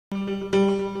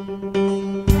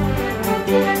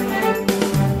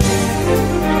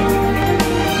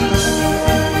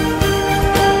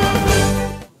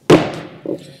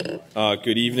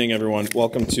Good evening, everyone.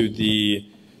 Welcome to the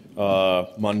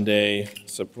Monday,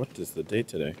 what is the date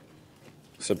today?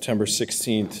 September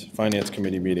 16th Finance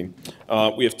Committee meeting.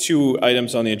 We have two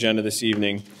items on the agenda this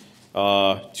evening,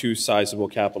 two sizable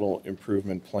capital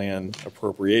improvement plan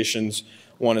appropriations.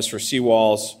 One is for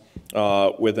seawalls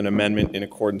with an amendment in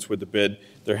accordance with the bid.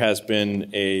 There has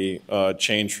been a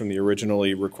change from the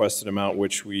originally requested amount,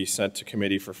 which we sent to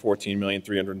committee for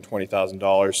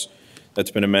 $14,320,000. That's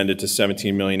been amended to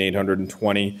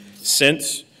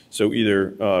 $17,820,000. So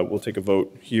either we'll take a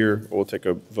vote here or we'll take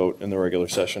a vote in the regular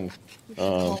session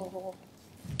to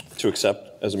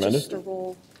accept as amended. Just a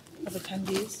roll of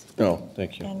attendees. Oh,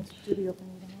 thank you. And do the open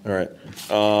meeting. All right.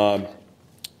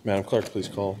 Madam Clerk, please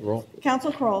call the roll.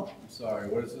 Council Kroll. Sorry,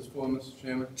 what is this for, Mr.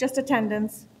 Chairman? Just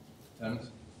attendance.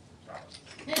 Attendance?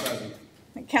 Present.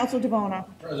 Council DeBona.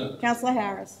 Present. Councilor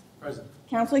Harris. Present.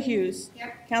 Councilor Hughes.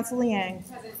 Yep. Councilor Yang.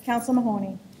 Present. Councilor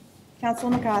Mahoney. Councilor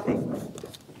McCarthy.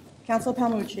 Councilor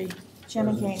Palmucci.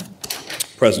 Chairman Kane.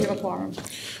 Present. You have a quorum.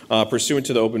 Pursuant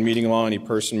to the open meeting law, any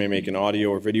person may make an audio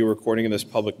or video recording of this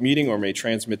public meeting or may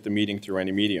transmit the meeting through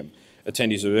any medium.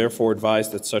 Attendees are therefore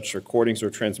advised that such recordings or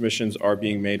transmissions are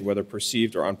being made whether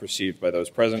perceived or unperceived by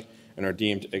those present and are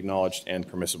deemed acknowledged and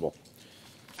permissible.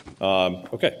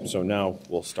 Okay, so now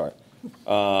we'll start.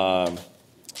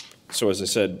 So as I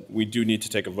said, we do need to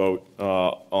take a vote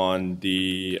on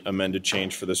the amended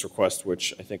change for this request,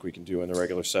 which I think we can do in the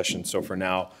regular session. So for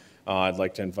now, I'd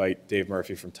like to invite Dave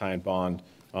Murphy from Ty and Bond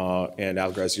and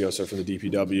Al Graziosa from the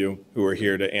DPW, who are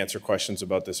here to answer questions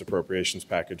about this appropriations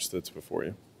package that's before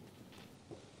you.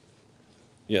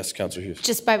 Yes, Councilor Hughes.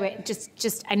 Just by way,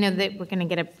 I know that we're going to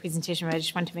get a presentation, but I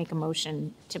just want to make a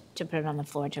motion to put it on the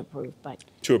floor to approve, but.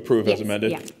 To approve yes, as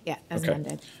amended? Yeah, as Okay.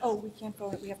 amended. Oh, we can't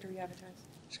vote. We have to re-advertise.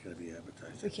 It's going to be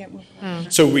advertised. We can't move.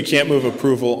 So we can't move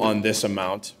approval on this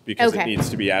amount because Okay. it needs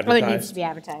to be Well, advertised? it needs to be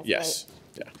advertised. Yes,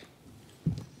 yeah.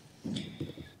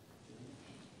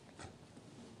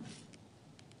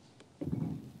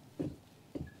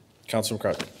 Councilor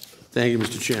McCarthy. Thank you,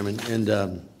 Mr. Chairman, and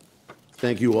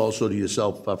thank you also to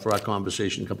yourself for our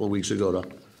conversation a couple of weeks ago to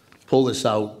pull this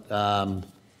out.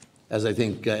 As I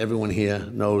think everyone here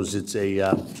knows, it's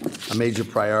a major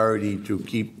priority to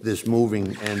keep this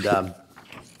moving. And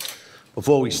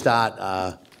before we start,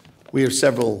 we have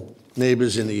several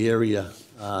neighbors in the area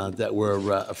that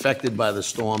were affected by the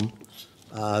storm.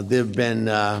 There have been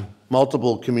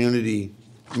multiple community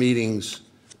meetings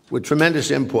with tremendous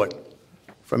input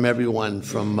from everyone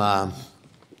from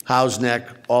Howe's Neck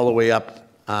all the way up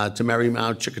to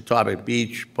Marymount, Chickatawbit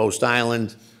Beach, Post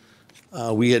Island.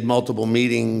 We had multiple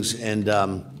meetings, and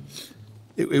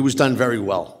it was done very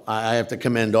well. I have to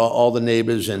commend all the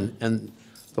neighbors and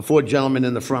the four gentlemen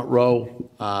in the front row,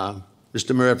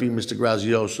 Mr. Murphy, Mr.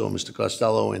 Grazioso, Mr.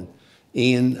 Costello, and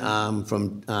Ian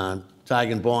from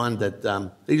Tig and Bond, that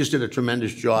they just did a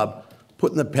tremendous job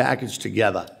putting the package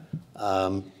together.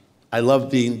 I love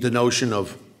the notion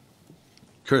of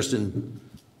Kirsten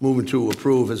moving to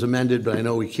approve as amended, but I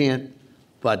know we can't.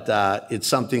 But it's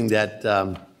something that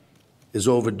is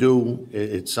overdue.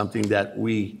 It's something that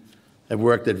we have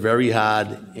worked at very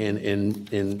hard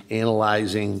in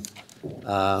analyzing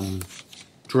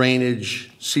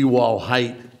drainage, seawall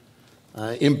height,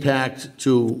 impact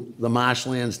to the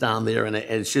marshlands down there, and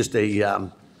it's just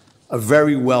a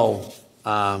very well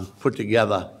put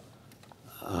together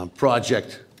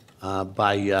project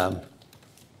by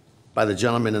the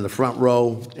gentleman in the front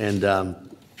row, and the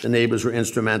neighbors were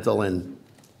instrumental. And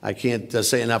I can't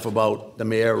say enough about the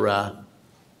mayor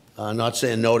not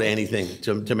saying no to anything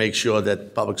to make sure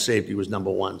that public safety was number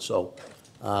one. So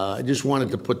I just wanted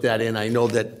to put that in. I know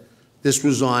that this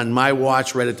was on my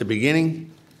watch right at the beginning,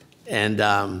 and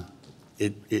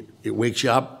it wakes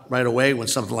you up right away when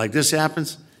something like this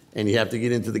happens, and you have to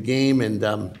get into the game. And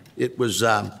it was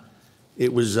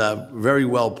very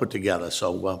well put together.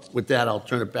 So with that, I'll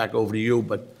turn it back over to you.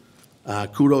 But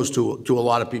kudos to a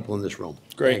lot of people in this room.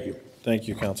 Great. Thank you. Thank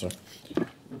you, Councilor.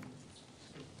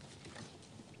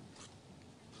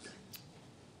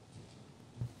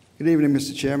 Good evening,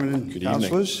 Mr. Chairman and Good evening.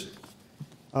 councilors.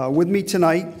 With me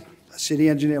tonight, City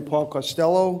Engineer Paul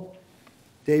Costello,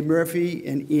 Dave Murphy,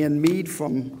 and Ian Mead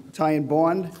from Ty and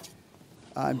Bond.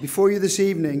 Before you this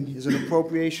evening is an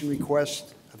appropriation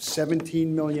request of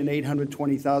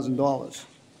 $17,820,000.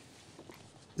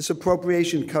 This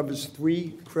appropriation covers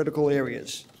three critical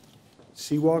areas: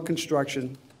 seawall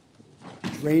construction,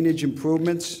 drainage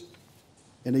improvements,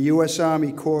 and the U.S.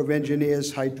 Army Corps of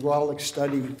Engineers hydraulic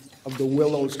study of the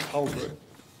Willows culvert.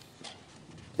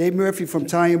 Dave Murphy from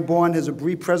Ty and Bond has a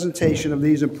brief presentation of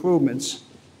these improvements,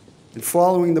 and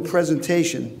following the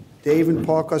presentation, Dave and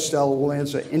Paul Costello will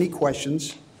answer any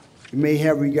questions you may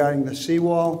have regarding the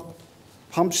seawall,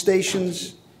 pump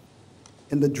stations,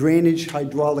 and the drainage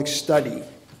hydraulic study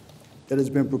that has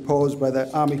been proposed by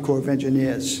the Army Corps of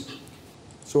Engineers.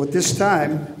 So at this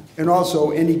time, and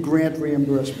also any grant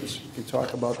reimbursements, we can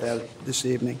talk about that this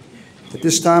evening. At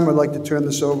this time, I'd like to turn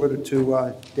this over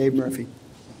to Dave Murphy.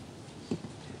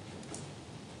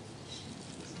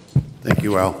 Thank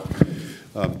you, Al.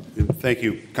 And thank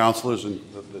you, councilors and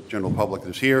the general public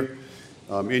that's here.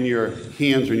 In your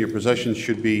hands or in your possessions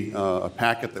should be a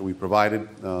packet that we provided,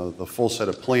 the full set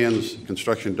of plans,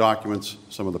 construction documents,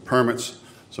 some of the permits,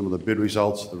 some of the bid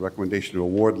results, the recommendation to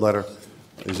award letter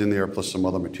is in there, plus some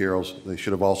other materials. They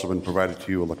should have also been provided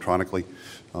to you electronically.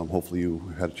 Hopefully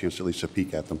you had a chance to at least a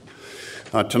peek at them.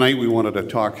 Tonight we wanted to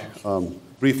talk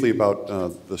briefly about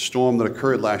the storm that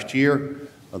occurred last year,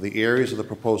 the areas of the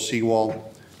proposed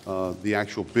seawall, the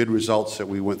actual bid results that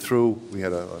we went through. We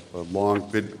had a long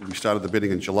bid. We started the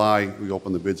bidding in July. We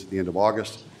opened the bids at the end of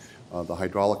August. The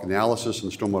hydraulic analysis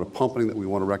and the stormwater pumping that we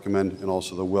want to recommend, and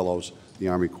also the Willows, the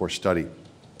Army Corps study.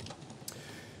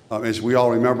 As we all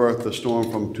remember, the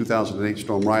storm from 2008,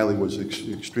 Storm Riley, was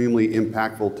extremely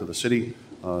impactful to the city.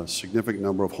 A significant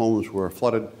number of homes were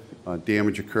flooded.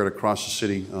 Damage occurred across the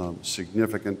city.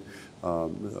 Significant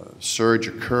surge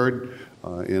occurred.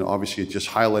 And obviously, it just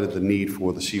highlighted the need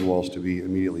for the seawalls to be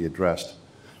immediately addressed.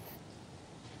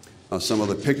 Some of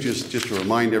the pictures, just to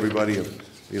remind everybody of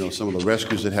some of the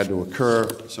rescues that had to occur,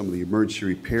 some of the emergency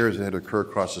repairs that had to occur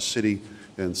across the city,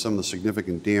 and some of the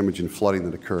significant damage and flooding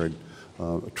that occurred.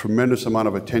 A tremendous amount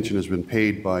of attention has been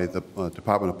paid by the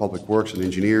Department of Public Works and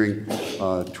Engineering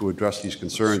to address these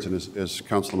concerns, and as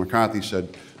Councilor McCarthy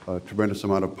said, a tremendous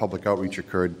amount of public outreach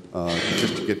occurred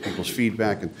just to get people's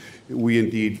feedback, and we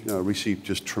indeed received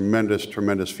just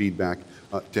tremendous feedback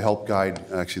to help guide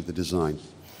actually the design.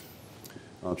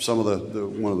 Some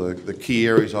of one of the key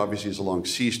areas obviously is along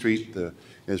C Street,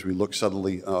 as we look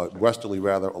westerly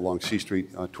along C Street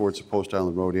towards the Post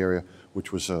Island Road area,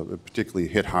 which was particularly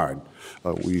hit hard.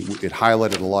 It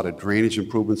highlighted a lot of drainage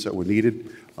improvements that were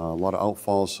needed, a lot of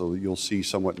outfalls, so you'll see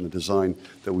somewhat in the design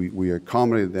that we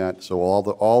accommodated that. So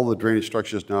all the drainage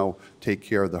structures now take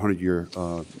care of the 100-year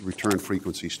return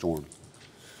frequency storm.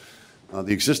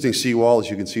 The existing seawall, as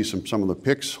you can see some of the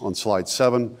pics on slide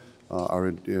 7,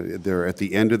 they're at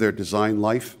the end of their design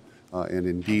life, and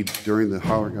indeed during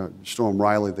the Storm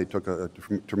Riley they took a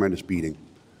tremendous beating.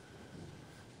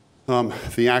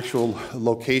 The actual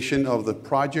location of the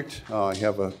project, I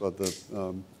have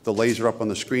the laser up on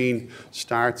the screen,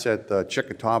 starts at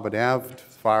Chickatawbut Ave,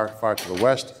 far to the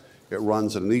west. It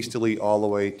runs at an easterly all the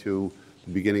way to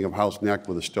the beginning of House Neck,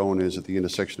 where the stone is at the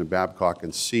intersection of Babcock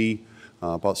and C,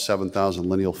 about 7,000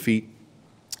 lineal feet.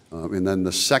 And then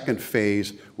the second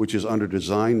phase, which is under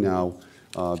design now,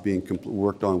 being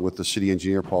worked on with the city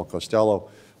engineer, Paul Costello,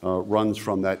 runs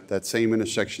from that same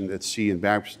intersection at C and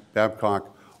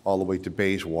Babcock all the way to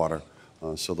Bayswater.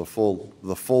 So the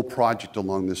full project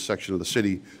along this section of the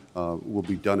city will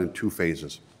be done in 2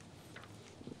 phases.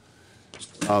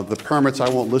 The permits, I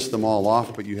won't list them all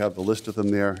off, but you have the list of them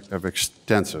there, are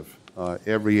extensive.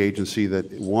 Every agency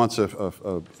that wants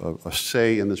a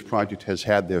say in this project has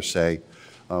had their say.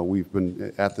 We've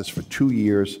been at this for 2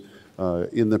 years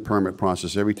in the permit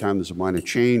process. Every time there's a minor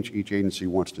change, each agency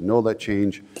wants to know that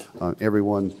change.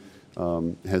 Everyone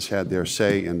has had their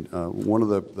say, and one of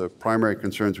the primary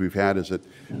concerns we've had is that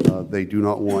they do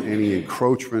not want any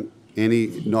encroachment,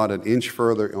 not an inch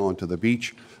further onto the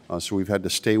beach, so we've had to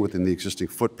stay within the existing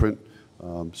footprint.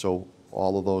 So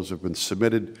all of those have been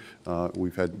submitted.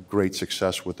 We've had great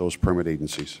success with those permit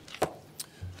agencies.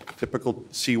 Typical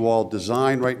seawall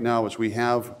design right now, as we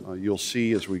have, you'll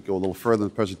see as we go a little further in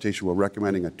the presentation, we're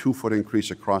recommending a 2-foot increase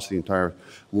across the entire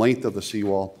length of the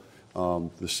seawall.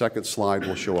 The second slide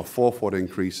will show a 4-foot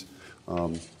increase.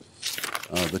 The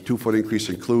 2-foot increase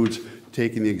includes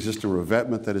taking the existing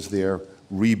revetment that is there,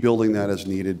 rebuilding that as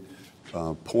needed,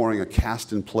 pouring a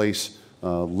cast-in-place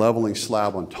leveling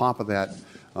slab on top of that.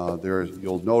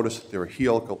 You'll notice there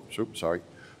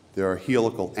are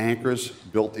helical anchors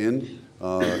built in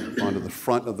onto the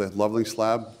front of the leveling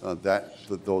slab.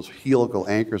 Those helical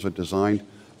anchors are designed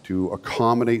to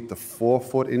accommodate the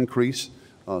 4-foot increase,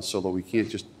 so that we can't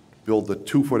just build the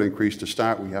 2-foot increase to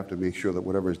start. We have to make sure that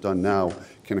whatever is done now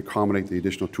can accommodate the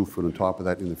additional 2 foot on top of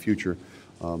that in the future.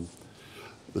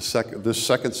 This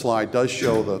second slide does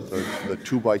show the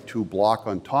 2x2 block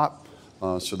on top.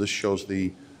 So this shows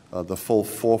the full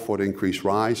 4-foot increase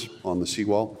rise on the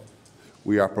seawall.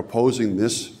 We are proposing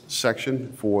this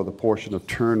section for the portion of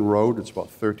Turn Road. It's about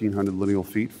 1,300 lineal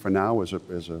feet for now as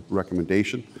a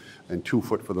recommendation, and 2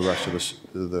 foot for the rest of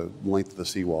the length of the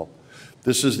seawall.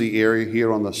 This is the area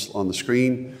here on the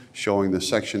screen showing the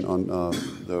section on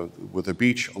with the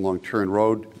beach along Turn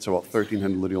Road. It's about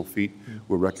 1,300 lineal feet.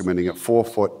 We're recommending a 4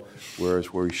 foot,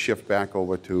 whereas where we shift back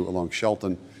over to along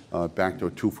Shelton, back to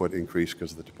a 2 foot increase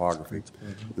because of the topography.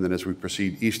 And then as we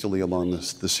proceed easterly along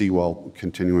the seawall,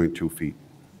 continuing 2 feet.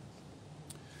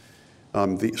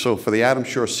 So for the Adams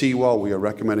Shore seawall, we are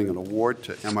recommending an award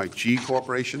to MIG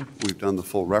Corporation. We've done the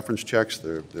full reference checks,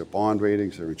 their bond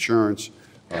ratings, their insurance,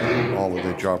 all of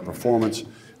their job performance,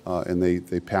 and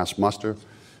they pass muster.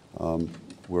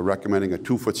 We're recommending a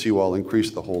 2 foot seawall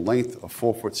increase the whole length, a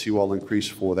 4 foot seawall increase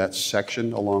for that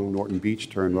section along Norton Beach,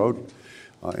 Turn Road,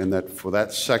 and that for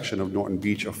that section of Norton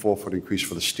Beach, a 4 foot increase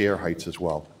for the stair heights as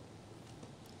well.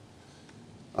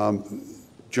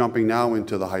 Jumping now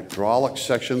into the hydraulic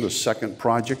section, the second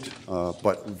project,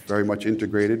 but very much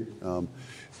integrated.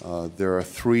 There are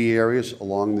 3 areas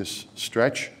along this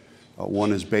stretch.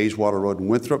 One is Bayswater Road in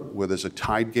Winthrop, where there's a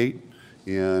tide gate,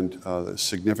 and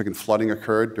significant flooding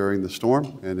occurred during the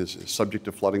storm and is subject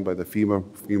to flooding by the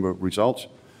FEMA results.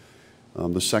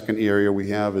 The second area we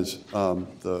have is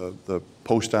the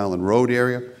Post Island Road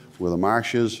area, where the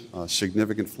marsh is,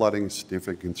 significant flooding,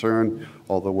 significant concern.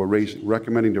 Although we're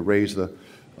recommending to raise the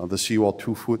seawall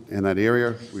 2 foot in that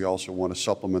area, we also want to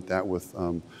supplement that with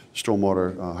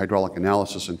stormwater hydraulic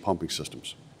analysis and pumping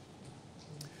systems.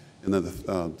 And then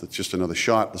that's just another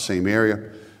shot, the same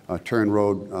area. Turn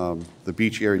Road, the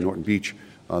beach area, Norton Beach,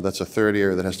 that's a third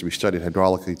area that has to be studied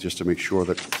hydraulically just to make sure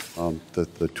that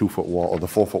the 2 foot wall or the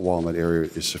 4 foot wall in that area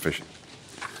is sufficient.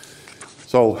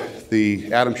 So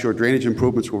the Adams Shore drainage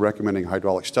improvements, we're recommending a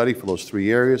hydraulic study for those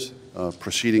 3 areas,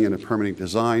 proceeding in a permitting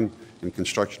design and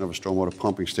construction of a stormwater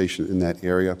pumping station in that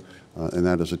area, and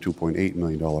that is a $2.8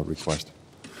 million request.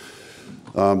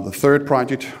 The third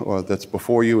project that's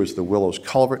before you is the Willows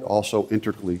Culvert, also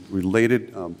integrally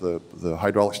related. The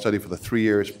hydraulic study for the 3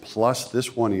 areas plus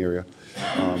this one area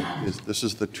this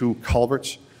is the 2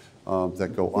 culverts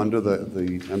that go under the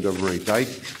MWA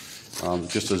dike.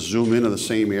 Just to zoom into the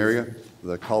same area,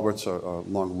 the culverts are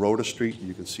along Rhoda Street.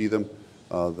 You can see them.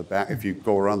 If you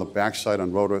go around the back side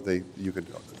on Rhoda, you could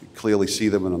clearly see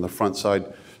them, and on the front side.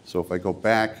 So if I go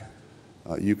back,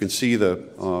 you can see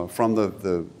from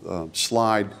the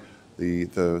slide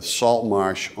the salt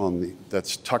marsh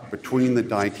that's tucked between the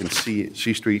dike and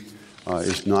C Street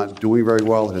is not doing very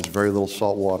well. It has very little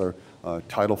salt water,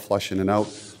 tidal flush in and out.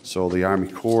 So the Army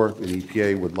Corps and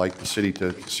EPA would like the city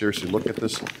to seriously look at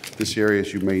this. This area,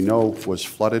 as you may know, was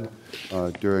flooded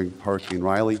during Hurricane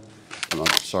Riley.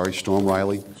 Storm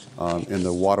Riley, and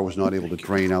the water was not able to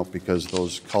drain out because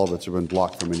those culverts have been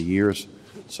blocked for many years.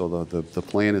 So the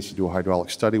plan is to do a hydraulic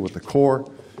study with the Corps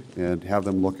and have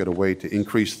them look at a way to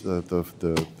increase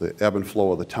the ebb and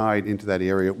flow of the tide into that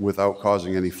area without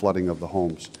causing any flooding of the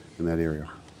homes in that area.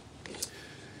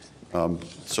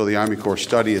 So the Army Corps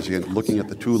study is, again, looking at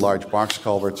the 2 large box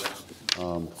culverts,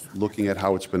 looking at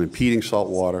how it's been impeding salt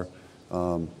water,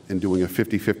 and doing a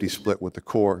 50-50 split with the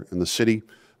Corps and the city.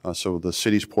 So the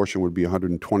city's portion would be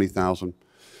 $120,000.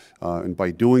 And by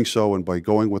doing so and by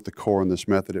going with the Corps in this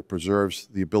method, it preserves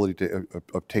the ability to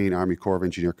obtain Army Corps of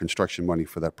Engineer construction money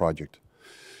for that project.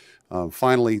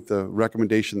 Finally, the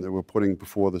recommendation that we're putting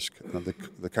before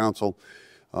the council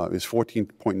is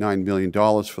 $14.9 million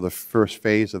for the first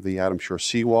phase of the Adams Shore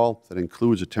seawall. That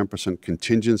includes a 10%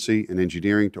 contingency in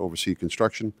engineering to oversee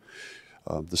construction.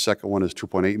 The second one is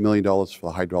 $2.8 million for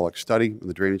the hydraulic study and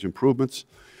the drainage improvements.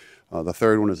 The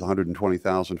third one is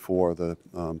 $120,000 for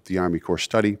the Army Corps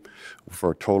study,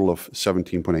 for a total of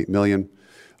 $17.8 million.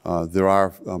 There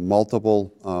are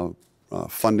multiple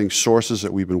funding sources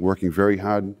that we've been working very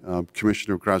hard.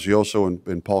 Commissioner Grazioso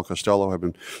and Paul Costello have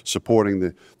been supporting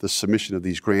the submission of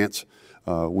these grants.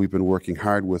 We've been working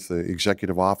hard with the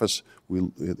executive office.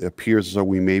 It appears as though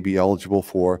we may be eligible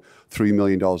for $3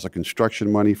 million of construction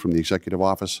money from the executive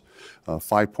office,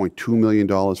 $5.2 million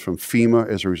from FEMA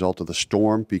as a result of the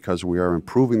storm because we are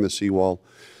improving the seawall,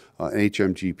 an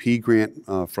HMGP grant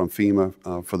from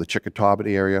FEMA for the Chickatawbut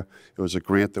area. It was a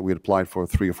grant that we had applied for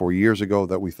 3 or 4 years ago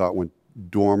that we thought went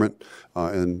dormant,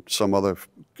 and some other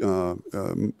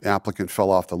applicant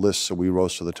fell off the list, so we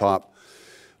rose to the top.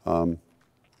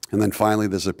 And then finally,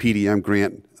 there's a PDM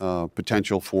grant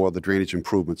potential for the drainage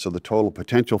improvement. So the total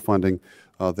potential funding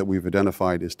that we've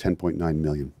identified is $10.9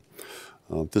 million.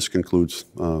 This concludes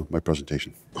my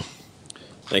presentation.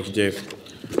 Thank you, Dave.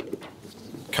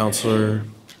 Councilor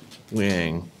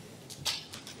Liang.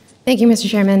 Thank you, Mr.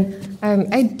 Chairman.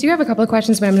 I do have a couple of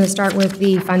questions, but I'm going to start with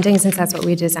the funding since that's what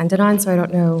we just ended on. So I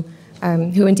don't know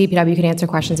who in DPW can answer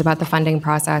questions about the funding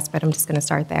process, but I'm just going to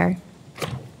start there.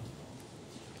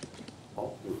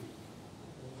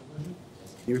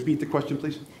 you repeat the question,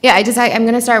 please? Yeah, I'm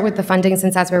going to start with the funding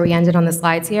since that's where we ended on the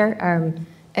slides here.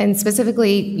 And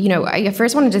specifically, I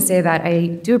first wanted to say that I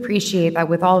do appreciate that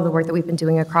with all of the work that we've been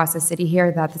doing across the city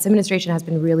here, that this administration has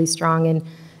been really strong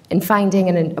in finding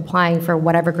and in applying for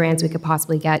whatever grants we could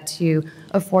possibly get to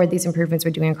afford these improvements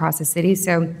we're doing across the city.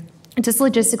 So just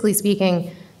logistically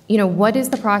speaking, what is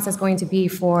the process going to be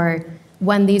for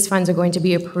when these funds are going to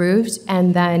be approved?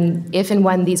 And then if and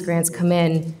when these grants come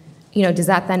in, does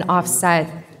that then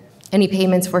offset any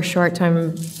payments for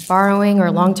short-term borrowing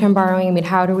or long-term borrowing? I mean,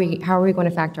 how are we going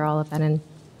to factor all of that in?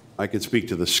 I can speak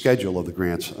to the schedule of the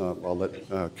grants. I'll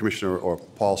let Commissioner or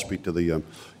Paul speak to the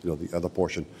the other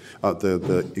portion.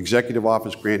 The executive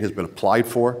office grant has been applied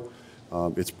for.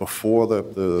 It's before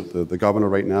the governor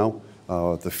right now.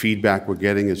 The feedback we're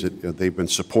getting is that they've been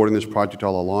supporting this project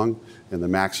all along, and the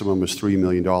maximum is $3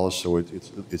 million. So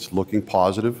it's looking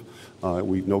positive.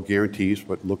 No guarantees,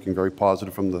 but looking very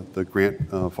positive from the grant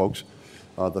folks.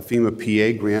 The FEMA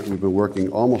PA grant, we've been working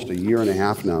almost a year and a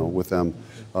half now with them,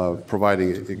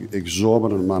 providing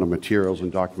exorbitant amount of materials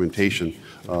and documentation.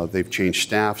 They've changed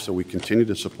staff, so we continue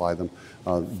to supply them.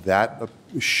 That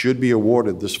should be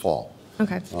awarded this fall.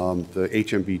 Okay. The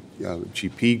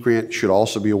HMBGP grant should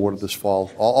also be awarded this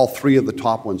fall. All three of the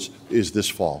top ones is this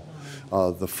fall.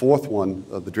 The fourth one,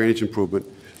 the drainage improvement,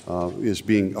 is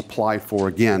being applied for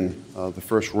again. The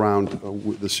first round,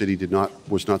 the city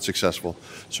was not successful,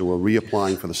 so we're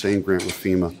reapplying for the same grant with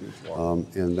FEMA,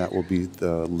 and that will be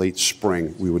the late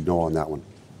spring. We would know on that one.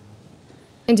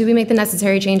 And do we make the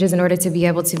necessary changes in order to be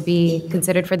able to be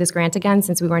considered for this grant again,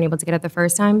 since we weren't able to get it the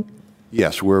first time?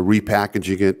 Yes, we're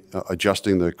repackaging it,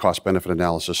 adjusting the cost-benefit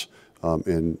analysis,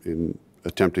 and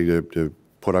attempting to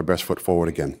put our best foot forward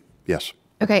again. Yes.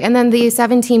 Okay, and then the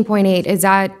 17.8, is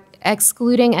that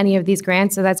excluding any of these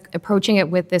grants? So that's approaching it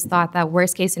with this thought that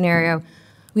worst case scenario,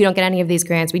 we don't get any of these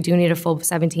grants, we do need a full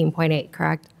 17.8,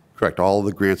 correct? Correct. All of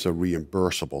the grants are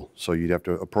reimbursable. So you'd have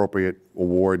to appropriate,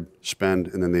 award, spend,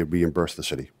 and then they reimburse the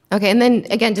city. Okay, and then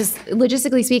again, just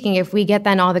logistically speaking, if we get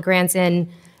then all the grants in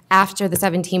after the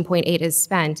 17.8 is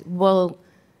spent, where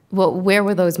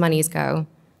will those monies go?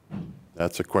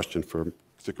 That's a question for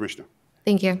the commissioner.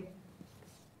 Thank you.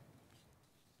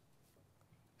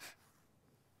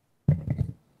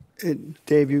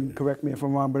 Dave, you can correct me if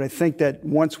I'm wrong, but I think that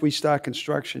once we start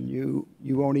construction, you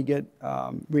only get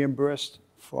reimbursed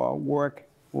for work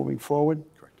moving forward?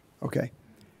 Correct. Okay.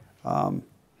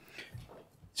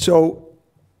 So,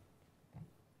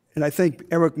 and I think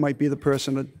Eric might be the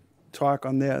person to talk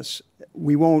on this.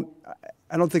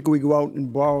 I don't think we go out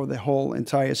and borrow the whole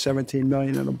entire $17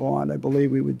 million in a bond. I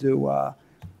believe we would do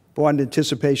bond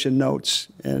anticipation notes.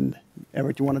 And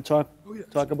Eric, do you want to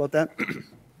talk about that?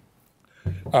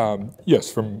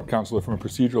 Yes, Councilor, from a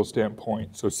procedural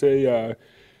standpoint. So say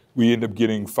we end up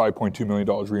getting $5.2 million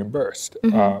reimbursed.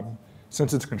 Mm-hmm.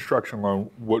 Since it's a construction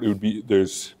loan, what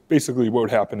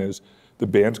would happen is the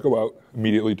bands go out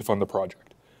immediately to fund the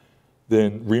project.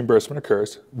 Then reimbursement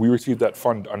occurs. We receive that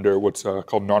fund under what's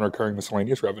called non-recurring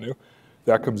miscellaneous revenue.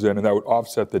 That comes in, and that would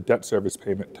offset the debt service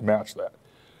payment to match that.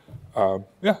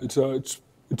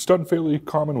 It's done fairly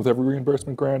common with every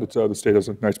reimbursement grant. The state has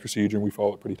a nice procedure, and we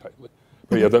follow it pretty tightly.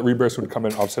 But yeah, that reimbursement would come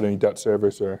in, offset any debt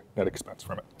service or net expense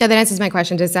from it. Yeah, that answers my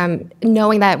question. Just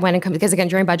knowing that when it comes, because again,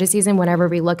 during budget season, whenever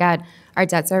we look at our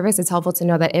debt service, it's helpful to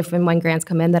know that if and when grants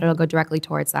come in, that it'll go directly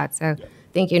towards that. So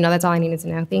thank you. No, that's all I needed to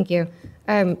know. Thank you.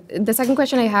 The second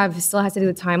question I have still has to do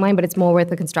with timeline, but it's more with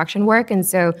the construction work. And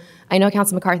so I know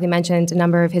Council McCarthy mentioned a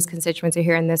number of his constituents are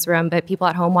here in this room, but people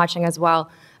at home watching as well.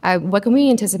 What can we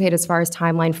anticipate as far as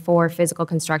timeline for physical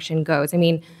construction goes? I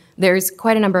mean, there's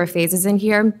quite a number of phases in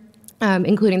here,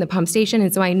 including the pump station.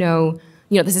 And so I know,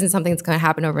 this isn't something that's going to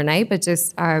happen overnight, but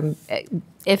just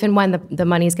if and when the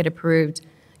monies get approved,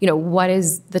 what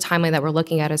is the timeline that we're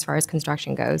looking at as far as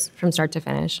construction goes from start to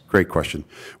finish? Great question.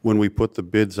 When we put the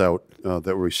bids out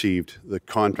that were received, the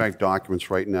contract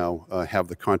documents right now have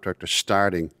the contractor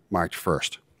starting March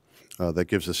 1st. That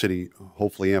gives the city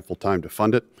hopefully ample time to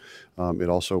fund it. It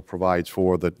also provides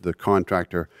for the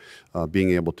contractor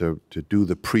being able to do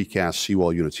the precast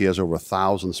seawall units. He has over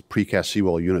 1,000 precast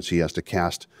seawall units he has to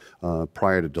cast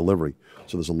prior to delivery.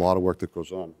 So there's a lot of work that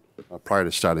goes on prior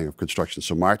to starting of construction.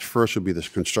 So March 1st would be the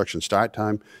construction start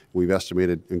time. We've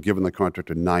estimated and given the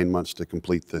contractor 9 months to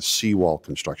complete the seawall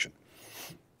construction.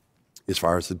 As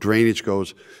far as the drainage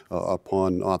goes,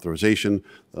 upon authorization,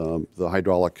 the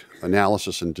hydraulic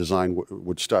analysis and design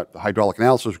would start. The hydraulic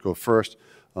analysis would go first,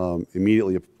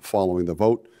 immediately following the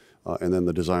vote, and then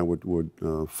the design would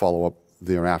follow up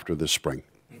thereafter this spring.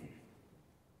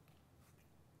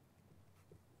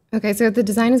 Okay, so if the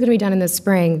design is going to be done in the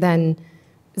spring, then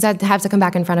does that have to come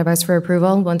back in front of us for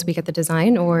approval once we get the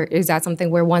design? Or is that something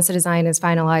where once the design is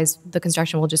finalized, the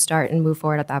construction will just start and move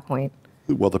forward at that point?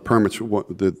 Well, the permits,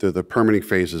 the permitting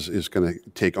phase is going to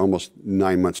take almost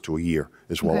 9 months to a year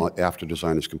as well, Okay. after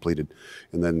design is completed.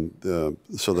 And then,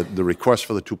 so the request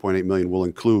for the 2.8 million will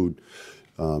include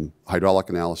hydraulic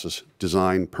analysis,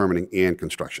 design, permitting, and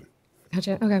construction.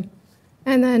 Gotcha, okay.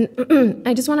 And then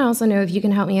I just want to also know if you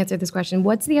can help me answer this question.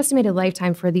 What's the estimated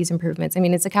lifetime for these improvements? I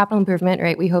mean, it's a capital improvement,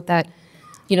 right? We hope that,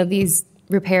 these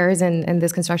repairs and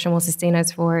this construction will sustain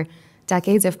us for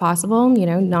decades if possible,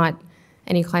 not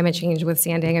any climate change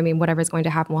withstanding. I mean, whatever's going to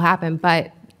happen will happen.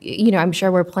 But, I'm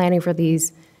sure we're planning for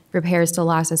these repairs to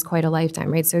last us quite a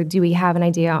lifetime, right? So do we have an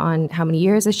idea on how many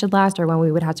years this should last or when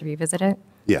we would have to revisit it?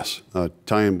 Yes,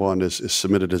 Ty and Bond has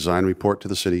submitted a design report to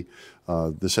the city.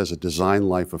 This has a design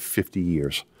life of 50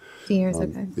 years. 50 years,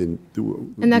 okay. And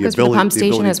And that goes for the pump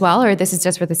station as well, or this is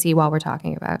just for the seawall we're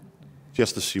talking about?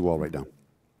 Just the seawall right now.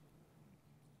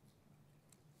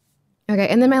 Okay,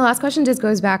 and then my last question just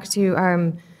goes back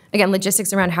to, again,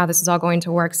 logistics around how this is all going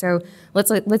to work. So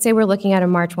let's say we're looking at a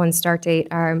March 1 start date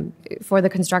for the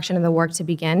construction and the work to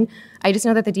begin. I just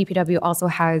know that the DPW also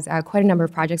has quite a number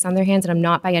of projects on their hands, and I'm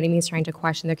not by any means trying to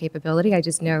question their capability. I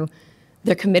just know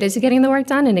they're committed to getting the work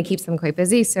done, and it keeps them quite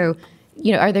busy. So,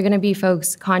 are there going to be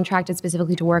folks contracted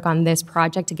specifically to work on this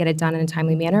project to get it done in a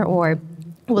timely manner, or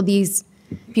will these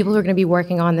people who are going to be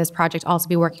working on this project also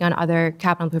be working on other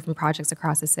capital improvement projects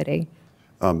across the city?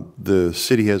 The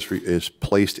city has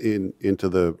placed into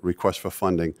the request for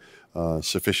funding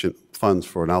sufficient funds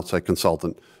for an outside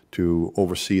consultant to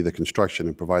oversee the construction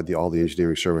and provide all the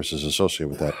engineering services associated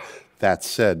with that. That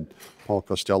said, Paul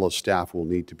Costello's staff will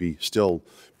need to be still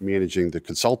managing the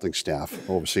consulting staff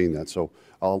overseeing that. So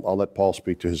I'll let Paul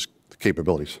speak to his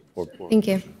capabilities. Thank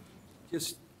you.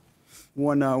 Just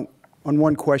on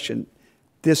one question.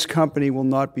 This company will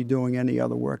not be doing any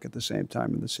other work at the same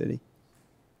time in the city.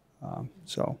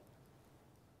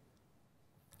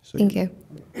 Thank you.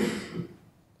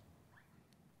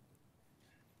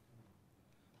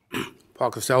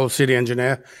 Paul Costello, city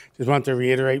engineer. Just want to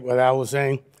reiterate what Al was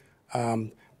saying.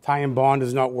 Ty and Bond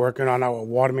is not working on our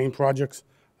water main projects.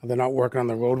 They're not working on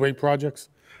the roadway projects.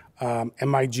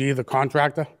 MIG, the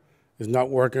contractor, is not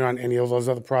working on any of those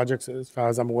other projects as far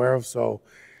as I'm aware of. So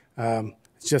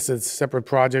it's just a separate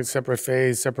project, separate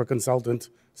phase, separate consultant,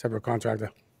 separate contractor.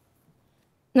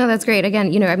 No, that's great.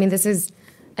 Again, this is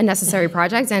a necessary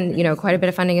project, and, quite a bit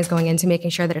of funding is going into making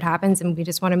sure that it happens, and we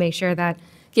just want to make sure that,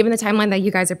 given the timeline that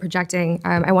you guys are projecting,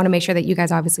 I want to make sure that you guys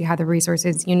obviously have the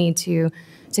resources you need to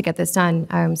get this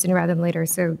done sooner rather than later.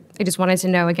 So I just wanted to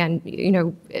know, again,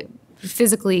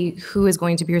 physically who is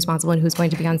going to be responsible and who's going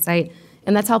to be on site,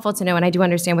 and that's helpful to know, and I do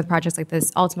understand with projects like this,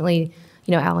 ultimately,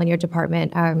 Al, in your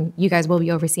department, you guys will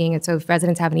be overseeing it, so if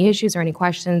residents have any issues or any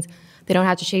questions, they don't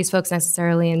have to chase folks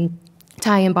necessarily and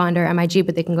Ty and Bond or MIG,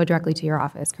 but they can go directly to your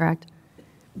office, correct?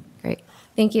 Great.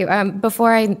 Thank you.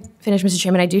 Before I finish, Mr.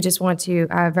 Chairman, I do just want to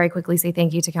very quickly say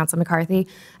thank you to Council McCarthy.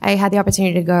 I had the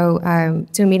opportunity to go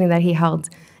to a meeting that he held,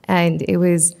 and it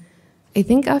was, I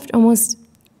think, after almost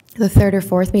the third or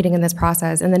fourth meeting in this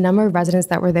process, and the number of residents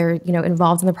that were there,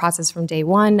 involved in the process from day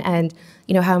one, and,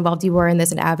 how involved you were in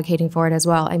this and advocating for it as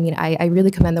well. I mean, I really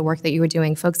commend the work that you were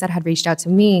doing. Folks that had reached out to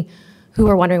me who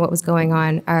were wondering what was going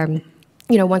on,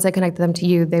 once I connected them to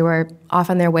you, they were off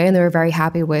on their way, and they were very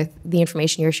happy with the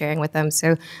information you're sharing with them.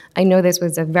 So I know this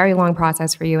was a very long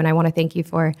process for you, and I want to thank you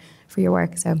for your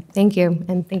work. So thank you,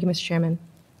 and thank you, Mr. Chairman.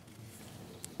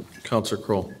 Councilor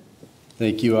Kroll.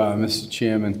 Thank you, Mr.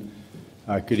 Chairman.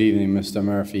 Good evening, Mr.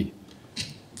 Murphy.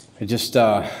 I just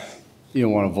want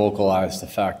to vocalize the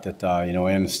fact that, I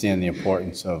understand the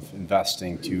importance of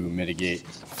investing to mitigate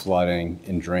flooding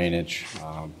and drainage.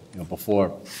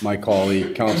 Before my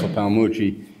colleague, Council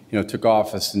Palmucci, took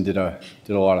office and did a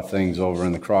lot of things over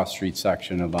in the Cross Street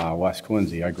section of West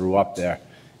Quincy. I grew up there,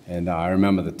 and I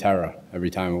remember the terror every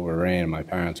time it would rain. My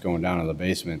parents going down to the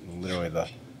basement, and literally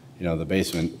the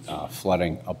basement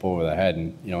flooding up over the head.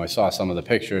 And I saw some of the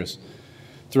pictures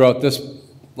throughout this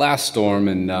last storm,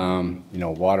 and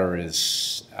water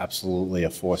is absolutely a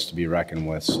force to be reckoned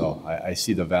with. So I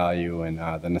see the value and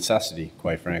the necessity,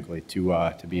 quite frankly,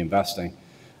 to be investing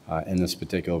in this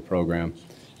particular program.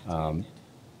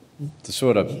 To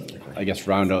sort of, I guess,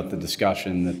 round out the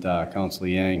discussion that Councilor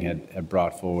Yang had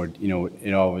brought forward,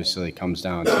 it obviously comes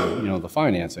down to, the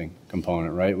financing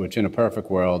component, right? Which in a perfect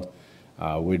world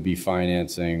would be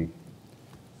financing,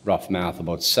 rough math,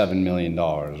 about $7 million,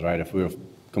 right? If we were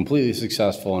completely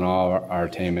successful in all our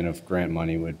attainment of grant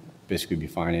money, would basically be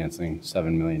financing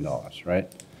 $7 million, right?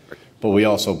 But we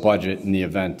also budget in the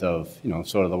event of,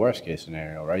 sort of the worst case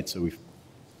scenario, right? So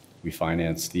we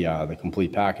finance the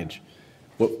complete package.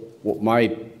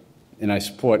 And I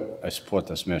support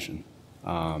this mission.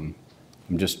 I'm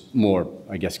just more,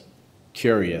 I guess,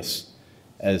 curious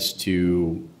as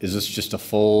to, is this just a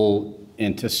full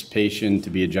anticipation to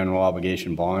be a general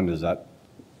obligation bond? Is that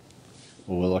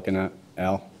what we're looking at?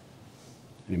 Al?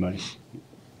 Anybody?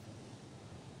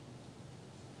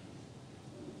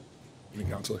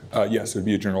 Counselor. Yes, it'd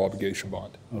be a general obligation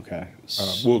bond. Okay.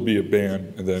 Will be a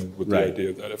ban, and then with the Right.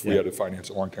 idea that if we had to finance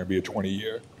it long term, it'd be a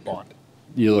 20-year bond.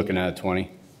 You're looking at a 20?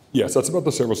 Yes, that's about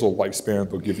the serviceable lifespan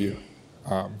they'll give you.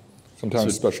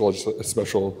 Sometimes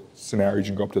special scenarios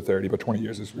you can go up to 30, but 20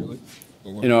 years is really the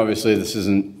limit. You know, obviously, this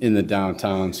isn't in the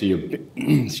downtown, so your,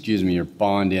 excuse me, your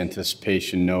bond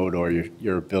anticipation note or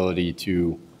your ability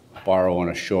to borrow on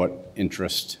a short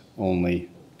interest only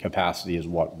capacity is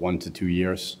what, 1 to 2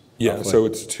 years? Yeah, roughly? so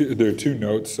there are two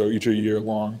notes, so each a year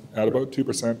long at about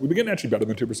 2%. We've been getting actually better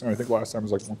than 2%. I think last time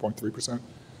was like 1.3%.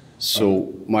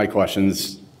 So my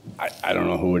questions, I don't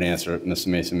know who would answer it, Mr.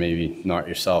 Mason, maybe not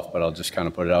yourself, but I'll just kind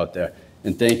of put it out there.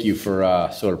 And thank you for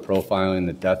sort of profiling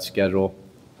the debt schedule.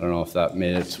 I don't know if that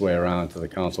made its way around to the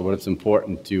council, but it's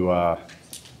important to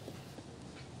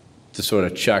sort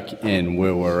of check in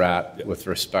where we're at with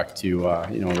respect to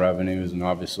revenues and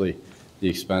obviously the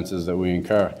expenses that we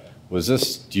incur. Was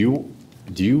this, do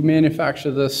you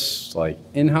manufacture this like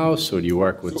in-house, or do you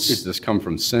work with, does this come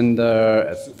from Cinder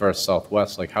at First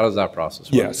Southwest? Like, how does that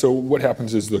process work? Yeah, so what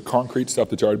happens is the concrete stuff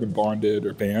that's already been bonded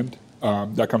or banned,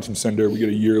 that comes from Cinder. We get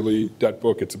a yearly debt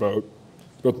book. It's about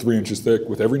 3 inches thick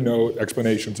with every note,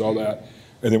 explanations, all that.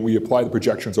 And then we apply the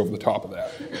projections over the top of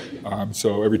that.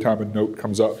 So every time a note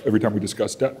comes up, every time we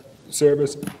discuss debt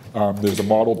service, there's a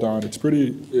model done. It's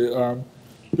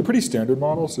they're pretty standard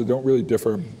models, so they don't really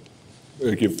differ.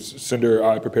 Like if Cinder,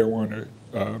 I prepare one,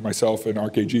 or myself and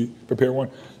RKG prepare one,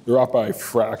 they're off by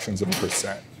fractions of a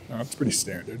percent. It's pretty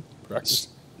standard practice.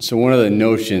 So one of the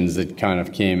notions that kind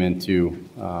of came into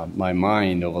my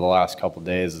mind over the last couple of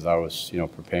days as I was,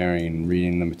 preparing and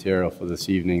reading the material for this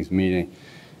evening's meeting,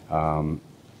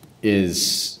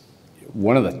 is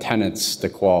one of the tenets that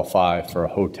qualify for a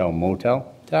hotel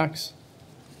motel tax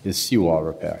is seawall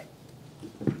repair.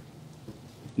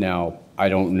 Now, I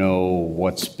don't know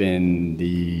what's been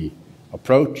the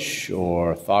approach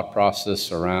or thought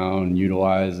process around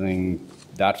utilizing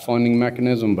that funding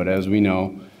mechanism, but as we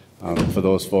know, for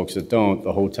those folks that don't,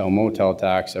 the hotel motel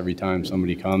tax, every time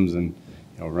somebody comes and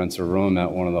rents a room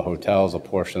at one of the hotels, a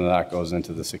portion of that goes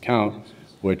into this account,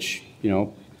 which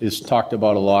is talked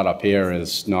about a lot up here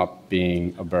as not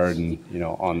being a burden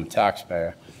on the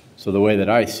taxpayer. So the way that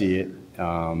I see it,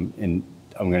 and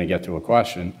I'm going to get to a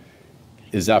question,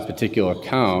 is that particular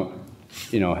account,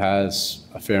 has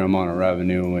a fair amount of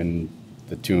revenue in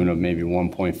the tune of maybe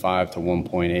 $1.5 to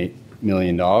 $1.8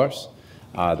 million.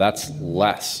 That's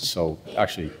less. So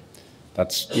actually,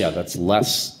 that's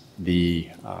less the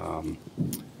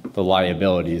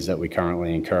liabilities that we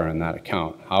currently incur in that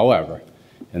account. However,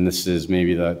 and this is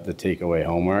maybe the takeaway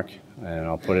homework, and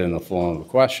I'll put it in the form of a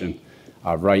question.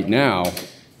 Right now,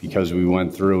 because we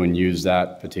went through and used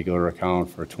that particular account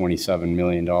for a $27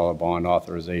 million bond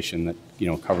authorization that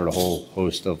covered a whole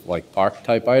host of like park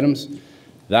type items.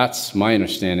 That's my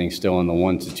understanding still in the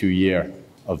 1 to 2 year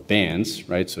of bans,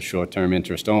 right? So short-term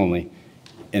interest only.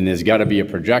 And there's got to be a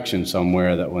projection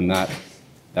somewhere that when that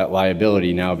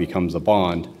liability now becomes a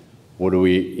bond, what are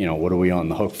we on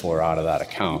the hook for out of that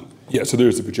account? Yeah, so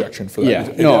there's a projection for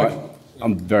that. Yeah, no,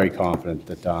 I'm very confident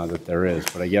that that there is,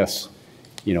 but I guess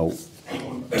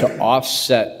to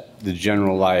offset the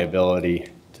general liability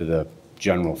to the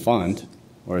general fund,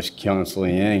 or as Councilor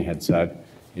Yang had said,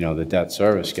 the debt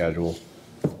service schedule,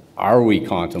 are we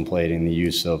contemplating the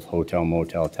use of hotel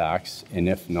motel tax? And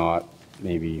if not,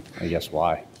 maybe, I guess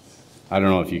why? I don't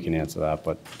know if you can answer that,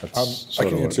 but that's I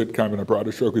can answer it kind of in a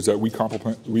broader stroke, is that we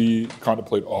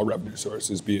contemplate all revenue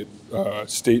sources, be it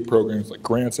state programs like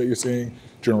grants that you're seeing,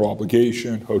 general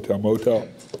obligation, hotel motel.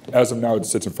 As of now, it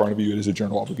sits in front of you. It is a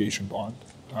general obligation bond.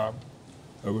 I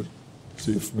would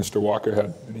see if Mr. Walker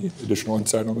had any additional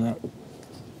insight on that.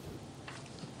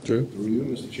 Through you,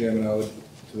 Mr. Chairman,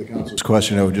 to the council's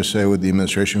question, I would just say with the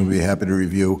administration, we'd be happy to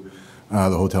review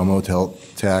the hotel motel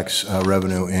tax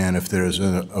revenue, and if there's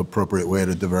an appropriate way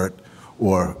to divert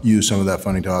or use some of that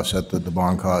funding to offset the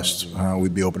bond costs,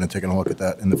 we'd be open to taking a look at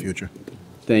that in the future.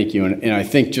 Thank you. And I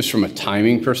think just from a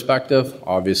timing perspective,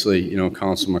 obviously,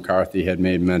 Council McCarthy had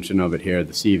made mention of it here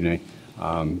this evening.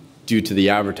 Due to the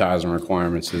advertising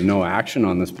requirements, there's no action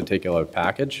on this particular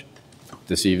package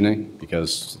this evening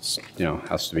because it's,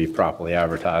 has to be properly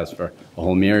advertised for a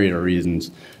whole myriad of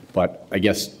reasons. But I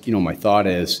guess, my thought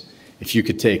is if you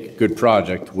could take a good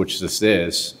project, which this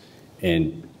is,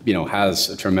 and, has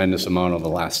a tremendous amount of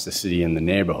elasticity in the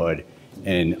neighborhood,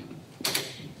 and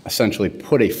essentially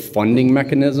put a funding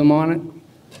mechanism on it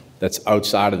that's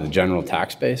outside of the general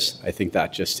tax base, I think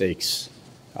that just takes,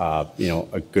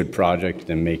 a good project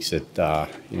and makes it, a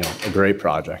great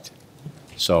project.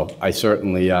 So I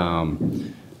certainly,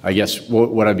 I guess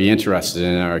what I'd be interested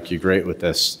in, Eric, you're great with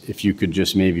this, if you could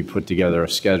just maybe put together a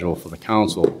schedule for the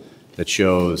council that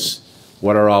shows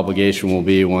what our obligation will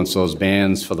be once those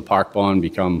bans for the park bond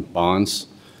become bonds.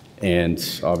 And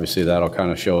obviously that'll kind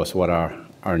of show us what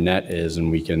our net is, and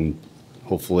we can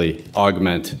hopefully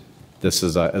augment this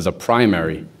as a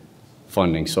primary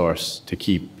funding source to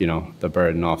keep, the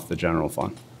burden off the general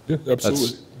fund. Yeah,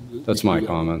 absolutely. That's my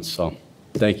comments, so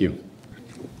thank you,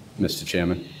 Mr.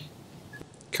 Chairman.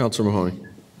 Councilor Mahoney.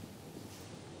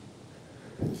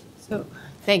 So,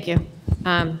 thank you.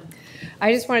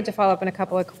 I just wanted to follow up on a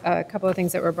couple of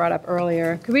things that were brought up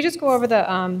earlier. Could we just go over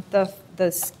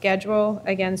the schedule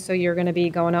again? So you're going to be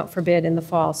going out for bid in the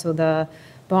fall. So the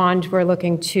bond we're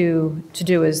looking to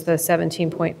do is the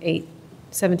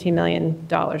 $17 million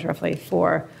roughly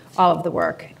for all of the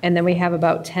work. And then we have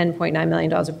about $10.9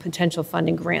 million of potential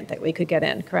funding grant that we could get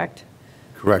in, correct?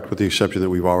 Correct, with the exception that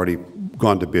we've already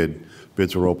gone to bid.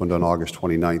 Bids were opened on August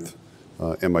 29th.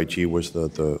 MIG was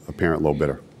the apparent low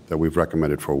bidder that we've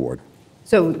recommended for award.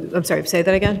 So, I'm sorry, say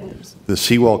that again? The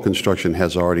seawall construction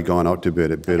has already gone out to bid.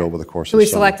 It bid over the course of So the we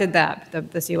summer. selected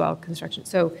that, the seawall construction.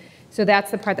 So that's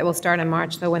the part that will start in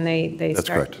March, though, when they That's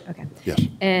start? correct. Okay. Yes.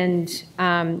 And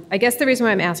I guess the reason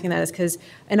why I'm asking that is because,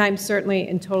 and I'm certainly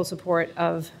in total support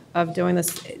of doing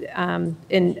this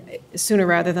in sooner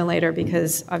rather than later,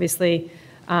 because obviously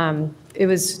it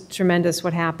was tremendous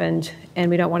what happened, and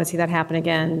we don't want to see that happen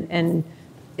again. And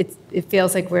it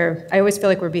feels like I always feel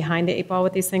like we're behind the 8 ball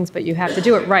with these things, but you have to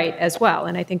do it right as well.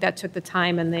 And I think that took the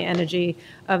time and the energy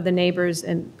of the neighbors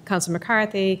and Councilor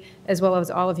McCarthy, as well as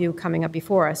all of you coming up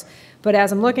before us. But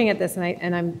as I'm looking at this,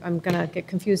 and I'm going to get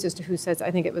confused as to who says,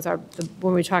 I think it was when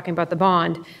we were talking about the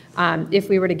bond, if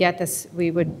we were to get this,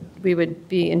 we would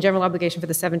be in general obligation for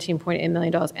the $17.8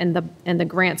 million, and the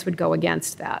grants would go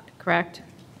against that, correct?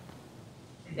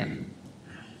 Yeah.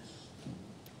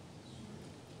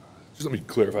 Just let me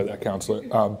clarify that, Councilor.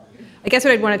 I guess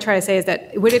what I'd want to try to say is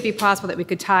that, would it be possible that we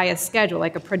could tie a schedule,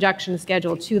 like a production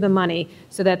schedule, to the money,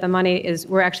 so that the money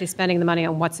we're actually spending the money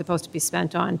on what's supposed to be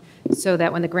spent on, so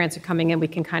that when the grants are coming in, we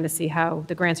can kind of see how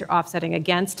the grants are offsetting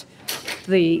against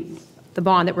the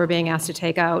bond that we're being asked to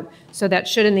take out, so that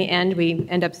should in the end we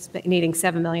end up needing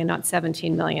 $7 million, not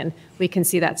 $17 million, we can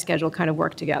see that schedule kind of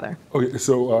work together. Okay,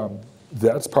 so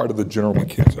that's part of the general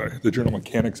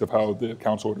mechanics of how the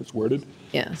council order is worded.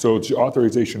 Yeah. So it's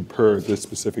authorization per this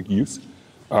specific use.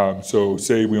 So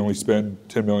say we only spend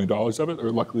 $10 million of it,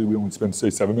 or luckily we only spend, say,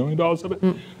 $7 million of it.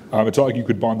 It's not like you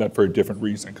could bond that for a different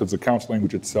reason, because the council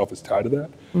language itself is tied to that.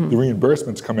 The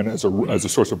reimbursements come in as a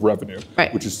source of revenue,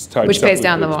 right, which is tied which pays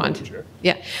down the bond. bond.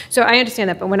 Yeah. So I understand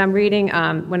that, but when I'm reading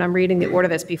the order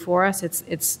that's before us,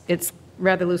 it's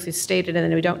rather loosely stated, and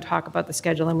then we don't talk about the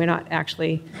schedule, and we're not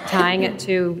actually tying it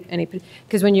to any,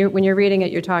 because when you're reading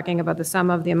it, you're talking about the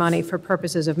sum of the money for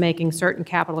purposes of making certain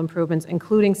capital improvements,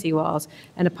 including seawalls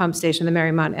and a pump station in the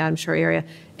Marymount Adams Shore area,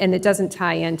 and it doesn't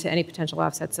tie into any potential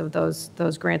offsets of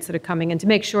those grants that are coming in, to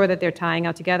make sure that they're tying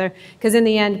out together, because in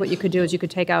the end, what you could do is you could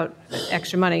take out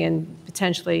extra money, and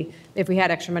potentially, if we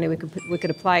had extra money, we could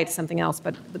apply it to something else,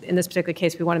 but in this particular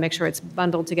case, we want to make sure it's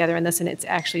bundled together in this, and it's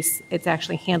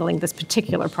actually handling this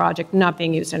particular project, not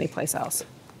being used anyplace else.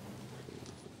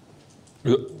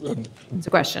 It's a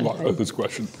question. This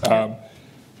question.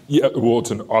 Yeah, well,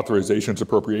 it's an authorization, it's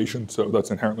appropriation, so that's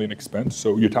inherently an expense.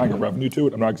 So you're tying a revenue to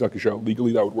it. I'm not exactly sure how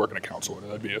legally that would work in a council order.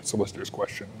 That'd be a solicitor's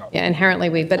question. Yeah, inherently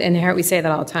we say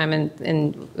that all the time,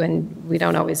 and we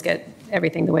don't always get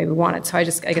everything the way we want it. So I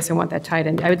guess I want that tied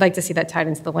in. I would like to see that tied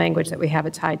into the language, that we have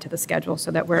it tied to the schedule,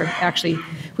 so that we're actually,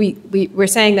 we're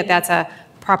saying that that's a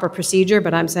proper procedure,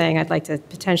 but I'm saying I'd like to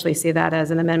potentially see that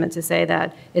as an amendment to say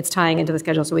that it's tying into the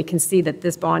schedule, so we can see that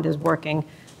this bond is working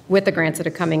with the grants that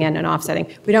are coming in and offsetting.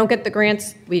 If we don't get the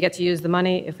grants, we get to use the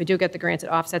money. If we do get the grants, it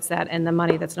offsets that, and the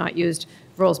money that's not used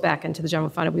rolls back into the general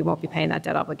fund, and we won't be paying that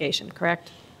debt obligation,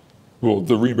 correct? Well,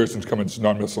 the reimbursements come in as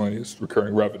non-miscellaneous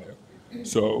recurring revenue.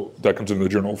 So that comes into the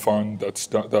general fund. It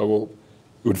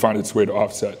would find its way to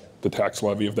offset the tax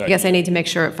levy of that. I guess I need to make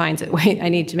sure it finds its way. I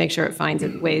need to make sure it finds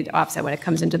its way to offset when it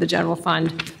comes into the general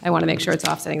fund. I want to make sure it's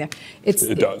offsetting there.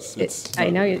 It does. I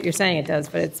know you're saying it does,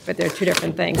 but they're two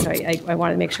different things. So I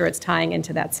want to make sure it's tying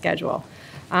into that schedule.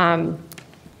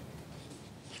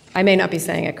 I may not be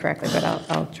saying it correctly, but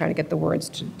I'll try to get the words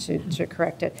to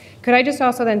correct it. Could I just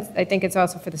also then, I think it's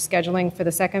also for the scheduling for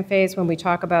the second phase, when we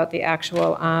talk about the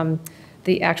actual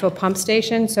pump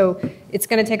station. So it's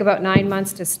going to take about 9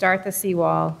 months to start the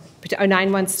seawall, or 9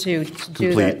 months to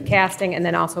do the Complete. casting, and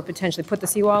then also potentially put the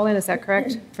seawall in, is that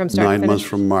correct? From start to 9 finish? months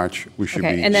from March, we should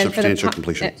Okay, be and then for the substantial pump-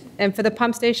 completion. And for the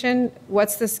pump station,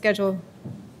 what's the schedule?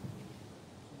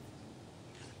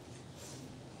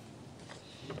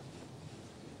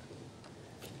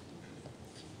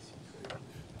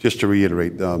 Just to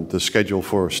reiterate, the schedule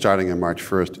for starting on March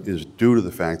 1st is due to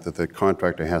the fact that the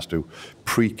contractor has to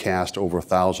precast over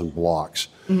 1,000 blocks.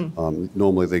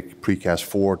 Normally, they precast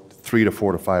 3 to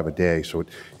 4 to 5 a day, so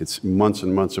it's months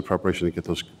and months of preparation to get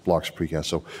those blocks precast.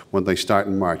 So when they start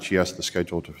in March, yes, the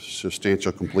schedule to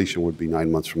substantial completion would be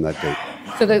 9 months from that date.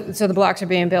 So the blocks are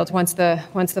being built, once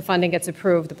the funding gets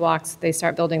approved, the blocks, they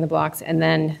start building the blocks, and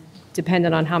then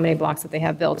dependent on how many blocks that they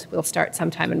have built, we'll start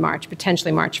sometime in March, potentially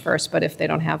March 1st, but if they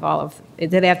don't have all of, do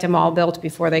they have to have them all built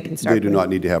before they can start? They do not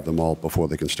need to have them all before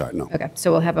they can start, no. Okay,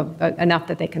 so we'll have enough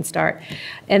that they can start.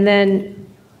 And then,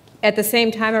 at the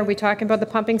same time, are we talking about the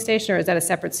pumping station, or is that a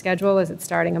separate schedule? Is it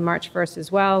starting on March 1st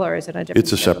as well, or is it a different?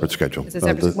 It's a separate schedule. It's a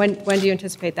separate, when do you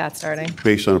anticipate that starting?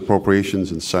 Based on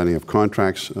appropriations and signing of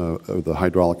contracts, the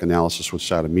hydraulic analysis would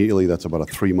start immediately. That's about a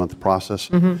 3-month process,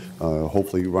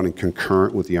 hopefully running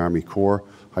concurrent with the Army Corps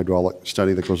hydraulic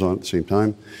study that goes on at the same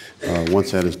time.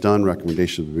 Once that is done,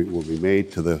 recommendations will be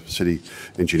made to the city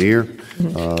engineer.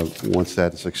 Once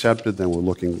that is accepted, then we're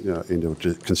looking into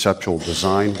conceptual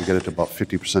design. We get it to about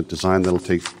 50% design. That'll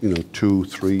take 2,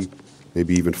 3,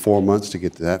 maybe even 4 months to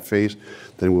get to that phase.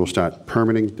 Then we'll start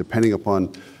permitting, depending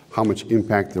upon how much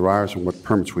impact there are and what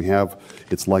permits we have.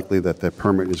 It's likely that that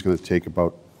permit is going to take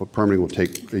permitting will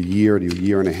take a year to a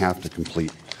year and a half to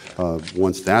complete.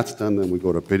 Once that's done, then we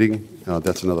go to bidding.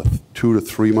 That's another 2 to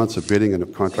 3 months of bidding and a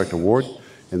contract award.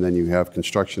 And then you have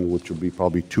construction, which will be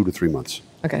probably 2 to 3 months.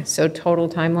 Okay, so total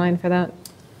timeline for that?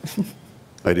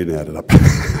 I didn't add it up.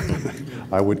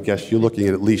 I would guess you're looking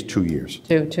at least 2 years.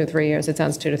 2 to 3 years, it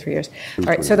sounds 2 to 3 years. All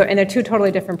right, so they're 2 totally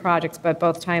different projects, but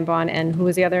both Time Bond, and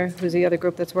who's the other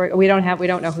group that's working? We don't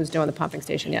know who's doing the pumping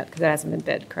station yet, because it hasn't been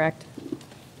bid, correct?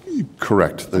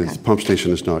 Correct. The pump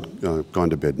station has not gone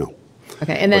to bid, no.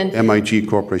 Okay, and then, But MIG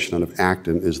Corporation out of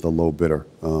Acton is the low bidder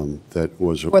that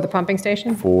was for the pumping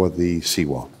station? for the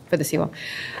seawall. For the seawall.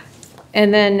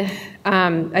 And then,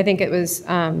 I think it was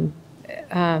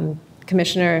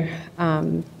Commissioner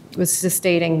was just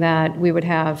stating that we would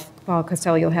have, Paul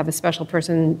Costello, you'll have a special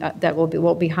person that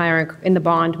will be hiring, in the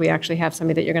bond, we actually have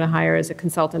somebody that you're going to hire as a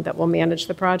consultant that will manage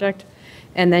the project.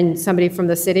 And then somebody from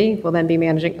the city will then be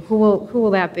managing. Who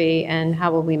will that be, and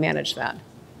how will we manage that?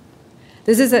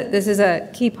 This is a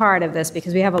key part of this,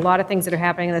 because we have a lot of things that are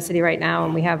happening in the city right now,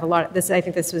 and we have a lot, I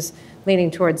think this was leaning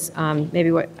towards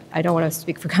maybe what, I don't want to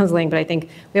speak for Council Lang, but I think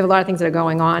we have a lot of things that are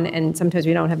going on, and sometimes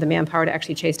we don't have the manpower to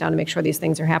actually chase down to make sure these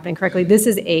things are happening correctly. This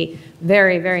is a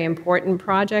very, very important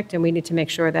project, and we need to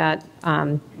make sure that,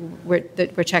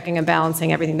 we're checking and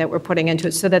balancing everything that we're putting into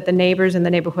it, so that the neighbors in the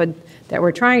neighborhood that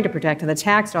we're trying to protect and the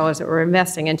tax dollars that we're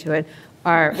investing into it,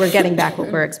 we're getting back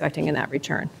what we're expecting in that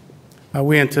return.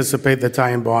 We anticipate the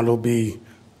tie-in bond will be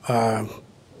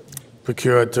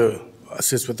procured to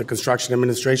assist with the construction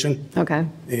administration. Okay.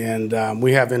 And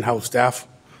we have in-house staff.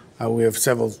 We have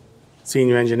several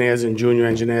senior engineers and junior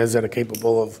engineers that are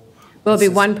capable of. Will it be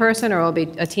one person, or will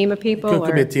it be a team of people?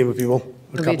 Could be a team of people,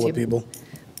 a Could be a couple of team. people.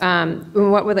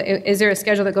 Is there a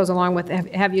schedule that goes along with,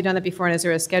 have you done that before, and is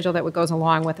there a schedule that goes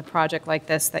along with a project like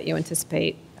this that you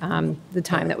anticipate the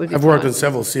time that would be? I've worked followed? on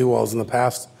several seawalls in the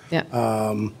past. Yeah.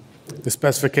 The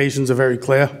specifications are very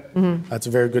clear. That's a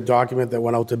very good document that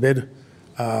went out to bid.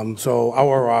 So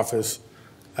our office,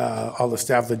 all the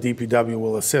staff of the DPW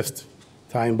will assist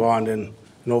Time Bond in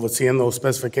overseeing those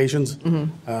specifications.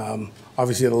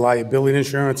 Obviously, the liability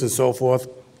insurance and so forth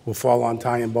will fall on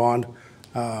Time Bond.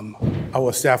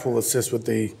 Our staff will assist with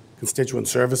the constituent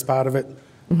service part of it,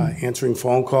 answering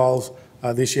phone calls.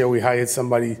 This year, we hired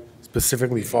somebody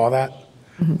specifically for that.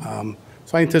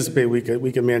 So I anticipate we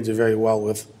can manage it very well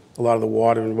with a lot of the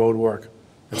water and road work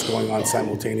that's going on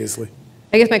simultaneously.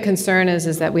 I guess my concern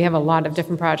is that we have a lot of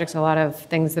different projects, a lot of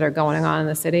things that are going on in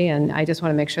the city, and I just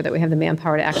want to make sure that we have the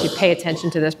manpower to actually pay attention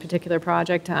to this particular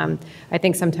project. I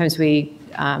think sometimes we,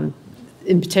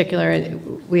 in particular,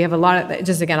 we have a lot of,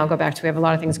 just again, I'll go back to, we have a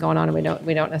lot of things going on, and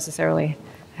we don't necessarily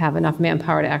have enough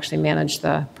manpower to actually manage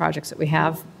the projects that we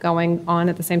have going on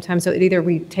at the same time. So either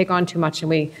we take on too much and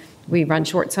we run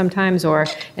short sometimes, or,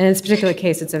 and in this particular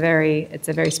case, it's a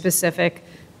very specific,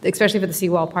 especially for the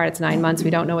seawall part, it's 9 months. We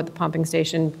don't know what the pumping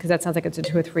station, because that sounds like it's a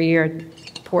 2 or 3 year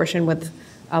portion with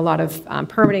a lot of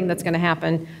permitting that's going to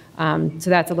happen. So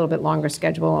that's a little bit longer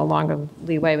schedule, a longer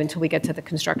leeway until we get to the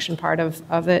construction part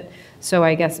of it. So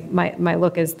I guess my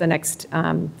look is the next,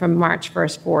 from March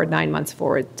 1st forward, 9 months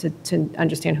forward, to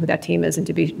understand who that team is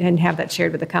and have that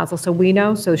shared with the council so we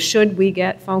know. So should we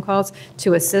get phone calls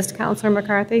to assist Councilor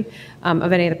McCarthy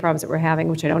of any of the problems that we're having,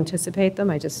 which I don't anticipate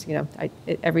them, I just,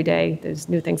 every day there's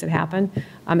new things that happen.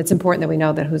 It's important that we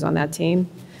know that who's on that team.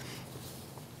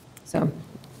 So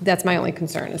that's my only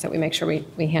concern, is that we make sure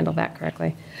we handle that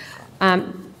correctly.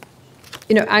 I'm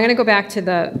going to go back to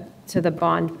the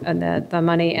bond and the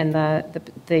money and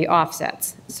the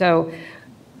offsets. So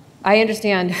I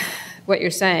understand what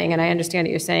you're saying, and I understand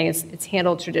that you're saying it's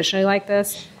handled traditionally like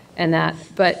this, and that.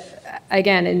 But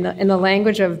again, in the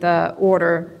language of the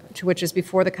order, to which is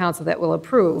before the council that will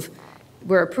approve,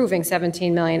 we're approving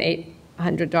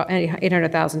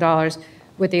 $17,800,000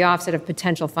 with the offset of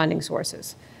potential funding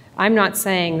sources. I'm not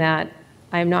saying that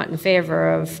I'm not in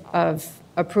favor of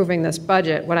approving this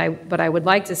budget. What I would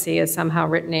like to see is somehow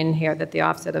written in here that the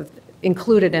offset of,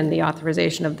 included in the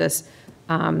authorization of this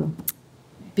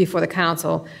before the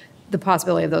council, the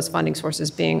possibility of those funding sources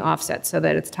being offset so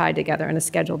that it's tied together in a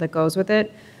schedule that goes with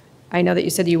it. I know that you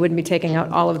said you wouldn't be taking out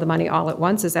all of the money all at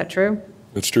once. Is that true?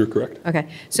 That's true, correct. Okay.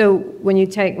 So when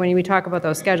we talk about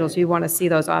those schedules, you want to see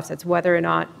those offsets, whether or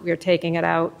not we're taking it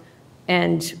out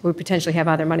and we potentially have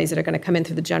other monies that are going to come in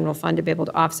through the general fund to be able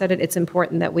to offset it. It's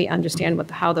important that we understand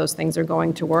how those things are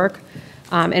going to work.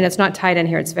 And it's not tied in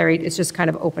here. It's just kind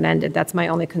of open-ended. That's my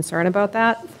only concern about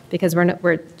that, because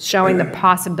we're showing the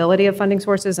possibility of funding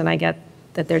sources, and I get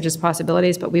that they're just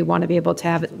possibilities, but we want to be able to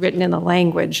have it written in the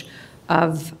language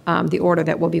of the order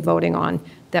that we'll be voting on,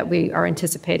 that we are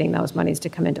anticipating those monies to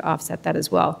come in to offset that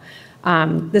as well.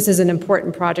 This is an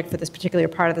important project for this particular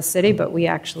part of the city, but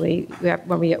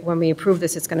when we approve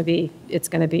this, it's going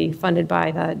to be funded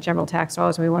by the general tax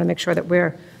dollars, and we want to make sure that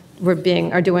we're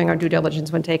doing our due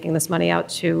diligence when taking this money out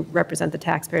to represent the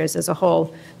taxpayers as a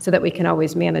whole, so that we can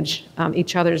always manage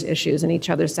each other's issues and each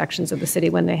other's sections of the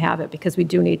city when they have it, because we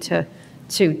do need to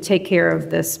take care of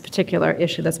this particular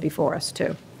issue that's before us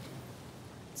too.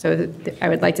 So I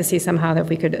would like to see somehow that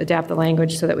we could adapt the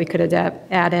language so that we could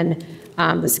add in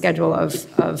the schedule of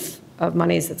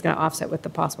monies that's going to offset with the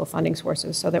possible funding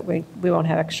sources, so that we won't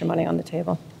have extra money on the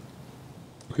table.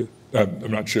 Okay.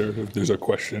 I'm not sure if there's a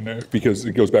question there, because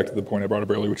it goes back to the point I brought up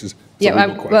earlier, which is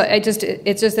well,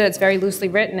 it's just that it's very loosely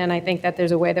written, and I think that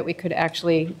there's a way that we could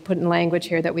actually put in language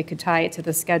here that we could tie it to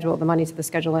the schedule, the money to the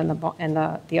schedule, and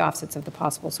the offsets of the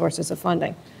possible sources of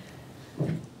funding.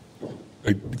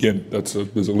 Again, there's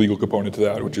a legal component to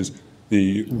that, which is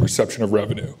the reception of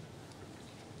revenue,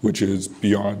 which is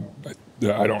beyond.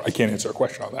 I can't answer a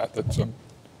question on that. That's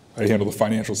I handle the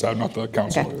financial side, not the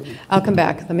council. Okay. I'll come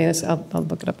back. I'll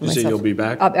look it up myself. You say you'll be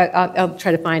back? I'll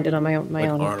try to find it on my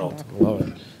own. Arnold. Love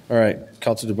it. All right,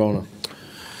 Councilor DeBona.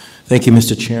 Thank you,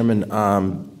 Mr. Chairman.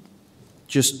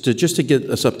 Just to get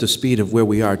us up to speed of where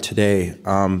we are today,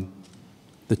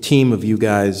 the team of you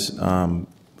guys,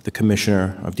 the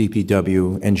Commissioner of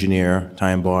DPW, Engineer,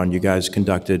 Ty and Bond, you guys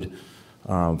conducted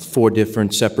 4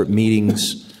 different separate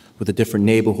meetings with the different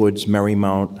neighborhoods: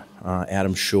 Marymount,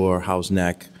 Adams Shore, House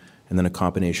Neck, and then a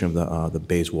combination of the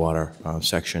Bayswater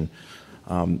section.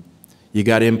 You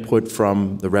got input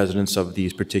from the residents of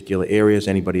these particular areas,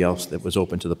 anybody else that was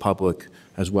open to the public,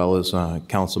 as well as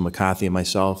Councilor McCarthy and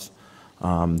myself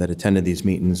that attended these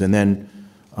meetings. And then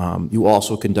you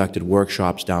also conducted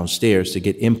workshops downstairs to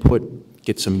get input,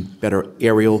 get some better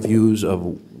aerial views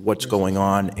of what's going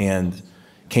on, and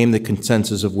came to the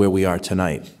consensus of where we are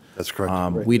tonight. That's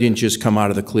correct. We didn't just come out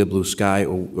of the clear blue sky,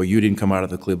 or you didn't come out of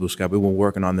the clear blue sky. We were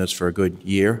working on this for a good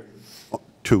year.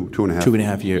 Two and a half.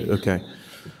 2.5 years, okay.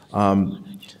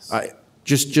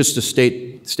 Just to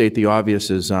state the obvious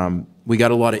is we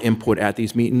got a lot of input at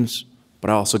these meetings, but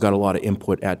I also got a lot of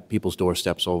input at people's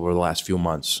doorsteps over the last few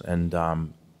months. And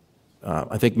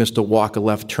I think Mr. Walker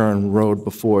left Turn Road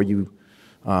before you.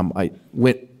 I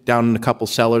went down in a couple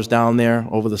cellars down there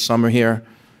over the summer here,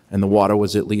 and the water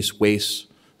was at least waist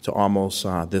to almost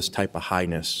this type of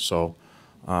highness. So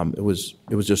it was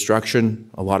destruction.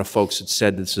 A lot of folks had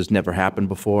said this has never happened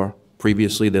before.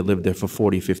 Previously, they lived there for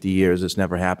 40, 50 years. It's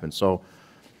never happened. So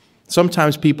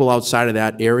sometimes people outside of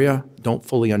that area don't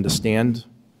fully understand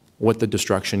what the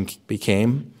destruction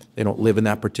became. They don't live in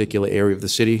that particular area of the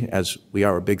city, as we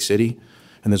are a big city,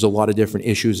 and there's a lot of different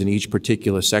issues in each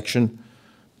particular section.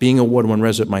 Being a Ward 1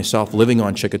 resident myself, living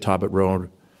on Chickatobit Road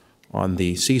on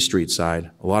the C Street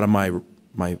side, a lot of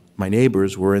my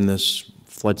neighbors were in this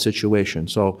flood situation.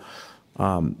 So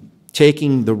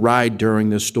taking the ride during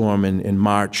this storm in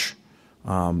March,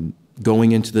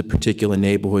 going into the particular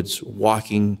neighborhoods,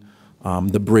 walking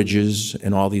the bridges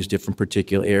and all these different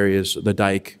particular areas, the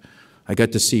dike. I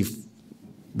got to see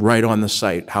right on the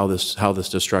site how this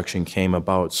destruction came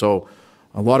about. So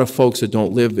a lot of folks that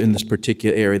don't live in this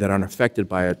particular area that aren't affected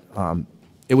by it,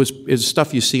 it's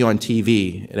stuff you see on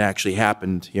TV. It actually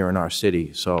happened here in our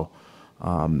city. So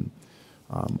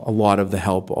a lot of the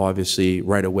help, obviously,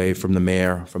 right away from the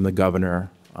mayor, from the governor,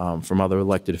 from other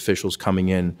elected officials coming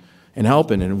in and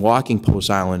helping and walking Post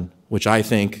Island, which I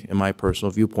think, in my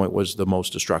personal viewpoint, was the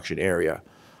most destruction area,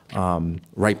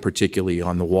 right particularly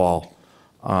on the wall,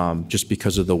 just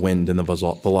because of the wind and the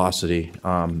velocity.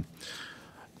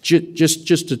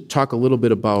 Just to talk a little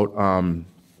bit about,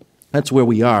 that's where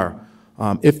we are.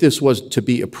 If this was to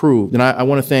be approved, and I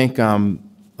want to thank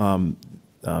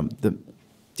the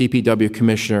DPW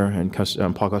Commissioner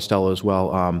and Paul Costello as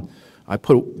well. I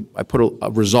put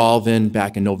a resolve in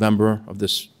back in November of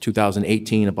this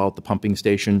 2018 about the pumping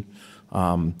station.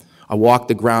 I walked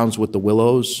the grounds with the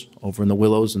Willows, over in the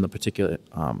Willows, and the particular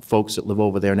folks that live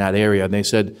over there in that area, and they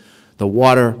said the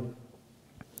water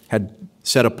had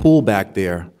set a pool back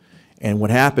there, and what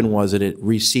happened was that it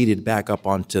receded back up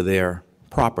onto their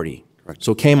property. Correct.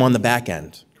 So it came on the back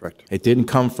end. Correct. It didn't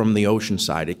come from the ocean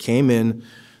side. It came in,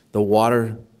 the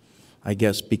water, I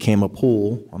guess, became a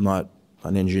pool. I'm not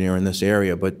an engineer in this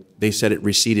area, but they said it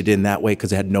receded in that way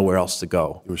because it had nowhere else to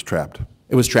go. It was trapped.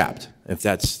 It was trapped, if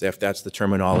that's the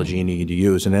terminology you need to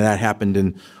use. And that happened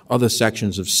in other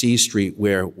sections of C Street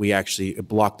where we actually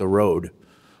blocked the road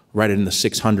right in the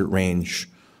 600 range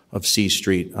of C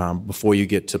Street before you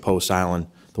get to Post Island.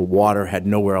 The water had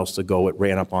nowhere else to go. It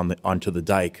ran up onto the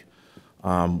dike,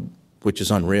 which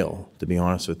is unreal, to be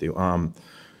honest with you.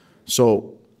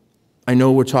 So I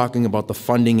know we're talking about the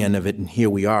funding end of it, and here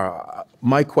we are.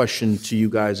 My question to you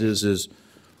guys is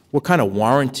what kind of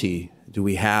warranty do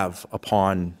we have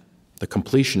upon the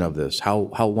completion of this?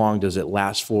 How long does it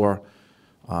last for?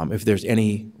 If there's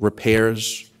any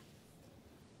repairs,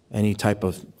 any type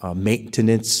of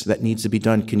maintenance that needs to be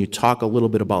done, can you talk a little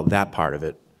bit about that part of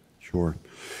it? Sure.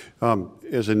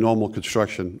 As a normal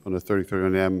construction on a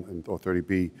 3031M or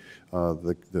 30B,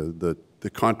 the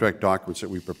contract documents that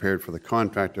we prepared for the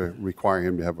contractor require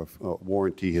him to have a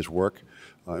warranty his work,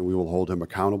 and we will hold him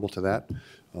accountable to that.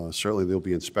 Certainly, there'll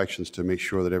be inspections to make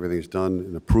sure that everything is done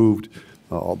and approved.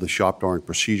 All the shop drawing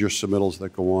procedure submittals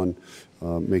that go on,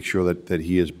 make sure that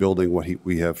he is building what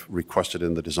we have requested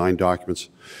in the design documents.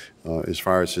 As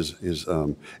far as his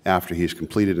after he's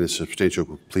completed and his substantial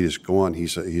complete is gone, he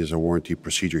has a warranty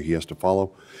procedure he has to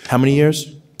follow. How many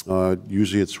years?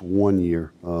 Usually it's 1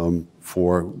 year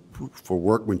for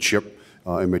workmanship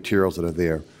and materials that are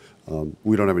there.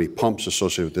 We don't have any pumps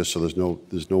associated with this, so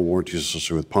there's no warranties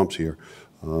associated with pumps here.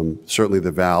 Certainly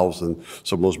the valves and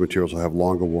some of those materials will have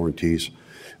longer warranties.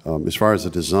 As far as the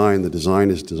design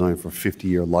is designed for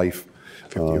 50-year life.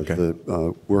 Okay.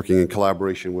 Working in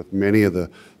collaboration with many of the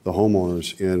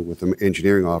homeowners and with the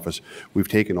engineering office, we've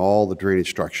taken all the drainage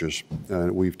structures,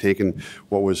 and we've taken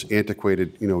what was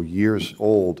antiquated, years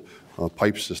old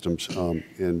pipe systems,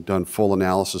 and done full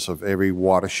analysis of every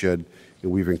watershed,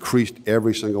 and we've increased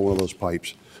every single one of those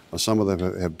pipes. Some of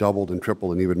them have doubled and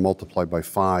tripled and even multiplied by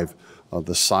 5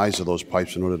 the size of those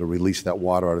pipes in order to release that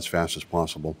water out as fast as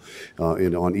possible.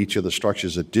 And on each of the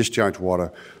structures that discharge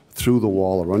water through the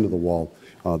wall or under the wall,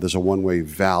 there's a one-way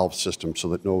valve system so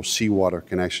that no seawater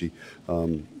can actually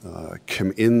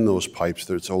come in those pipes.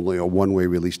 There's only a one-way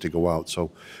release to go out. So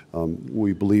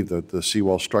we believe that the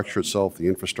seawall structure itself, the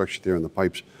infrastructure there and the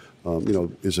pipes,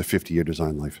 is a 50-year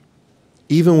design life.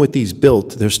 Even with these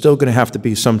built, there's still going to have to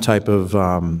be some type of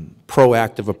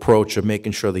proactive approach of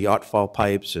making sure the outfall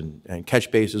pipes and catch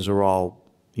basins are all,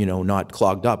 not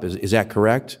clogged up. Is that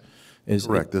correct?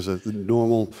 Correct. There's a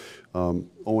normal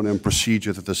O&M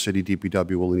procedure that the city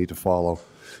DPW will need to follow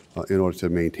in order to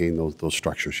maintain those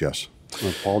structures, yes.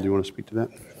 Paul, do you want to speak to that?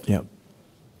 Yeah.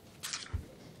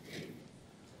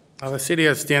 The city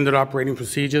has standard operating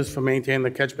procedures for maintaining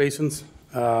the catch basins.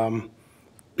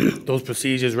 Those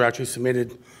procedures were actually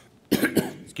submitted, to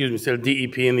the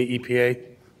DEP and the EPA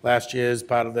last year as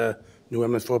part of the new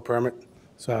MS4 permit.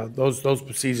 So those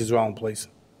procedures are all in place.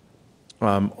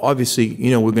 Obviously,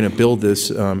 we're going to build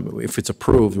this, if it's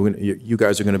approved, you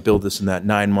guys are going to build this in that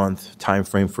 9-month time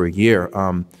frame for a year.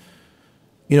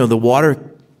 The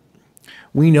water,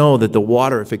 we know that the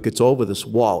water, if it gets over this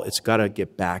wall, it's got to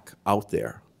get back out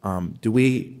there.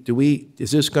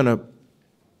 Is this going to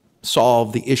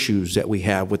solve the issues that we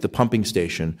have with the pumping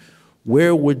station?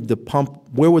 Where would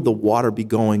the water be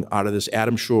going out of this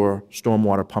Adams Shore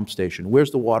stormwater pump station? Where's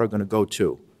the water going to go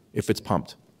to if it's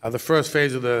pumped? The first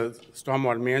phase of the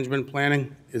stormwater management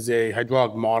planning is a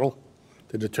hydraulic model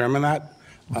to determine that.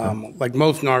 Like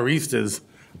most nor'easters,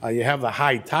 you have the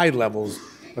high tide levels,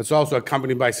 but it's also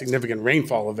accompanied by significant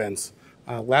rainfall events.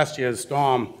 Last year's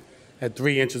storm had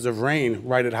 3 inches of rain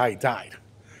right at high tide.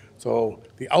 So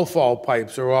the outfall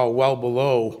pipes are all well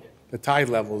below the tide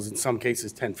levels, in some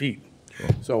cases 10 feet.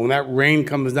 So when that rain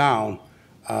comes down,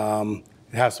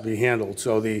 it has to be handled.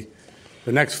 So the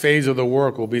next phase of the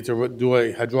work will be to do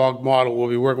a hydraulic model. We'll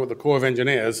be working with the Corps of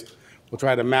Engineers. We'll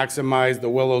try to maximize the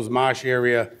Willows Marsh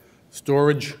area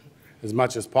storage as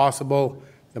much as possible.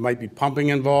 There might be pumping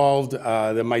involved.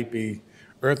 There might be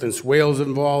earth and swales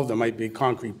involved. There might be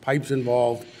concrete pipes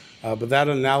involved. But that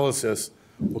analysis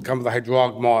will come with a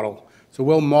hydraulic model. So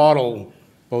we'll model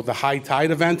both the high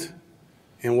tide event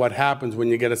and what happens when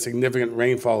you get a significant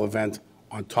rainfall event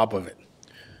on top of it.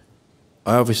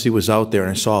 I obviously was out there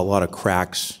and I saw a lot of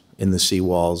cracks in the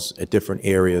seawalls at different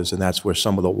areas, and that's where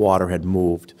some of the water had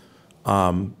moved,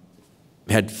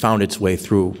 had found its way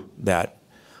through that.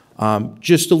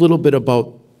 Just a little bit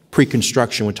about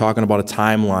pre-construction. We're talking about a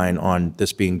timeline on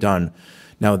this being done.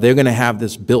 Now, they're going to have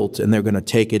this built and they're going to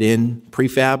take it in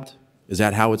prefabbed? Is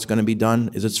that how it's going to be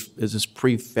done? Is this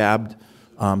prefabbed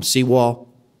seawall?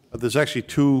 There's actually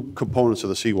 2 components of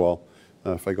the seawall.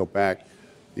 If I go back,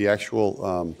 the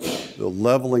actual the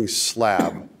leveling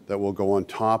slab that will go on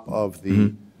top of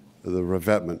the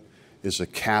revetment is a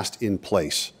cast in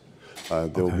place.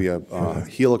 There will be a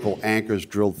helical anchors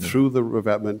drilled through the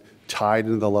revetment, tied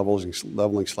into the leveling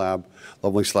slab.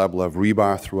 Leveling slab will have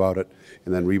rebar throughout it,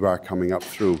 and then rebar coming up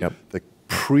through. The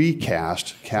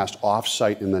precast, cast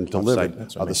off-site and then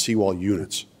delivered are the seawall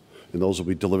units. And those will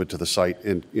be delivered to the site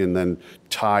and then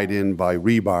tied in by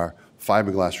rebar,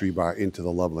 fiberglass rebar, into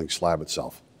the leveling slab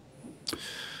itself.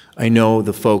 I know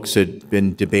the folks had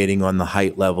been debating on the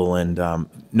height level, and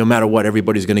no matter what,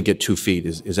 everybody's going to get 2 feet.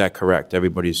 Is that correct?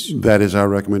 Everybody's... That is our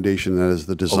recommendation. That is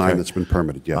the design that's been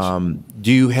permitted, yes.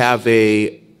 Do you have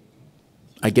a,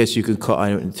 I guess you could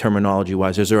call,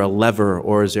 terminology-wise, is there a lever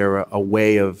or is there a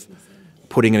way of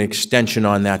putting an extension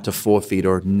on that to 4 feet,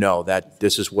 or no, that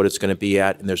this is what it's going to be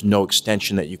at, and there's no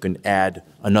extension that you can add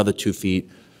another 2 feet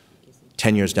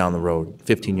 10 years down the road,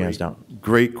 15 years down?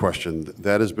 Great question.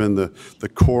 That has been the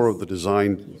core of the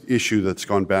design issue that's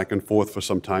gone back and forth for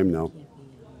some time now.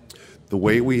 The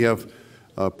way we have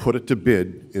put it to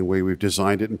bid and the way we've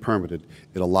designed it and permitted,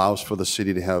 it allows for the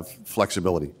city to have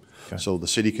flexibility. So the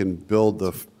city can build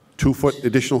the 2-foot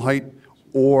additional height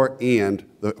and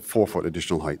the 4-foot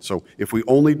additional height. So if we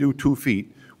only do 2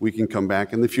 feet, we can come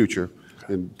back in the future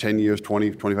in 10 years,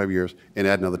 20, 25 years, and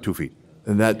add another 2 feet.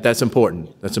 And that's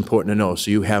important. That's important to know. So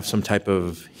you have some type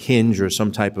of hinge or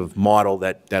some type of model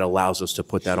that allows us to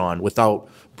put that on without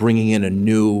bringing in a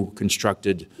new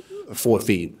constructed 4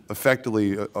 feet.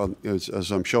 Effectively,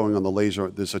 as I'm showing on the laser,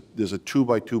 there's a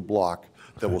 2x2 block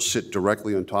that will sit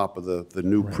directly on top of the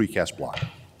new precast block.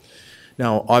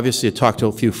 Now, obviously, I talked to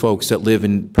a few folks that live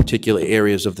in particular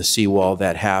areas of the seawall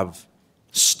that have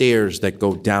stairs that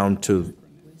go down to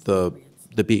the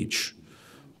beach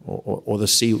or the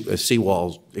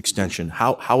seawall extension.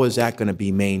 How is that going to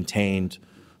be maintained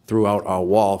throughout our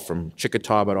wall from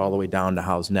Chickatawbut all the way down to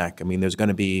Howe's Neck? I mean, there's going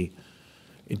to be,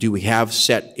 do we have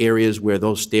set areas where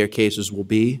those staircases will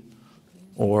be?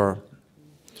 Or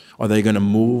are they going to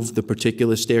move the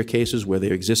particular staircases where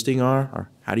their existing are? Or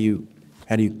how do you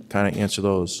kind of answer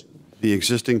those? The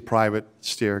existing private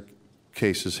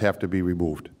staircases have to be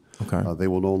removed. Okay. They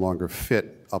will no longer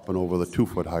fit up and over the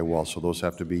 2-foot high wall, so those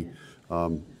have to be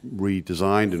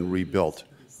redesigned and rebuilt.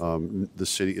 The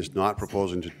city is not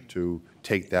proposing to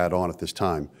take that on at this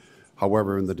time.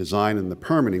 However, in the design and the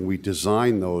permitting, we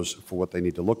designed those for what they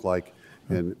need to look like,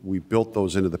 and we built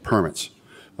those into the permits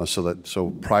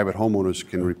so private homeowners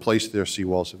can replace their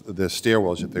seawalls, their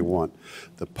stairwells if they want.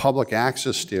 The public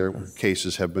access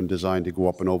staircases have been designed to go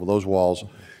up and over those walls,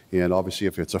 and obviously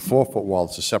if it's a 4-foot wall,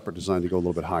 it's a separate design to go a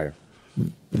little bit higher.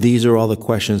 These are all the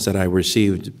questions that I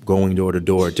received going door to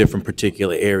door, different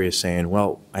particular areas saying,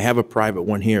 well, I have a private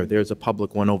one here, there's a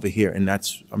public one over here, and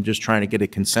I'm just trying to get a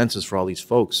consensus for all these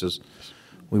folks as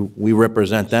we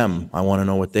represent them. I want to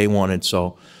know what they wanted,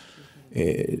 so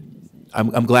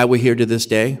I'm glad we're here to this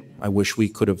day. I wish we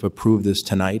could have approved this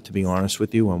tonight, to be honest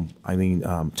with you. I mean,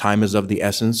 time is of the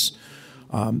essence.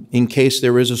 In case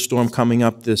there is a storm coming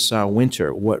up this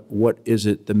winter, what is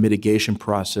it, the mitigation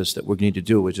process that we're going to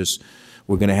do?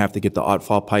 We're going to have to get the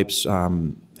outfall pipes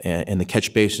and the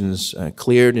catch basins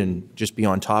cleared and just be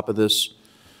on top of this?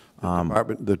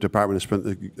 The department has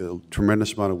spent a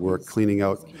tremendous amount of work cleaning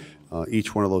out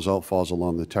each one of those outfalls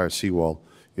along the entire seawall.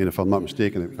 And if I'm not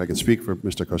mistaken, if I can speak for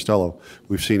Mr. Costello,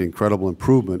 we've seen incredible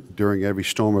improvement during every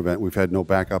storm event. We've had no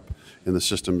backup in the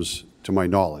systems, to my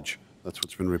knowledge. That's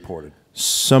what's been reported.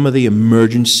 Some of the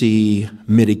emergency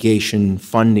mitigation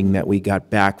funding that we got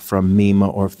back from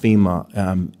MEMA or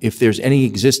FEMA, if there's any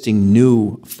existing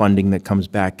new funding that comes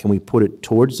back, can we put it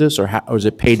towards this, or does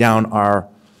it pay down our,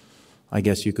 I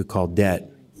guess you could call, debt?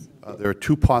 There are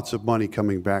two pots of money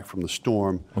coming back from the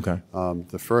storm. Okay.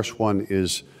 The first one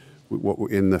is,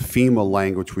 in the FEMA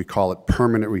language, we call it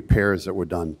permanent repairs that were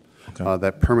done. Okay.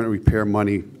 That permanent repair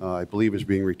money, I believe, is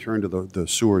being returned to the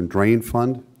sewer and drain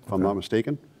fund, if I'm not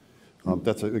mistaken.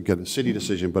 That's, again, a city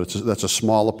decision, but that's a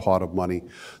smaller pot of money.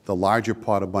 The larger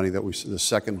pot of money that the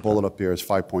second bullet up there is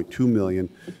 $5.2 million.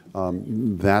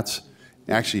 That's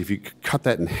actually, if you cut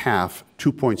that in half,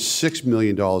 $2.6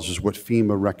 million is what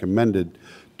FEMA recommended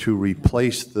to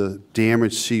replace the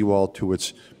damaged seawall to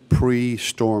its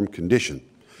pre-storm condition.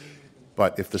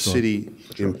 But if the city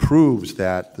improves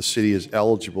that, the city is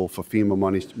eligible for FEMA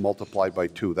monies multiplied by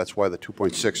 2. That's why the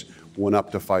 2.6 went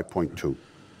up to 5.2.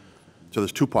 So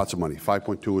there's two pots of money.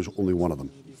 5.2 is only one of them.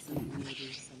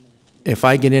 If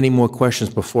I get any more questions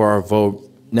before our vote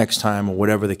next time, or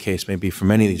whatever the case may be, from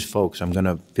any of these folks, I'm going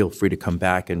to feel free to come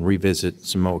back and revisit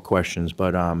some more questions.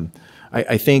 But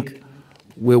I think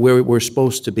we're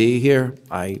supposed to be here.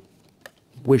 I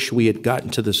wish we had gotten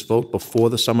to this vote before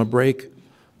the summer break,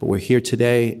 but we're here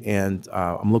today, and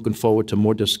I'm looking forward to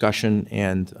more discussion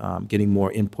and getting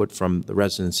more input from the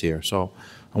residents here. So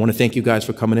I want to thank you guys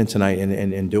for coming in tonight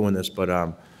and doing this,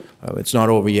 but it's not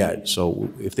over yet. So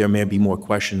if there may be more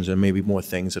questions, there may be more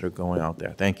things that are going out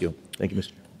there. Thank you. Thank you,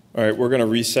 Mr. All right, we're going to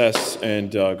recess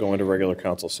and go into regular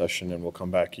council session, and we'll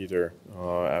come back either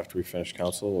after we finish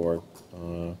council or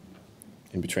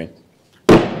in between.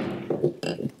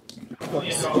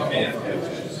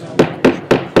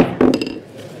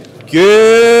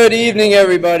 Good evening,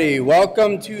 everybody.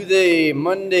 Welcome to the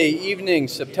Monday evening,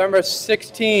 September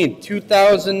 16th,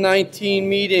 2019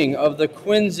 meeting of the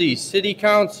Quincy City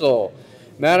Council.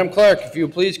 Madam Clerk, if you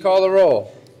please call the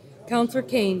roll. Councilor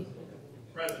Kane.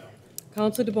 Present.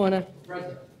 Councilor DeBona.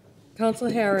 Present.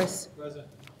 Councilor Harris. Present.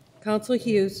 Councilor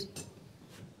Hughes.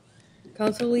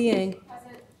 Councilor Liang.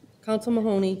 Present. Councilor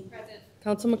Mahoney. Present.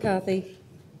 Councilor McCarthy.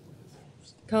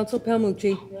 Councilor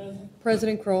Palmucci. Present.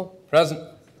 President Kroll. Present.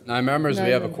 9 members,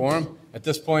 we have a quorum. At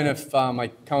this point, if my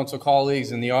council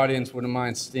colleagues in the audience wouldn't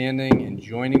mind standing and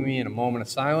joining me in a moment of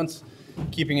silence,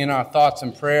 keeping in our thoughts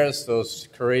and prayers those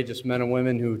courageous men and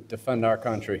women who defend our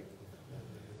country.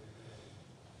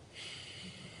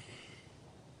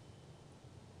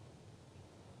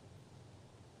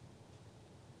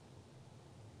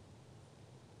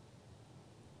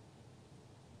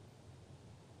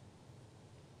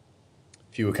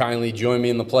 If you would kindly join me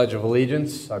in the Pledge of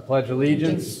Allegiance. I pledge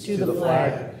allegiance to the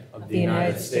flag of the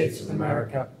United States of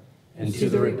America and to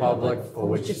the republic for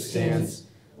which it stands,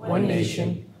 one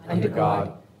nation, under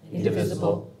God,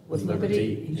 indivisible, with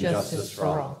liberty and justice for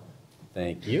all.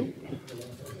 Thank you.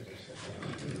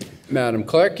 Madam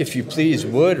Clerk, if you please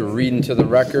would, read into the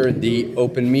record the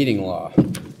open meeting law.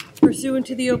 Pursuant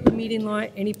to the open meeting law,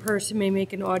 any person may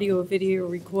make an audio or video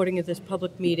recording of this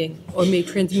public meeting or may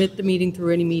transmit the meeting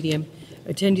through any medium.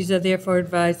 Attendees are therefore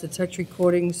advised that such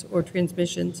recordings or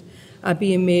transmissions are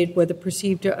being made, whether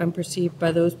perceived or unperceived,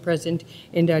 by those present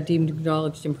and are deemed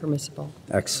acknowledged and permissible.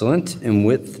 Excellent. And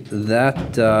with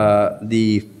that,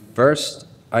 the first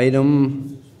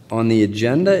item on the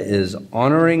agenda is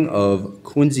honoring of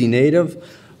Quincy native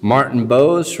Martin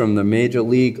Bowes from the Major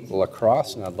League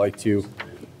Lacrosse. And I'd like to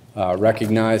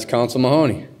recognize Councilor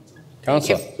Mahoney.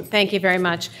 Councilor. Thank you very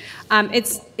much.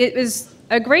 It was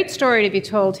a great story to be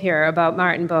told here about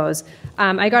Martin Bowes.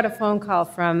 I got a phone call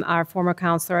from our former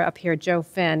councilor up here, Joe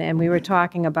Finn, and we were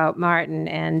talking about Martin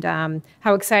and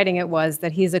how exciting it was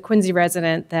that he's a Quincy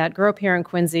resident that grew up here in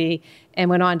Quincy and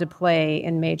went on to play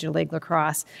in Major League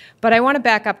Lacrosse. But I want to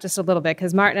back up just a little bit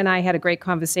because Martin and I had a great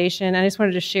conversation, and I just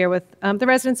wanted to share with the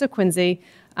residents of Quincy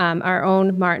our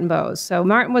own Martin Bowes. So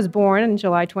Martin was born on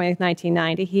July 20th,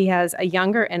 1990. He has a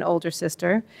younger and older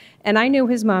sister, and I knew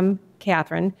his mom,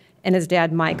 Catherine, and his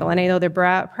dad, Michael. And I know they're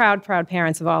proud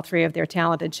parents of all 3 of their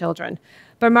talented children.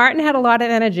 But Martin had a lot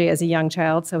of energy as a young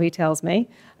child, so he tells me.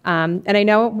 And I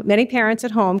know many parents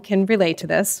at home can relate to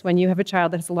this. When you have a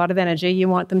child that has a lot of energy, you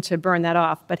want them to burn that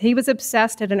off. But he was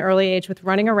obsessed at an early age with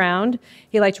running around.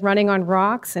 He liked running on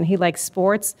rocks, and he liked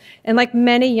sports. And like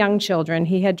many young children,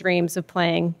 he had dreams of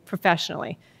playing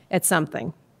professionally at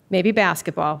something. Maybe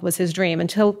basketball was his dream,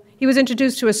 until he was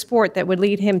introduced to a sport that would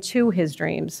lead him to his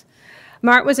dreams.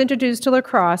 Mart was introduced to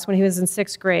lacrosse when he was in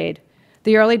 6th grade.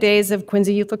 the early days of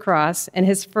Quincy Youth Lacrosse, and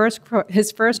his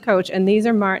first coach, and these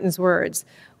are Martin's words,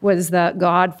 was the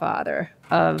godfather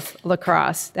of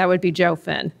lacrosse. That would be Joe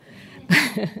Finn.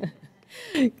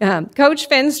 Coach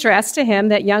Finn stressed to him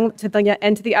that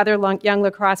and to the other young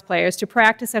lacrosse players to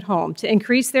practice at home, to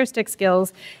increase their stick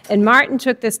skills, and Martin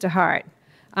took this to heart.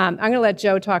 I'm going to let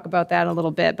Joe talk about that in a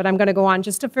little bit, but I'm going to go on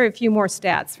just for a few more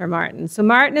stats for Martin. So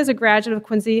Martin is a graduate of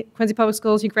Quincy Public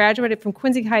Schools. He graduated from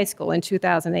Quincy High School in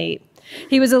 2008.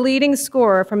 He was a leading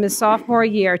scorer from his sophomore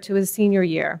year to his senior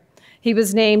year. He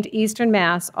was named Eastern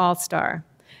Mass All-Star.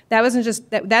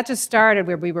 That just started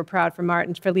where we were proud for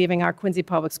Martin for leaving our Quincy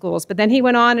Public Schools. But then he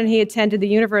went on and he attended the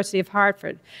University of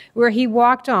Hartford, where he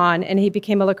walked on and he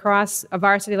became a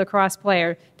varsity lacrosse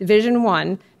player, Division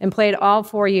I, and played all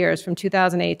 4 years from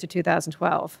 2008 to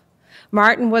 2012.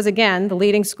 Martin was again the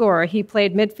leading scorer. He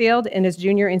played midfield in his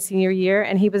junior and senior year,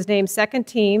 and he was named second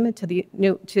team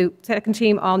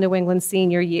All New England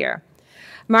senior year.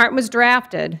 Martin was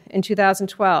drafted in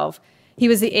 2012. He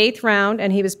was the 8th round,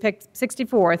 and he was picked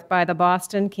 64th by the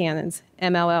Boston Cannons,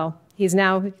 MLL. He's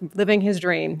now living his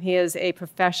dream. He is a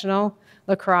professional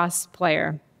lacrosse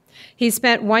player. He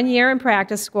spent 1 year in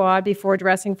practice squad before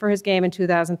dressing for his game in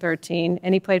 2013,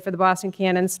 and he played for the Boston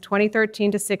Cannons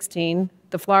 2013 to 16,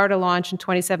 the Florida Launch in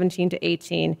 2017 to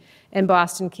 18, and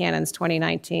Boston Cannons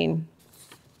 2019.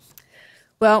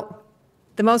 Well,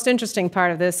 the most interesting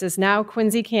part of this is now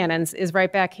Quincy Cannons is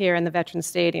right back here in the Veterans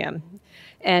Stadium.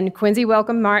 And Quincy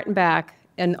welcomed Martin back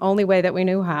in the only way that we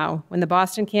knew how. When the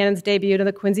Boston Cannons debuted in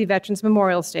the Quincy Veterans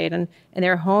Memorial Stadium in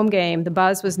their home game, the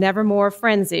buzz was never more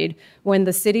frenzied when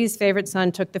the city's favorite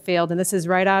son took the field. And this is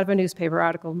right out of a newspaper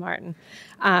article, Martin.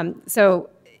 So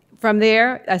from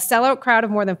there, a sellout crowd of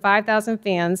more than 5,000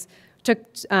 fans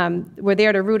were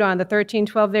there to root on the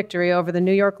 13-12 victory over the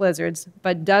New York Lizards,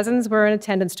 but dozens were in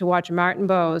attendance to watch Martin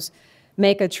Bowes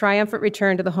make a triumphant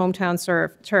return to the hometown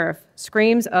turf.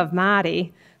 Screams of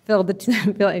Marty filled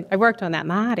I worked on that,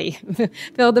 Marty,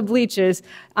 filled the bleachers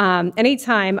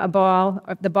anytime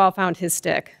the ball found his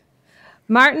stick.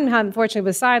 Martin, unfortunately,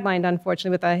 was sidelined,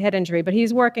 with a head injury, but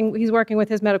he's working with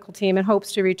his medical team and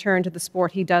hopes to return to the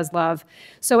sport he does love.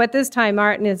 So at this time,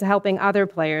 Martin is helping other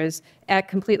players at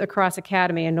Complete Lacrosse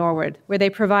Academy in Norwood, where they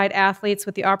provide athletes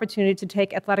with the opportunity to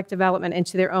take athletic development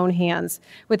into their own hands,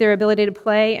 with their ability to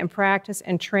play and practice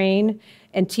and train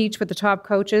and teach with the top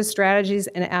coaches, strategies,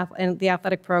 and the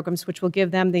athletic programs, which will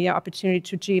give them the opportunity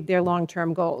to achieve their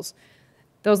long-term goals.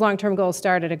 Those long-term goals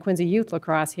started at Quincy Youth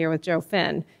Lacrosse here with Joe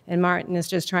Finn, and Martin is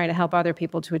just trying to help other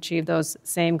people to achieve those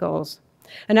same goals.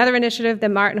 Another initiative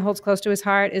that Martin holds close to his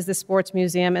heart is the Sports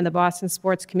Museum and the Boston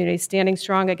sports community standing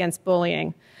strong against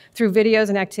bullying. Through videos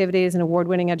and activities and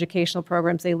award-winning educational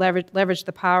programs, they leverage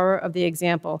the power of the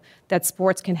example that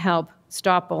sports can help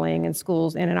stop bullying in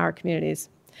schools and in our communities.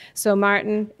 So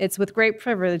Martin, it's with great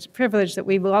privilege that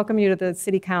we welcome you to the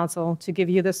City Council to give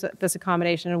you this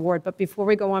accommodation award. But before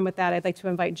we go on with that, I'd like to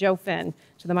invite Joe Finn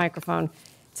to the microphone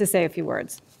to say a few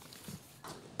words.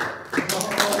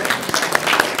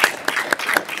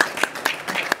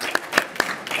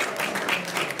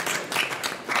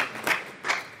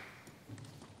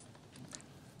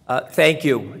 Thank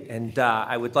you, and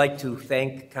I would like to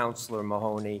thank Councilor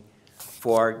Mahoney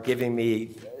for giving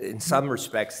me, in some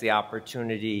respects, the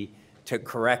opportunity to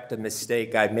correct a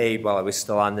mistake I made while I was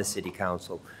still on the City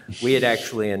Council. We had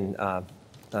actually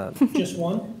Just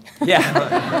one? Yeah.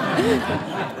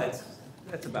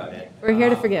 That's about it. We're here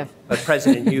to forgive. But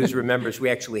President Hughes remembers we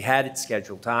actually had it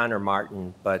scheduled to honor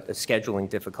Martin, but a scheduling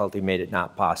difficulty made it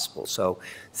not possible. So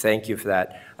thank you for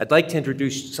that. I'd like to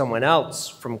introduce someone else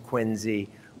from Quincy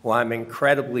who I'm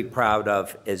incredibly proud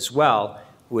of as well,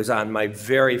 who was on my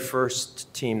very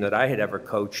first team that I had ever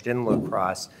coached in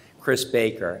lacrosse, Chris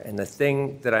Baker. And the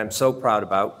thing that I'm so proud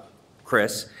about,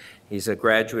 Chris, he's a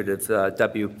graduate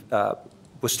of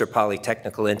Worcester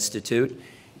Polytechnical Institute,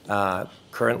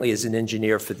 currently is an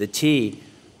engineer for the T,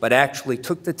 but actually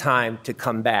took the time to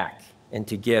come back and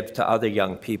to give to other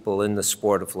young people in the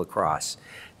sport of lacrosse.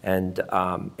 And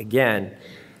again,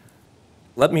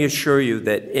 let me assure you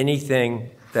that anything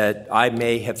that I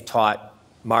may have taught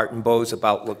Martin Bowes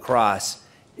about lacrosse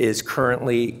is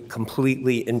currently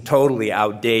completely and totally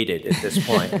outdated at this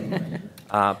point.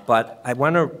 But I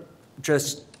want to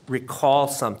just recall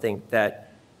something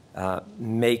that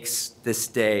makes this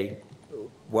day,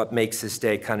 what makes this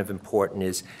day kind of important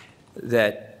is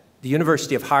that the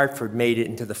University of Hartford made it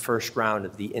into the first round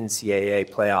of the NCAA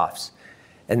playoffs.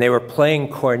 And they were playing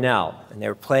Cornell, and they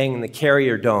were playing in the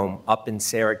Carrier Dome up in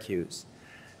Syracuse.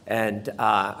 And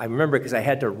I remember because I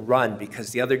had to run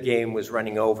because the other game was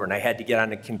running over, and I had to get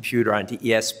on a computer onto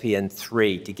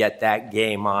ESPN3 to get that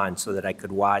game on so that I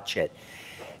could watch it.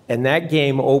 And that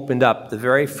game opened up, the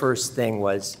very first thing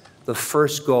was the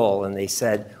first goal, and they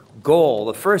said,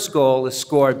 the first goal is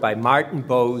scored by Martin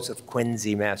Bowes of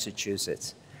Quincy,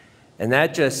 Massachusetts. And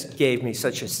that just gave me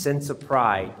such a sense of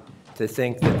pride to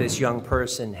think that this young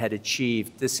person had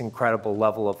achieved this incredible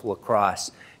level of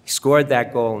lacrosse. He scored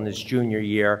that goal in his junior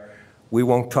year. We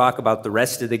won't talk about the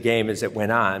rest of the game as it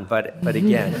went on, but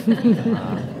again,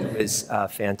 it was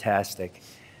fantastic.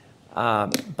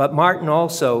 But Martin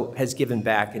also has given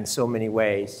back in so many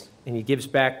ways, and he gives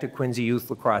back to Quincy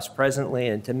Youth Lacrosse presently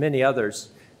and to many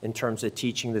others in terms of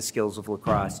teaching the skills of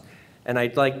lacrosse. And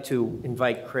I'd like to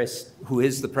invite Chris, who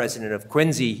is the president of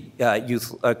Quincy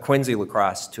Quincy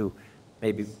Lacrosse, to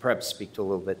maybe perhaps speak to a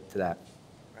little bit to that.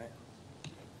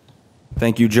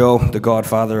 Thank you, Joe, the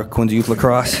godfather of Quincy Youth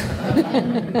Lacrosse.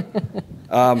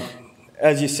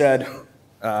 As you said,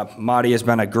 Marty has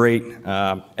been a great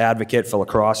advocate for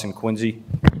lacrosse in Quincy.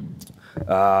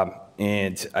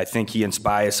 And I think he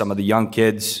inspires some of the young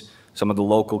kids, some of the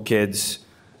local kids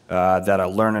that are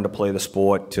learning to play the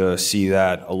sport to see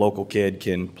that a local kid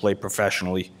can play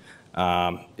professionally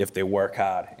if they work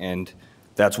hard. And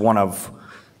that's one of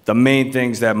the main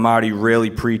things that Marty really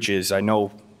preaches.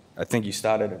 I think he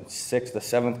started in 6th or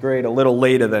 7th grade, a little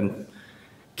later than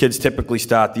kids typically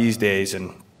start these days.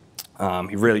 And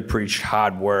he really preached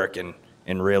hard work and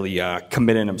really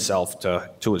committing himself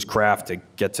to his craft to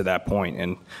get to that point.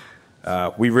 And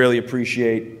we really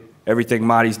appreciate everything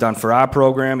Marty's done for our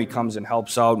program. He comes and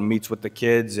helps out and meets with the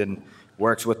kids and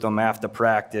works with them after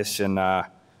practice. And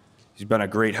he's been a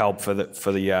great help for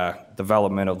the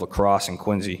development of lacrosse in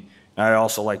Quincy. And I'd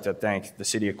also like to thank the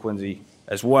city of Quincy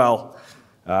as well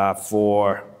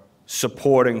for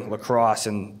supporting lacrosse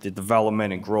and the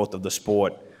development and growth of the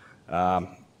sport.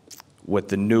 With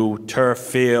the new turf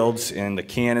fields and the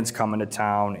cannons coming to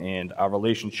town, and our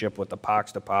relationship with the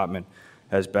Parks Department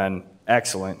has been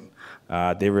excellent.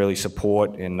 They really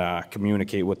support and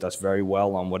communicate with us very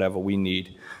well on whatever we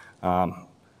need.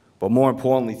 But more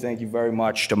importantly, thank you very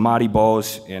much to Marty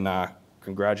Bowes, and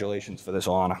congratulations for this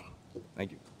honor.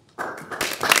 Thank you.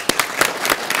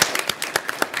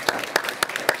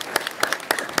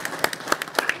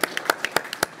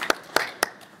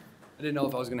 I didn't know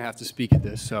if I was going to have to speak at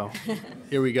this, so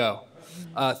here we go.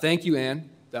 Thank you, Ann.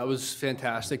 That was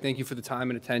fantastic. Thank you for the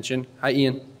time and attention. Hi,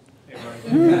 Ian.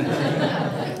 The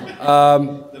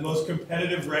most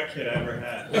competitive rec kid I ever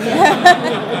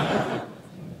had.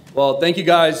 Well, thank you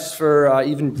guys for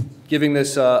even giving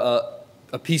this a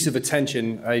piece of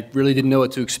attention. I really didn't know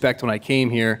what to expect when I came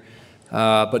here,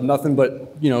 but nothing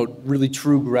but, really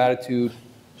true gratitude,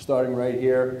 starting right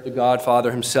here, the Godfather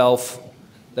himself.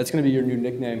 That's going to be your new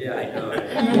nickname. Yeah, I know.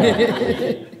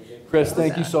 Chris,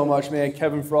 thank you so much, man.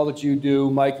 Kevin, for all that you do.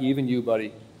 Mikey, even you,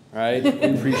 buddy. All right? We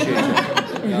appreciate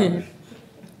you.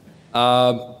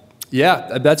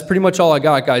 Yeah, that's pretty much all I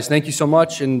got, guys. Thank you so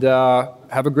much, and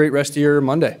have a great rest of your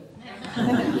Monday.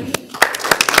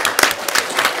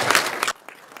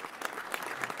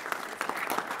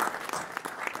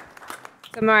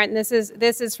 So, Martin, this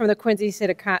is from the Quincy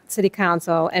City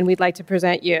Council, and we'd like to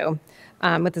present you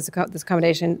with this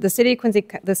accommodation.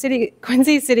 The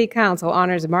Quincy City Council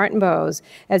honors Martin Bowes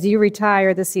as you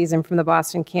retire this season from the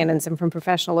Boston Cannons and from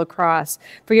professional lacrosse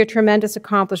for your tremendous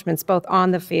accomplishments both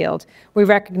on the field. We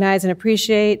recognize and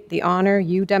appreciate the honor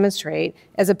you demonstrate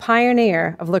as a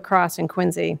pioneer of lacrosse in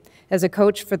Quincy, as a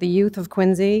coach for the youth of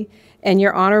Quincy, and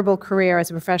your honorable career as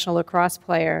a professional lacrosse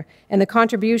player, and the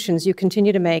contributions you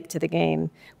continue to make to the game.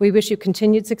 We wish you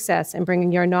continued success in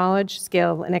bringing your knowledge,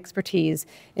 skill, and expertise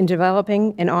in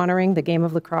developing and honoring the game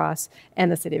of lacrosse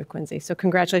and the city of Quincy. So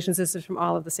congratulations. This is from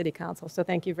all of the city council. So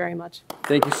thank you very much.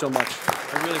 Thank you so much.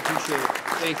 I really appreciate it.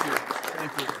 Thank you.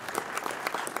 Thank you.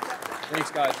 Thanks,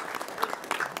 guys.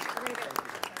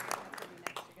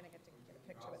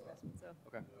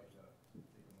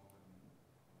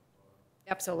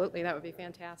 Absolutely, that would be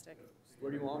fantastic.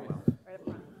 Where do you want me? Right up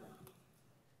front.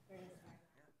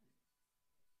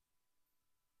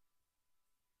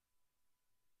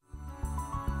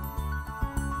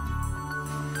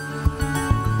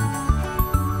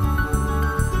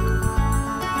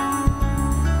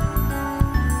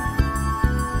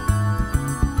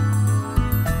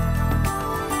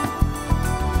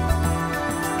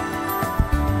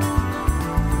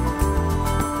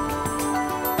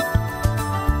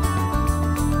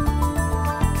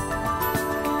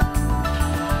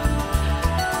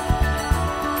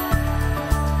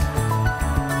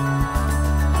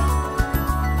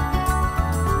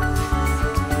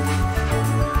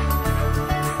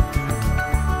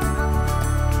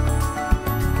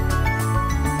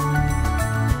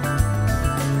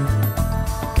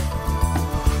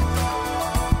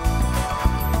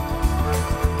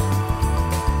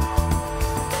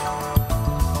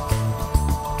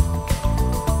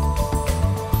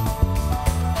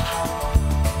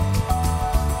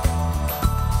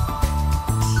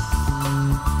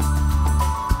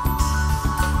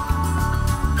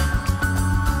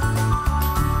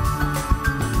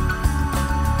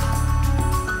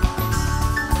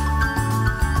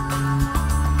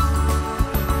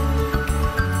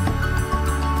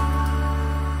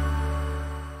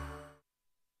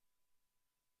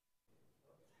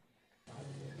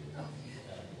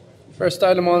 First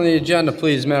item on the agenda,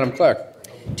 please, Madam Clerk.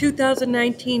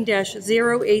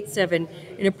 2019-087,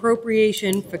 an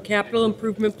appropriation for capital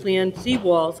improvement plan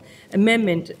seawalls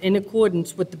amendment in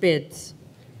accordance with the bids.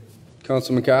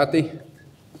 Council McCarthy?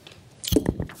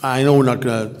 I know we're not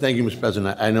going to, thank you, Mr.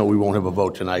 President. I know we won't have a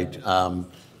vote tonight. I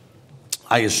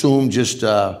assume just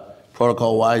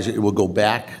protocol-wise, it will go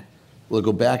back. Will it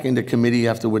go back into committee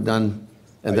after we're done,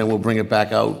 and then we'll bring it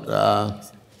back out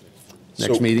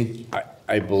next meeting?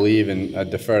 I believe, and I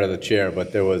defer to the chair,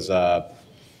 but there was a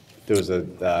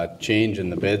change in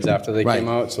the bids after they came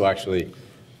out. So actually,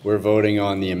 we're voting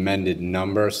on the amended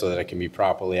number so that it can be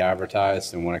properly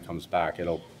advertised, and when it comes back,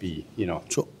 it'll be,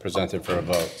 presented for a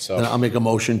vote. So Then I'll make a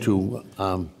motion to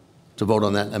vote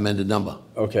on that amended number.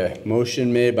 Okay,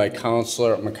 motion made by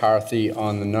Councilor McCarthy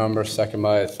on the number, second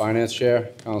by the Finance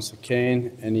Chair, Councilor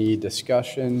Kane. Any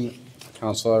discussion?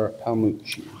 Councilor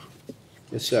Palmucci.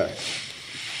 Yes, sir.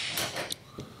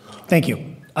 Thank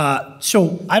you.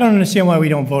 So I don't understand why we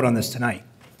don't vote on this tonight.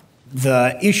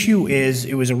 The issue is,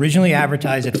 it was originally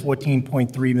advertised at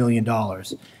 $14.3 million.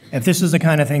 If this is the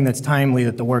kind of thing that's timely,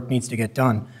 that the work needs to get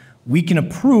done, we can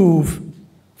approve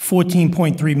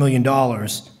 $14.3 million,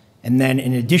 and then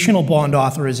an additional bond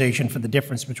authorization for the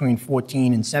difference between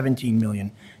 14 and 17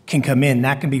 million can come in.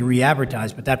 That can be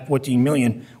re-advertised, but that 14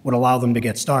 million would allow them to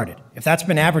get started. If that's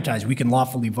been advertised, we can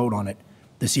lawfully vote on it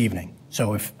this evening.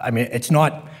 So it's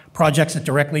not projects that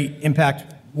directly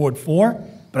impact Ward 4,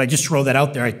 but I just throw that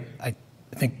out there. I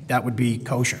think that would be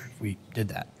kosher if we did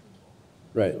that.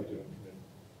 Right.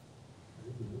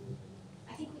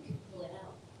 I think we could pull it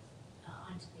out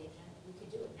onto the agenda. We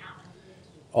could do it now.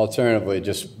 Alternatively,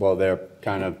 just while they're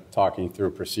kind of talking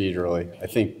through procedurally, I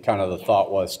think kind of the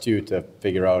thought was too to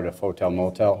figure out if hotel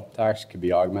motel tax could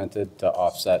be augmented to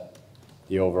offset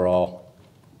the overall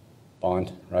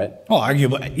bond, right? Oh,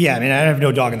 arguably, yeah. I mean, I have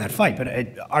no dog in that fight, but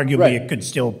arguably it could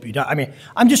still be done. I mean,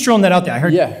 I'm just throwing that out there. I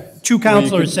heard two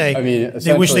councilors say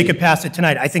they wish they could pass it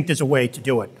tonight. I think there's a way to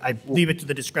do it. I leave it to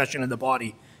the discretion of the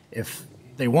body if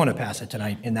they want to pass it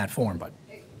tonight in that form, but.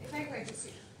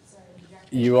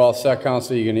 You all set,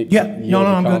 Council? You gonna no,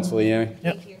 I'm good. Council Yang?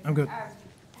 Yeah, I'm good.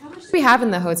 How much do we have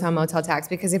in the hotel motel tax?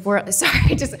 Because if we're,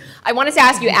 sorry, I wanted to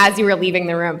ask you as you were leaving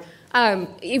the room.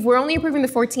 If we're only approving the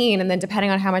 14, and then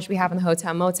depending on how much we have in the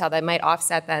hotel motel, that might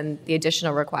offset then the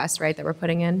additional request, right, that we're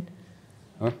putting in?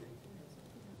 Huh?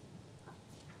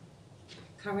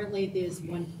 Currently, there's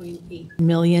 1.8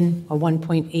 million or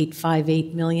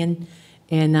 1.858 million,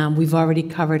 and we've already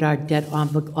covered our debt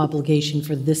obligation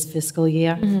for this fiscal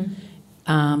year,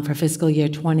 for fiscal year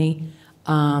 20.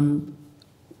 And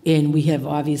we have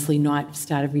obviously not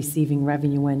started receiving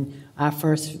revenue, and our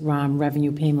first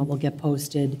revenue payment will get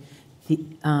posted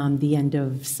the end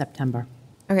of September.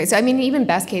 Okay, so I mean, even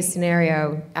best case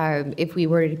scenario, if we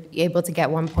were able to get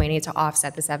 1.8 to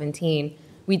offset the 17,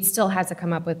 we'd still have to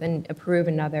come up with and approve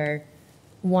another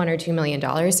 $1 or $2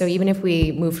 million. So even if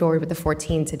we move forward with the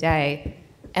 14 today,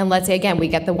 and let's say again, we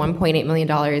get the $1.8 million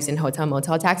in hotel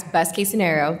motel tax, best case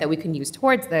scenario that we can use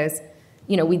towards this,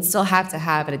 we'd still have to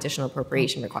have an additional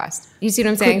appropriation request. You see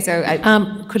what I'm saying?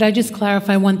 Could I just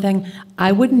clarify one thing?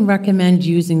 I wouldn't recommend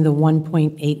using the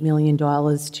 $1.8 million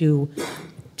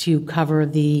to cover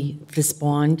this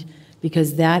bond,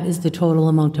 because that is the total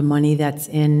amount of money that's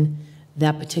in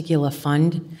that particular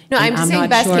fund. No, I'm just saying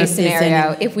best sure case if there's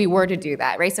scenario any- if we were to do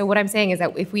that, right? So what I'm saying is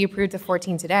that if we approved the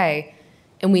 14 today,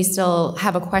 and we still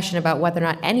have a question about whether or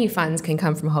not any funds can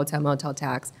come from hotel motel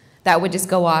tax, that would just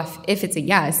go off, if it's a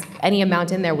yes, any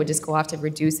amount in there would just go off to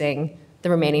reducing the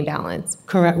remaining balance.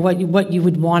 Correct. What you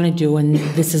would want to do, and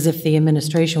this is if the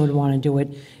administration would want to do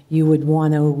it, you would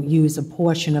want to use a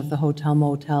portion of the hotel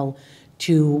motel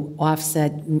to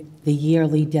offset the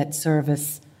yearly debt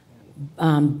service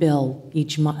bill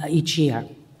each year.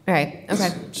 Right, okay.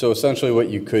 So essentially what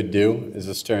you could do is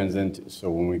this turns into,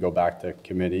 so when we go back to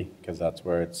committee, because that's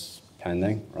where it's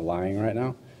pending or lying right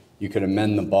now, you could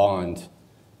amend the bond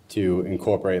to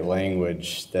incorporate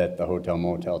language that the hotel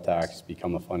motel tax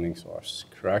become a funding source,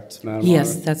 correct, Madam Yes,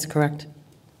 Auditor? that's correct.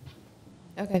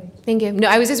 Okay, thank you. No,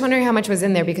 I was just wondering how much was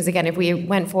in there, because again, if we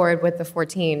went forward with the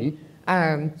 14,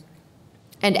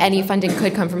 and any funding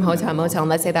could come from hotel motel, and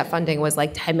let's say that funding was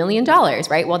like $10 million,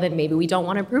 right? Well, then maybe we don't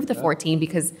want to approve the 14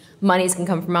 because monies can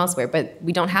come from elsewhere, but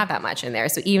we don't have that much in there.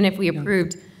 So even if we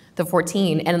approved the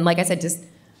 14, and like I said, just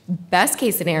best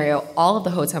case scenario, all of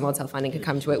the hotel motel funding could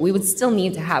come to it, we would still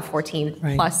need to have 14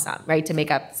 plus some, right, to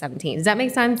make up 17. Does that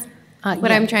make sense? What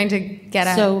yeah. I'm trying to get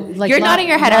at? So, like You're nodding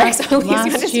your head, Eric, so at least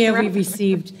you last year we understand.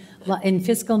 received, in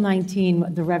fiscal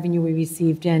 19, the revenue we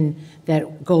received in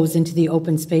that goes into the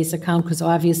open space account, because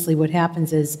obviously what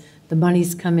happens is the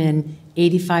monies come in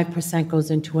 85%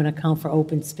 goes into an account for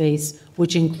open space,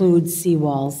 which includes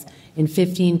seawalls, and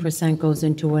 15% goes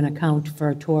into an account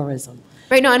for tourism.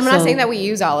 Right, no, and I'm not So- saying that we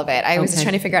use all of it. I was just Okay.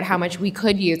 trying to figure out how much we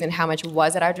could use and how much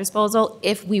was at our disposal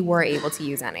if we were able to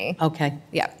use any. Okay.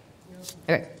 Yeah.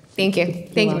 Okay, thank you.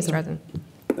 Thank you, Mr. President.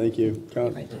 Thank you.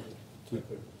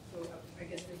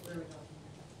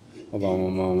 Hold on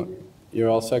one moment. You're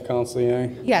all set, Councilor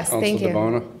Yang? Yes, thank you.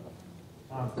 Councilor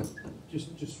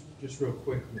Just real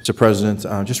quick. Mr.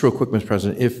 President, just real quick, Mr.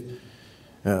 President, if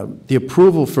the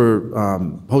approval for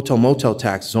hotel motel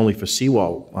tax is only for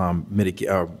seawall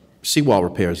seawall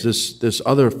repairs, this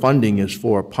other funding is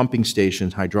for pumping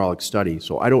stations hydraulic study.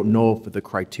 So I don't know if the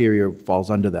criteria falls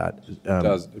under that.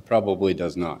 It probably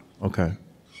does not. Okay.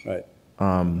 Right.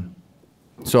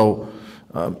 So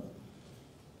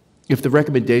if the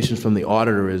recommendations from the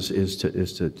auditor is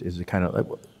to kind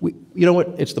of, you know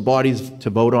what, it's the bodies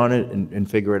to vote on it and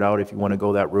figure it out if you want to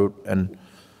go that route. And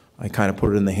I kind of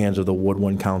put it in the hands of the Ward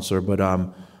 1 counselor, but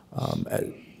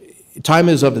time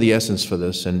is of the essence for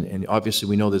this, and obviously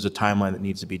we know there's a timeline that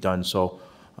needs to be done. So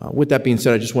with that being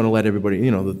said, I just want to let everybody,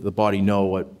 you know, the body know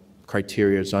what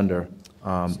criteria it's under.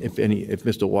 If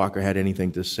Mr. Walker had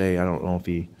anything to say, I don't know if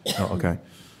he, oh, okay.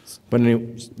 But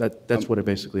anyway, that's what it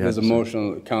basically has There's a to say.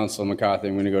 motion, Councilor McCarthy,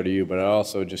 I'm going to go to you, but I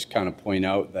also just kind of point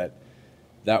out that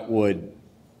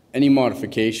any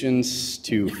modifications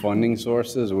to funding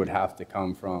sources would have to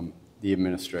come from the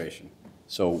administration.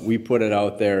 So we put it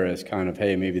out there as kind of,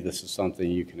 hey, maybe this is something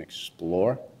you can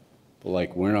explore, but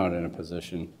like we're not in a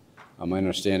position, my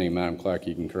understanding, Madam Clerk,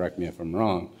 you can correct me if I'm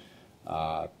wrong,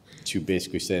 to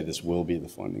basically say this will be the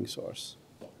funding source.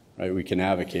 Right, we can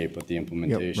advocate, but the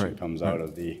implementation right, comes right. out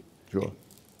of the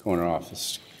corner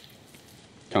office.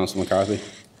 Councilor McCarthy?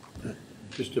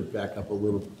 Just to back up a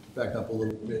little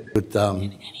bit. With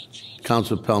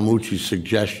Councilor Palmucci's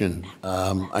suggestion,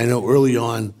 I know early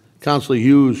on, Councilor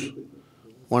Hughes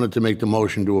wanted to make the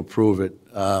motion to approve it.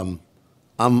 I'm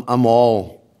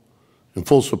all in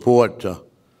full support to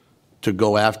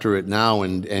go after it now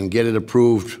and get it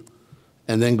approved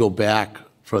and then go back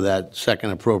for that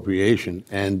second appropriation.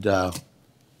 And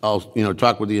I'll,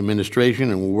 talk with the administration,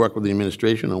 and we'll work with the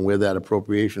administration on where that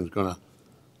appropriation is gonna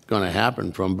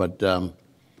happen from. But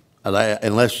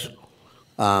unless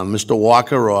Mr.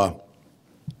 Walker or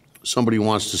somebody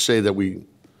wants to say that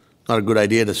not a good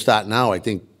idea to start now, I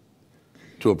think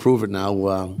to approve it now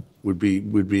would be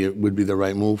the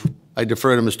right move. I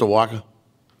defer to Mr. Walker.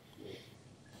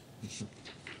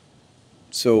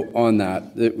 So on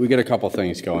that, we got a couple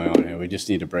things going on here. We just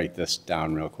need to break this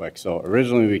down real quick. So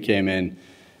originally we came in,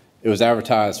 it was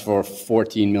advertised for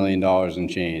 $14 million and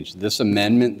change. This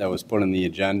amendment that was put on the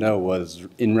agenda was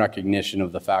in recognition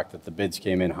of the fact that the bids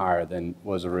came in higher than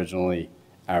was originally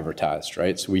advertised,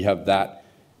 right? So we have that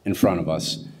in front of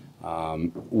us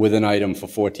with an item for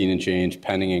 14 and change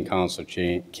pending in Councilor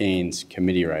Kane's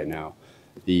committee right now.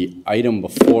 The item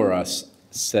before us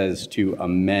says to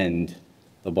amend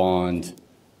the bond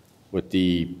with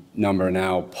the number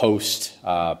now post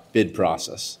bid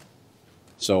process.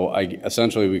 So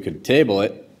essentially we could table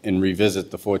it and revisit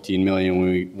the 14 million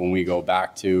when we go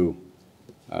back to,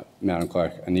 Madam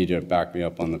Clerk, I need you to back me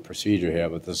up on the procedure here,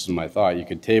 but this is my thought. You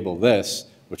could table this,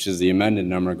 which is the amended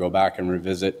number, go back and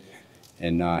revisit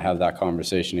and have that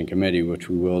conversation in committee, which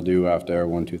we will do after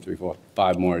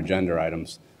 5 more agenda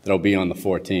items that'll be on the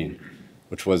 14,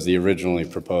 which was the originally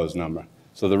proposed number.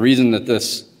 So the reason that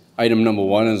this item number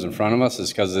 1 is in front of us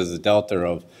is because there's a delta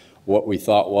of what we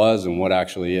thought was and what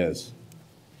actually is.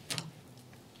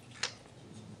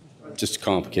 Just to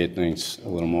complicate things a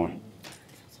little more.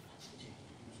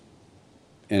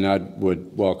 And I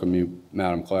would welcome you,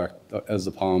 Madam Clerk, as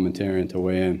the parliamentarian to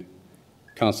weigh in.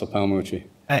 Councilor Palmucci.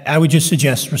 I would just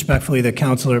suggest respectfully that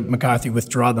Councilor McCarthy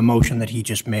withdraw the motion that he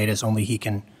just made, as only he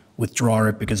can withdraw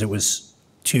it, because it was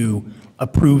to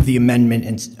approve the amendment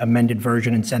and amended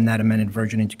version and send that amended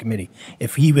version into committee.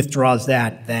 If he withdraws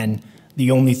that, then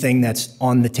the only thing that's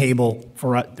on the table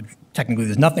for us, technically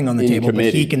there's nothing on the table,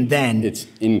 but he can then. It's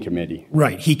in committee.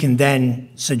 Right. He can then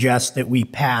suggest that we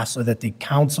pass, or that the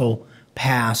council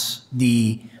pass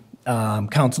the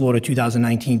Council Order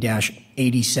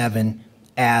 2019-87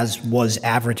 as was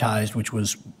advertised, which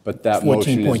was But that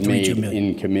motion is made million.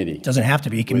 in committee. Doesn't have to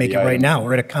be. He can make it right now.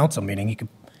 We're at a council meeting. You can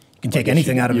take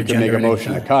anything out of the agenda. You can make a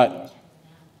motion to cut.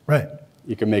 Right.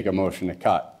 You can make a motion to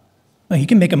cut. Well, he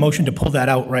can make a motion to pull that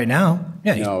out right now.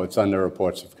 Yeah. No, it's under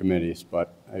reports of committees,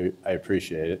 but I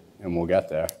appreciate it, and we'll get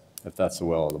there if that's the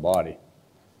will of the body.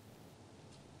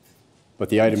 But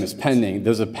the item is pending.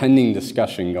 There's a pending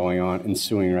discussion going on,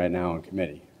 ensuing right now in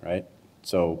committee, right?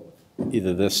 So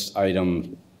either this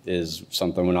item is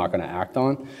something we're not going to act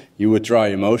on. You withdraw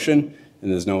your motion,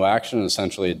 and there's no action, and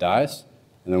essentially it dies,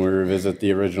 and then we revisit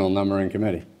the original number in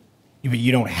committee. But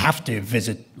you don't have to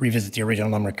revisit the original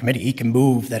number in committee. He can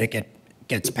move that it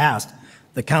gets passed.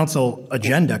 The council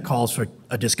agenda calls for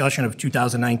a discussion of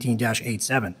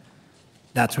 2019-87.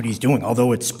 That's what he's doing,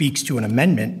 although it speaks to an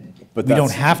amendment. But we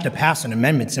don't have to pass an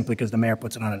amendment simply because the mayor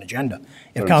puts it on an agenda.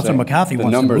 If What I'm Councilor saying, McCarthy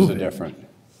wants to the move numbers it. are different.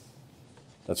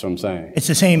 That's what I'm saying. It's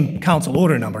the same council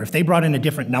order number. If they brought in a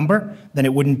different number, then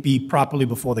it wouldn't be properly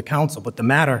before the council. But the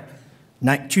matter,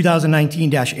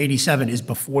 2019-87, is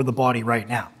before the body right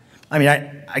now. I mean,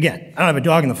 I don't have a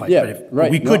dog in the fight, Yeah, but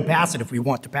we could pass it if we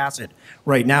want to pass it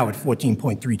right now at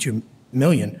 14.32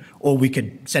 million, or we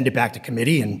could send it back to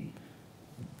committee and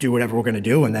do whatever we're going to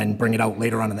do and then bring it out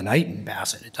later on in the night and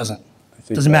pass it. It doesn't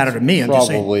matter to me. I'm just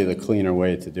saying. Probably the cleaner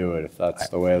way to do it if that's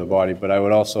the way of the body, but I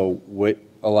would also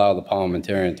allow the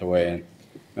parliamentarian to weigh in.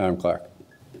 Madam Clerk.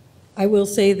 I will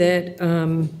say that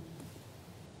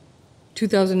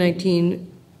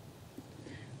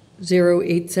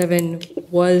 2019-087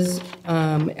 was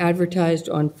advertised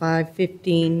on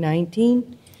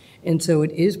 5/15/19, and so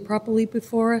it is properly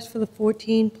before us for the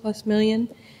 14+ million.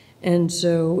 And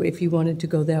so if you wanted to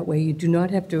go that way, you do not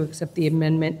have to accept the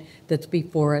amendment that's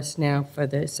before us now for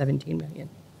the 17 million.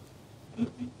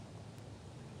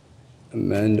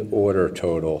 Amend order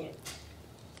total,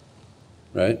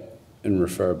 right? And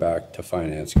refer back to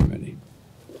Finance Committee.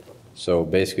 So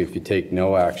basically, if you take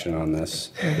no action on this,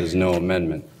 there's no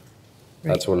amendment.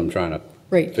 That's what I'm trying to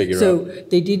figure out. So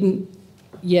they didn't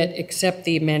yet accept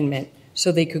the amendment,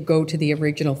 so they could go to the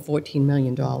original $14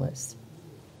 million.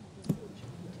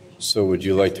 So would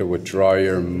you like to withdraw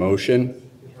your motion?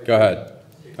 Go ahead,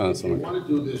 Councilman. If you want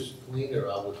to do this cleaner,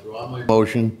 I'll withdraw my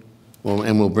motion,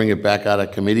 and we'll bring it back out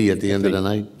of committee at the end of the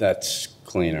night. That's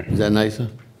cleaner. Is that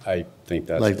nicer? I think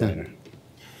that's Like that? cleaner.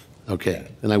 Okay,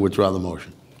 then I withdraw the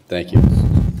motion. Thank you.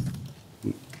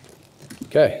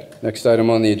 Okay, next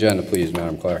item on the agenda, please,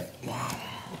 Madam Clerk.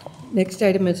 Next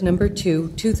item is number 2,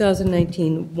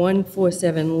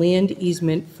 2019-147 land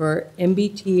easement for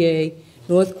MBTA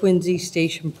North Quincy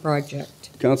Station Project.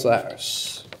 Councilor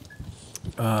Harris.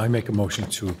 I make a motion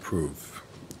to approve.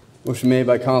 Motion made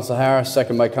by Councilor Harris,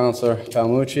 second by Councilor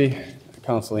Palmucci.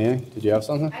 Councilor Yang, did you have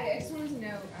something? I just wanted to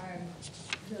know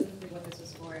really quickly what this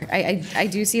was for. I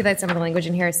do see that some of the language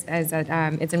in here is that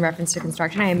it's in reference to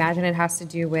construction. I imagine it has to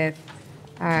do with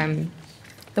the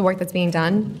work that's being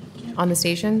done on the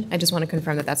station. I just want to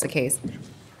confirm that that's the case.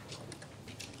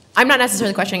 I'm not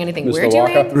necessarily questioning anything Mr. we're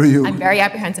Walker? doing. Through you. I'm very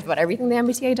apprehensive about everything the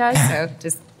MBTA does, so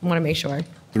just want to make sure.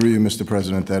 Through you, Mr.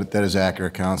 President, that is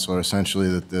accurate, Councilor. Essentially,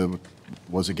 that there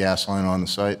was a gas line on the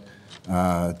site.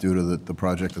 Due to the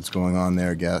project that's going on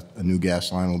there, a new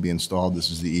gas line will be installed. This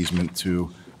is the easement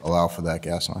to allow for that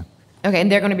gas line. Okay, and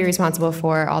they're going to be responsible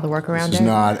for all the work around This it?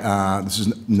 this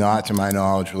is not, to my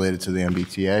knowledge, related to the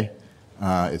MBTA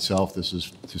itself. This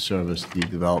is to service the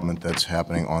development that's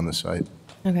happening on the site.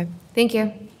 Okay, thank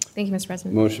you. Thank you, Mr.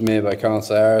 President. Motion made by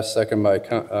Councilor Harris, second by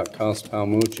Councilor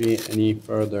Palmucci. Any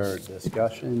further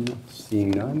discussion?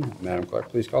 Seeing none, Madam Clerk,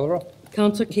 please call the roll.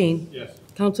 Councilor Kane. Yes.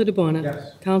 Councilor DeBona.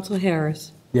 Yes. Councilor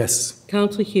Harris. Yes.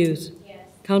 Councilor Hughes. Yes.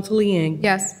 Councilor Yang.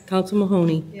 Yes. Councilor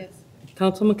Mahoney. Yes.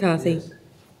 Councilor McCarthy. Yes.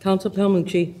 Councilor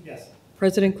Palmucci. Yes.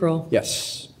 President Kroll.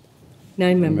 Yes.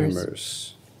 9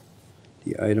 members.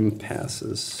 The item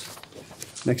passes.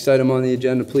 Next item on the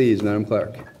agenda, please, Madam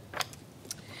Clerk.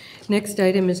 Next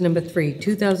item is number 3,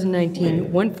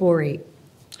 2019-148.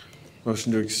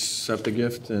 Motion to accept the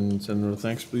gift and send her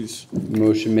thanks, please.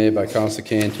 Motion made by Councilor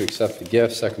Kane to accept the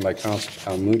gift, second by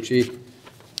Councilor Palmucci.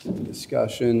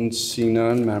 Discussion, seeing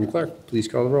none, Madam Clerk, please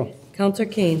call the roll. Councilor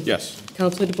Kane. Yes.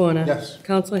 Councilor DeBona. Yes.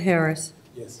 Councilor Harris.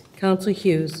 Yes. Councilor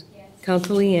Hughes. Yes.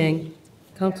 Councilor Yang.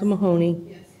 Councilor Mahoney.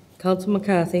 Yes. Councilor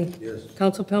McCarthy. Yes.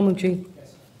 Councilor Palmucci.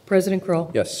 Yes. President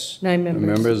Kroll. Yes. 9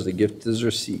 members. The gift is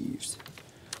received.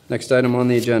 Next item on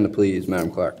the agenda, please, Madam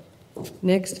Clerk.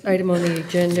 Next item on the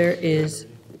agenda is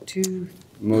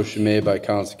Motion made by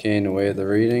Councilor Kane to waive the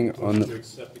reading on the.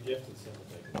 Accept the gift and send her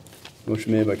thanks.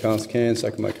 Motion made by Councilor Kane,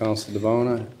 second by Councilor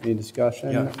DeBona. Any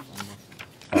discussion? Yeah.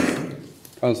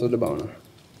 Councilor DeBona.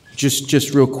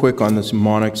 Just real quick on this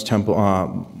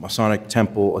Masonic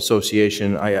Temple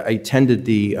Association. I attended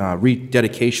the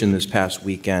rededication this past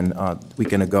weekend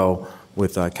ago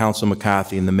with Councilor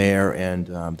McCarthy and the mayor and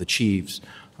the chiefs.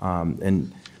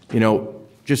 And, you know,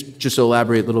 just to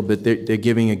elaborate a little bit, they're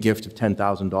giving a gift of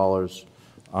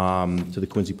 $10,000 to the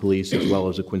Quincy Police as well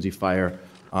as the Quincy Fire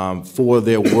for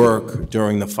their work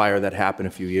during the fire that happened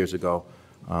a few years ago.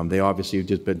 They obviously have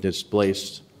just been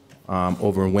displaced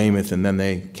over in Weymouth, and then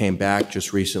they came back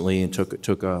just recently and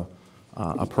took a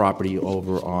a property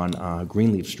over on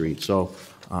Greenleaf Street. So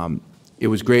it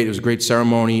was great. It was a great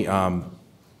ceremony.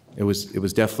 It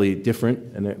was definitely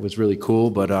different, and it was really cool.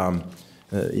 But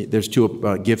there's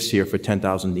two gifts here for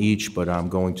 $10,000 each. But I'm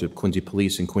going to Quincy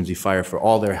Police and Quincy Fire for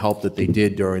all their help that they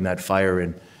did during that fire,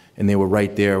 and they were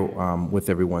right there with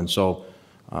everyone. So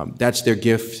that's their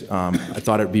gift. I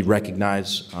thought it'd be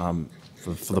recognized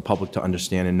for the public to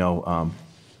understand and know.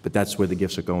 But that's where the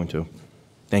gifts are going to.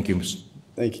 Thank you.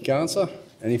 Thank you, Counselor.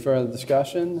 Any further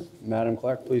discussion? Madam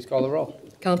Clerk, please call the roll.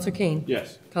 Counselor Kane?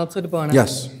 Yes. Counselor DeBona?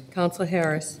 Yes. Counselor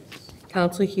Harris?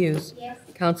 Counselor Hughes? Yes.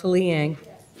 Counselor Liang?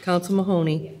 Counselor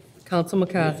Mahoney? Counselor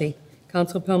McCarthy?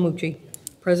 Counselor Palmucci?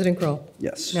 President Kroll?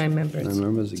 Yes. 9 members. 9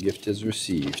 members, the gift is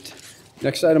received.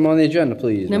 Next item on the agenda,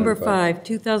 please. Number Madam Clerk.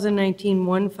 5,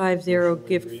 2019-150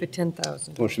 gift for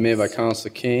 $10,000. Motion made by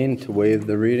Counselor Kane to waive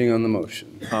the reading on the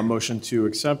motion. Motion to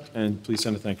accept, and please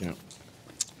send a thank you note.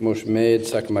 Motion made,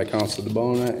 second by Counselor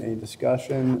DeBona. Any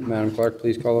discussion? Madam Clerk,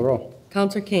 please call the roll.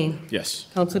 Counselor Kane? Yes.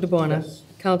 Counselor DeBona? Yes.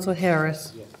 Counselor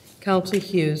Harris? Yes. Counselor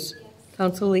Hughes? Yes.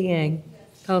 Counselor Liang?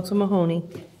 Counselor Mahoney?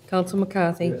 Counselor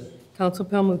McCarthy? Yes. Counselor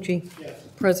Palmucci? Yes.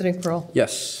 President Kroll?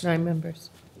 Yes. 9 members.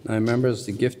 9 members,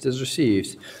 the gift is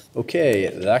received. Okay,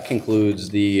 that concludes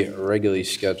the regularly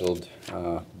scheduled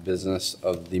business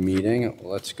of the meeting.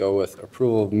 Let's go with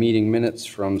approval of meeting minutes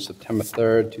from September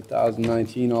 3rd,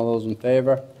 2019. All those in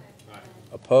favor? Aye.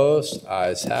 Opposed?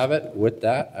 Ayes have it. With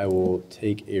that, I will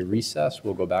take a recess.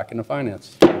 We'll go back into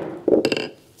finance.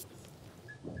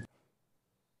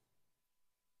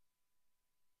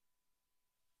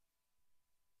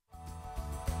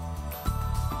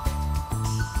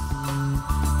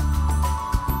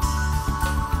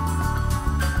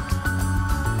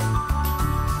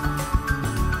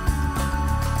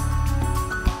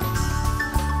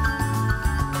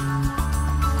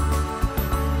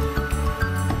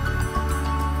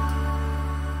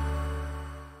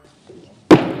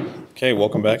 Okay,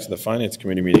 welcome back to the Finance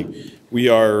Committee meeting.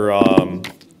 We're going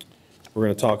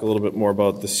to talk a little bit more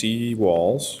about the sea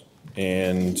walls,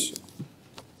 and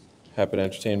happy to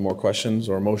entertain more questions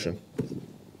or a motion.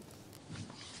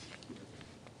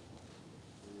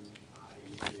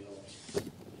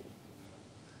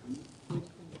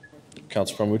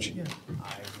 Councilor Palmucci?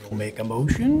 I will make a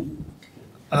motion.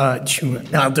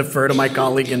 I'll defer to my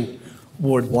colleague in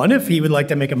Ward 1 if he would like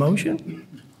to make a motion.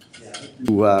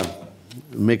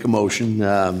 Make a motion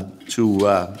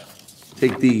to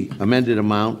take the amended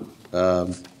amount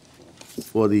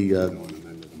for the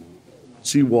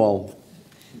seawall.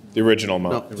 The original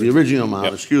amount. No, the original amount,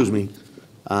 Yep. excuse me.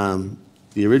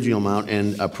 The original amount,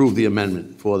 and approve the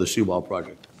amendment for the seawall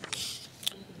project.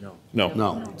 No.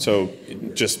 No. So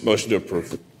just motion to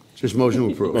approve. Just motion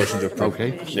to approve. Motion to approve.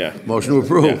 Okay. Yeah. Motion to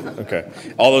approve. Yeah, okay.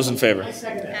 All those in favor?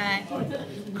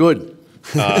 Good.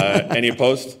 Any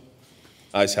opposed?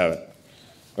 Ayes have it.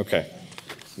 Okay.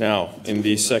 Now, in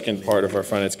the second part of our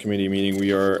Finance Committee meeting,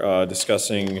 we are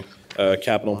discussing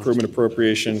capital improvement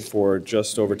appropriation for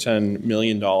just over $10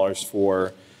 million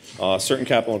for certain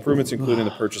capital improvements, including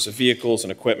the purchase of vehicles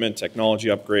and equipment, technology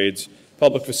upgrades,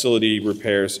 public facility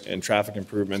repairs, and traffic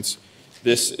improvements.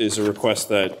 This is a request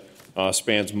that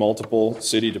spans multiple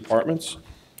city departments,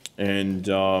 and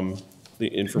the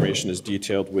information is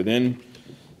detailed within.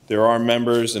 There are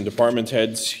members and department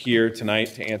heads here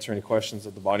tonight to answer any questions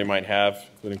that the body might have,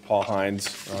 including Paul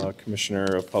Hines, Commissioner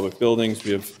of Public Buildings.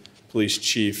 We have Police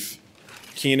Chief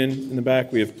Keenan in the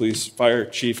back. We have Fire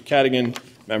Chief Cadigan,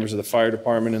 members of the Fire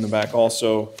Department in the back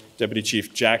also, Deputy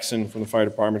Chief Jackson from the Fire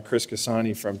Department, Chris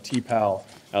Cassani from TPAL,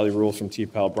 Ali Rule from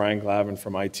TPAL, Brian Glavin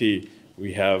from IT.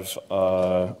 We have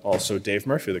also Dave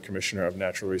Murphy, the Commissioner of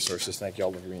Natural Resources. Thank you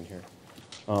all for being here.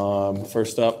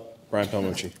 First up, Brian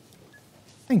Palmucci.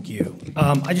 Thank you.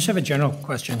 I just have a general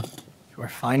question to our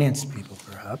finance people,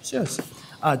 perhaps. Yes.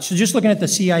 So just looking at the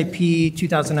CIP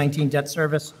 2019 debt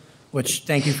service, which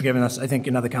thank you for giving us, I think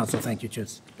another council, thank you,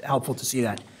 it's helpful to see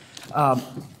that.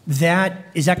 Is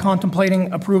that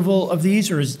contemplating approval of these,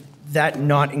 or is that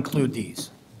not include these?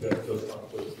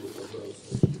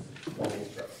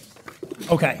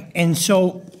 Okay, and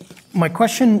so my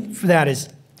question for that is,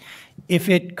 if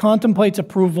it contemplates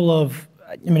approval of,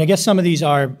 I mean, I guess some of these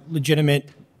are legitimate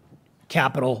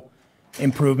capital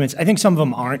improvements. I think some of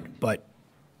them aren't, but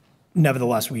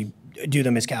nevertheless, we do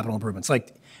them as capital improvements.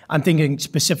 Like, I'm thinking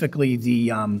specifically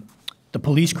the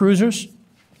police cruisers.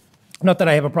 Not that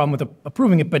I have a problem with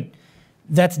approving it, but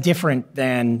that's different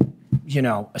than,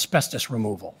 asbestos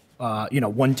removal,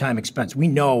 one-time expense. We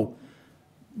know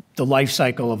the life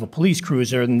cycle of a police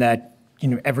cruiser, and that,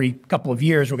 every couple of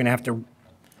years, we're going to have to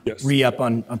re-up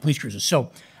on police cruisers.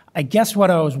 So I guess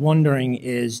what I was wondering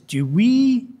is, do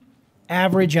we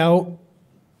average out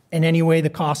in any way the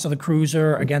cost of the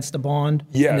cruiser against the bond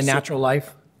and the Yes. natural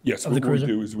life Yes, of the what we cruiser?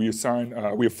 do is we assign,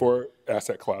 we have 4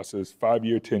 asset classes,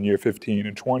 5-year, 10-year, 15,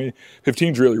 and 20.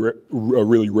 15 is really a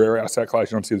really rare asset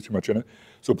class. You don't see too much in it.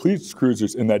 So police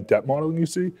cruisers in that debt model you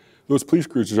see, those police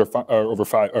cruisers are over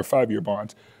 5-year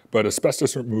bonds. But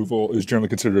asbestos removal is generally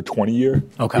considered a 20-year,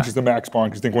 Okay. which is the max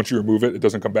bond, because I think once you remove it, it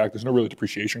doesn't come back. There's no really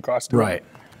depreciation cost to it. Right.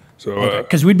 So,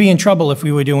 Because we'd be in trouble if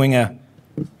we were doing a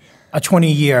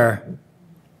 20-year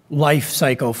life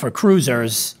cycle for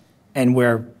cruisers and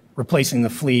we're replacing the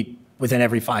fleet within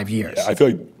every 5 years. I feel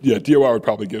like, DOR would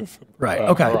probably give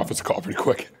Okay. our office a call pretty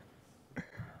quick.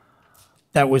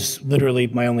 That was literally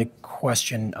my only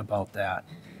question about that.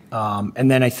 And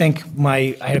then I think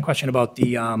I had a question about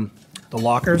the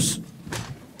lockers.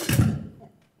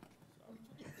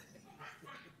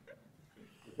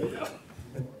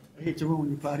 I hate to ruin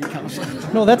your party,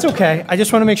 Counselor. No, that's okay. I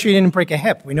just want to make sure you didn't break a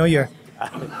hip. We know you're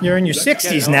in your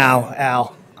 60s now,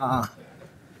 Al.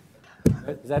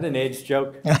 Is that an age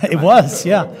joke? It was,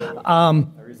 yeah. I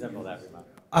resemble that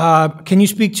remark. Can you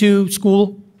speak to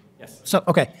school? Yes. So,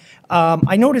 okay.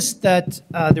 I noticed that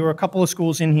there were a couple of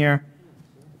schools in here,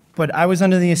 but I was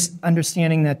under the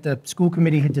understanding that the school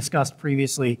committee had discussed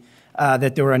previously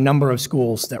that there were a number of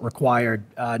schools that required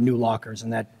new lockers,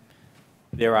 and that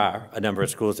There are a number of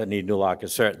schools that need new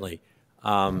lockers, certainly.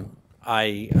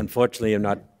 I unfortunately am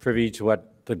not privy to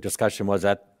what the discussion was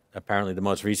at apparently the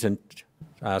most recent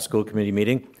school committee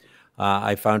meeting.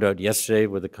 I found out yesterday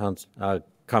with a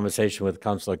conversation with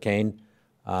Councilor Kane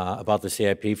about the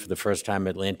CIP for the first time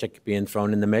Atlantic being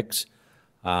thrown in the mix.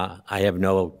 I have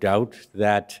no doubt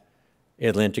that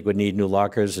Atlantic would need new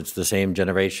lockers. It's the same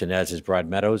generation as is Broad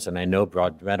Meadows, and I know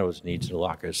Broad Meadows needs new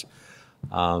lockers.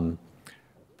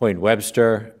 Point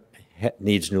Webster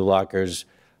needs new lockers.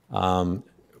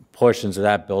 Portions of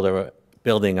that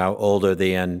building are older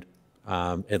than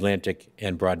Atlantic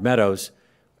and Broad Meadows.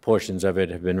 Portions of it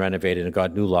have been renovated and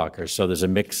got new lockers. So there's a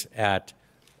mix at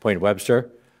Point Webster.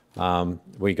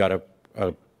 We got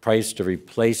a price to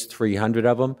replace 300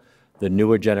 of them. The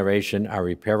newer generation are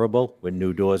repairable with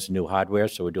new doors, new hardware,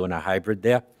 so we're doing a hybrid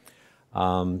there.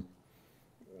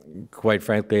 Quite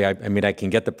frankly, I mean, I can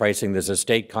get the pricing. There's a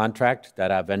state contract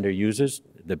that our vendor uses.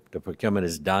 The procurement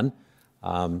is done.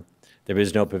 There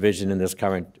is no provision in this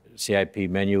current CIP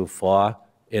menu for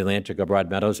Atlantic or Broad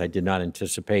Meadows. I did not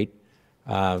anticipate,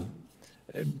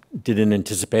 didn't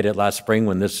anticipate it last spring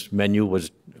when this menu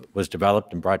was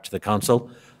developed and brought to the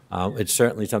council. It's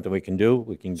certainly something we can do.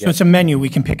 We can get. so it's a menu we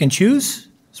can pick and choose?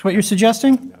 Is what you're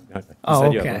suggesting? No, Oh,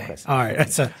 said you have no okay. question. All right.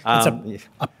 It's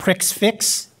a pricks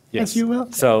fix, Yes. if you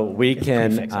will? So we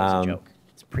can. prefix, that's a joke.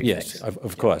 It's prefix. Yes,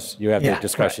 of course. You have Yeah, the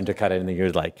discretion to cut anything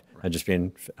you'd like. I'm just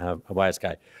being a wise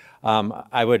guy.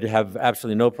 I would have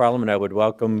absolutely no problem, and I would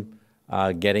welcome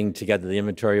getting together the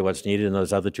inventory of what's needed in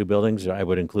those other two buildings. I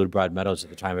would include Broad Meadows at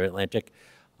the time of Atlantic.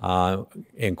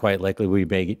 And quite likely, we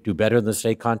may do better in the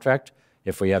state contract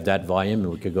if we have that volume,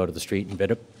 and we could go to the street and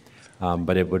bid it.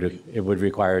 But it would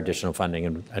require additional funding,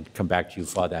 and I'd come back to you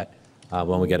for that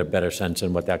when we get a better sense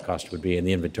on what that cost would be in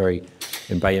the inventory.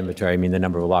 And by inventory, I mean the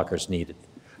number of lockers needed.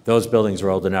 Those buildings are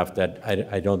old enough that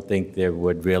I don't think there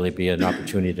would really be an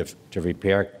opportunity to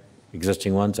repair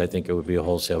existing ones. I think it would be a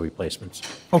wholesale replacements.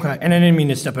 Okay, and I didn't mean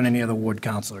to step on any other ward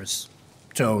councilors'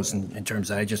 toes in terms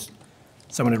of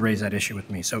someone had raised that issue with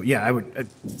me. So, yeah,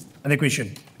 I think we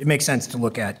should, it makes sense to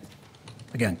look at,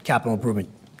 again, capital improvement,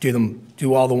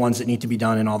 do all the ones that need to be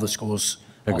done in all the schools.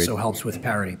 Agreed. Also helps with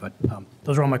parity, but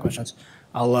those are all my questions.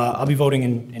 I'll be voting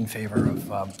in favor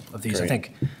of these. I Great.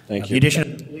 think Thank the you.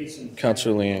 addition of police and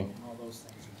Councilor Liang. all those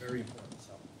things are very important.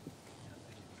 So,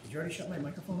 did you already shut my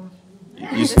microphone off?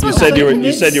 You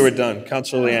said you were done.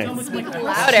 Councilor Liang.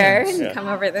 Louder, Yeah. come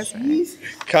over this way.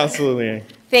 Councilor Liang.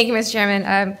 Thank you, Mr.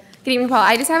 Chairman. Good evening, Paul.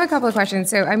 I just have a couple of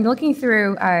questions. So I'm looking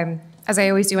through, as I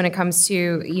always do when it comes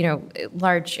to,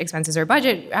 large expenses or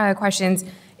budget questions,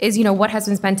 is, what has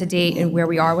been spent to date and where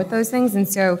we are with those things. And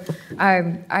so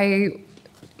I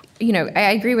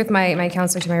agree with my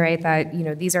counselor to my right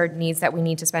that, these are needs that we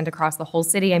need to spend across the whole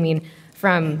city. I mean,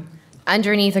 from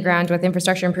underneath the ground with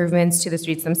infrastructure improvements to the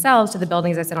streets themselves, to the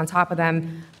buildings that sit on top of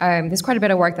them. There's quite a bit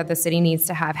of work that the city needs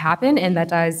to have happen, and that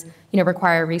does,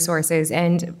 require resources,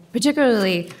 and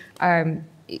particularly,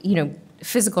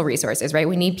 physical resources, right?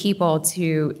 We need people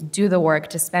to do the work,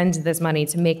 to spend this money,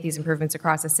 to make these improvements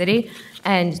across the city.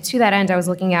 And to that end, I was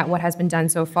looking at what has been done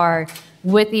so far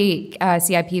with the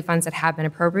CIP funds that have been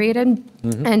appropriated.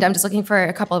 Mm-hmm. And I'm just looking for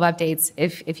a couple of updates,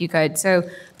 if you could. So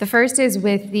the first is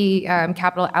with the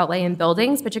capital outlay in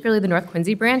buildings, particularly the North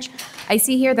Quincy branch. I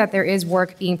see here that there is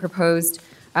work being proposed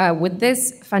Would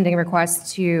this funding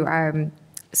request to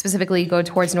specifically go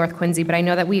towards North Quincy, but I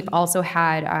know that we've also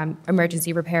had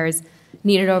emergency repairs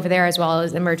needed over there as well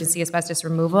as emergency asbestos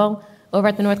removal over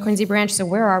at the North Quincy branch. So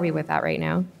where are we with that right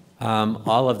now?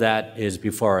 All of that is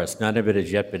before us. None of it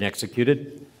has yet been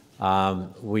executed.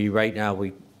 Right now,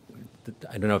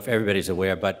 I don't know if everybody's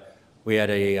aware, but we had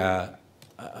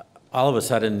all of a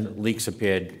sudden leaks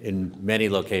appeared in many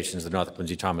locations of the North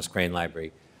Quincy Thomas Crane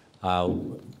Library.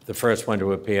 The first one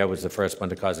to appear was the first one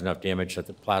to cause enough damage that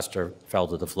the plaster fell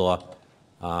to the floor.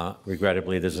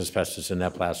 Regrettably, there's asbestos in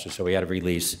that plaster, so we had to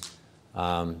release.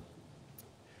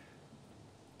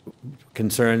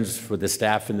 Concerns with the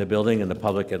staff in the building and the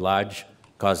public at large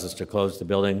caused us to close the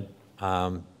building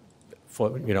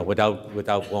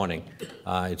without warning.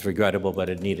 It's regrettable, but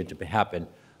it needed to happen.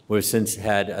 We've since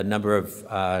had a number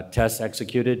of tests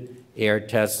executed, air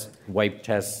tests, wipe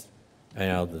tests,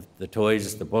 the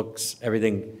toys, the books,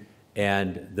 everything,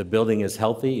 and the building is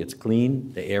healthy, it's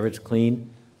clean, the air is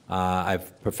clean. I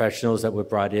have professionals that were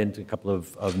brought in, a couple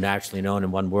of nationally known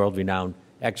and one world-renowned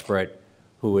expert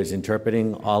who is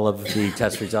interpreting all of the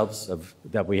test results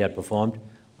that we had performed,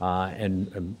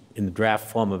 and in the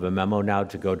draft form of a memo now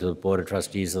to go to the Board of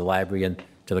Trustees of the library and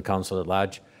to the council at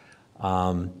large.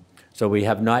 So we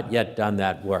have not yet done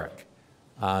that work.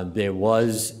 There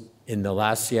was, in the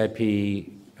last CIP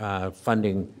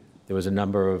funding, there was a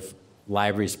number of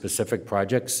library-specific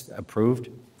projects approved,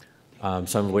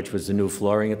 some of which was the new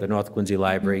flooring at the North Quincy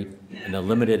Library and a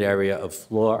limited area of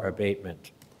floor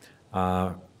abatement.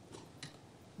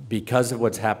 Because of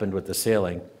what's happened with the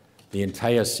ceiling, the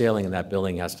entire ceiling in that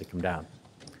building has to come down.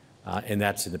 And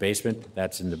that's in the basement,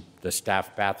 that's in the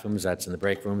staff bathrooms, that's in the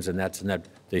break rooms, and that's in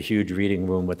the huge reading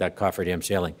room with that cofferdam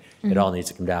ceiling. It all needs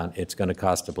to come down. It's going to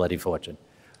cost a bloody fortune.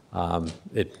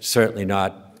 It's certainly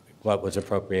not what was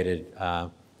appropriated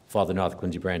for the North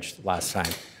Quincy branch last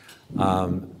time.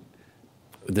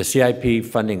 The CIP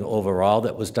funding overall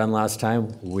that was done last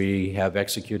time, we have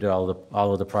executed all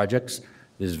of the projects.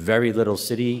 There's very little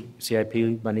city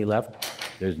CIP money left.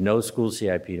 There's no school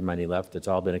CIP money left. It's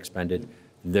all been expended.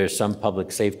 There's some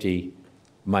public safety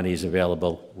monies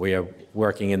available. We are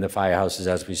working in the firehouses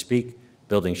as we speak,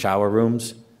 building shower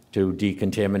rooms to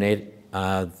decontaminate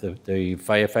the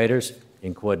firefighters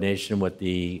in coordination with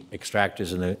the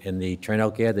extractors and the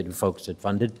turnout gear that you folks had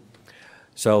funded.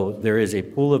 So there is a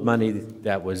pool of money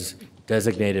that was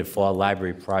designated for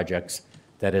library projects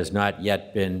that has not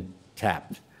yet been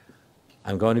tapped.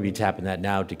 I'm going to be tapping that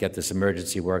now to get this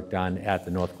emergency work done at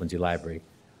the North Quincy Library.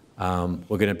 We're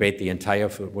going to abate the entire,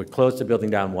 we closed the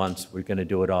building down once, we're going to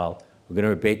do it all. We're going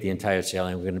to abate the entire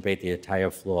ceiling, we're going to abate the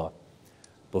entire floor.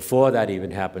 Before that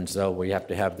even happens, though, we have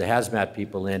to have the hazmat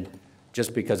people in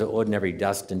just because of ordinary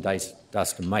dust and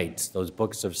mites. Those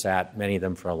books have sat, many of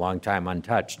them, for a long time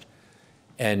untouched.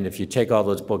 And if you take all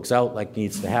those books out like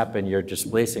needs to happen, you're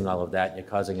displacing all of that, and you're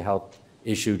causing a health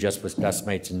issue just with dust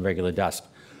mites and regular dust.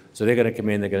 So they're going to come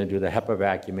in, they're going to do the HEPA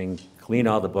vacuuming, clean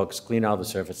all the books, clean all the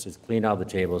surfaces, clean all the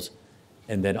tables,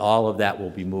 and then all of that will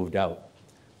be moved out.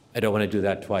 I don't want to do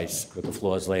that twice with the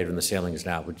floors later and the ceilings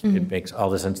now, which it makes all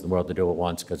the sense in the world to do it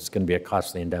once because it's going to be a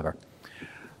costly endeavor.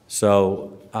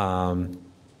 So,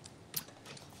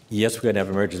 yes, we're going to have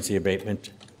emergency abatement.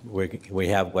 We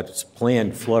have what's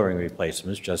planned flooring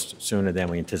replacements just sooner than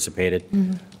we anticipated.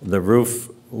 The roof,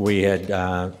 we had,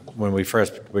 when we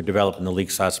first were developing the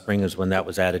leak sauce spring is when that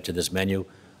was added to this menu.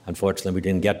 Unfortunately, we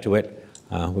didn't get to it.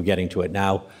 We're getting to it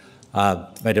now.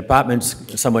 My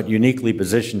department's somewhat uniquely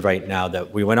positioned right now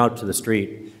that we went out to the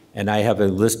street and I have a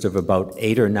list of about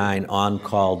 8 or 9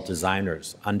 on-call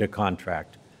designers under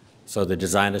contract. So the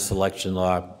designer selection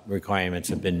law requirements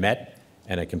have been met,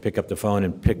 and I can pick up the phone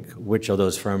and pick which of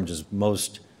those firms is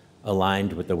most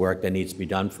aligned with the work that needs to be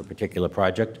done for a particular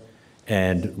project.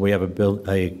 And we have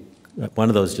one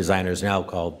of those designers now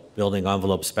called Building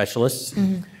Envelope Specialists.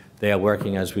 They are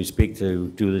working as we speak to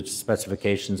do the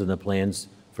specifications and the plans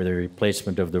for the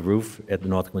replacement of the roof at the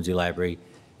North Quincy Library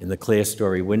and the clear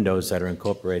story windows that are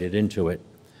incorporated into it.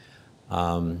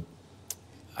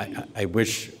 I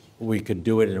wish we could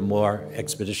do it in a more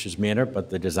expeditious manner, but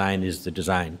the design is the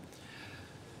design.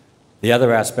 The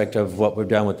other aspect of what we've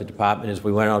done with the department is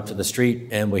we went out to the street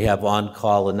and we have on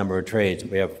call a number of trades.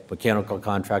 We have mechanical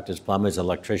contractors, plumbers,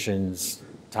 electricians,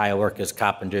 tile workers,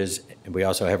 carpenters, and we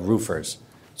also have roofers.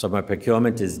 So my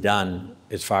procurement is done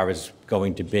as far as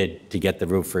going to bid to get the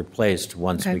roof replaced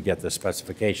once we get the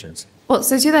specifications. Well,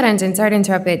 so to that end, and sorry to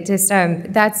interrupt, but just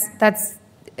that's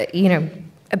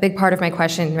a big part of my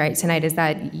question right tonight is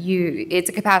that it's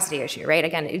a capacity issue, right?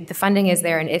 Again, the funding is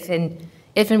there, and if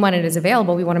and when it is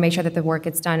available, we want to make sure that the work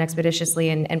gets done expeditiously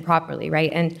and properly,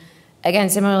 right? And again,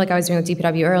 similar like I was doing with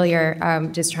DPW earlier,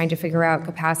 just trying to figure out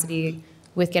capacity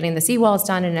with getting the seawalls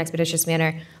done in an expeditious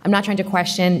manner. I'm not trying to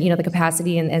question, the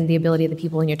capacity and the ability of the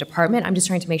people in your department. I'm just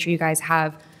trying to make sure you guys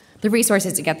have the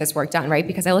resources to get this work done, right?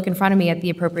 Because I look in front of me at the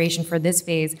appropriation for this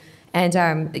phase, and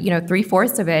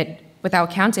 3/4 of it,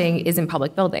 without counting, is in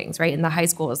public buildings, right? In the high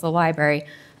schools, the library,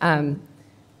 and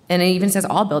it even says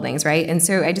all buildings, right? And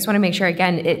so I just want to make sure,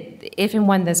 again, if and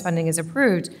when this funding is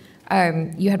approved,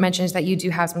 you had mentioned that you do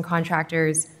have some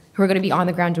contractors who are going to be on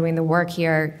the ground doing the work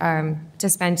here to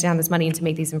spend down this money and to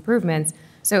make these improvements.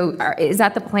 So is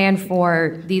that the plan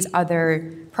for these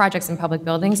other projects in public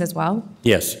buildings as well?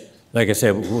 Yes. Like I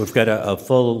said, we've got a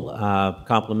full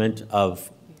complement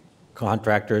of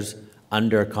contractors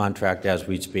under contract as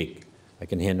we speak. I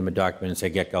can hand them a document and say,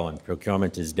 get going.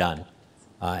 Procurement is done.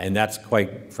 And that's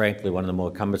quite frankly one of the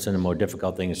more cumbersome and more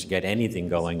difficult things to get anything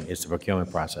going is the procurement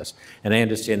process. And I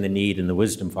understand the need and the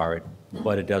wisdom for it,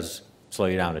 but it does slow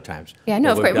you down at times. Yeah, no,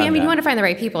 But of we've course. I done mean, you that. want to find the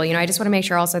right people. I just want to make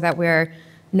sure also that we're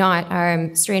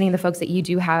not straining the folks that you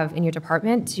do have in your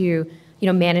department to,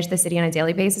 manage the city on a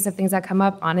daily basis of things that come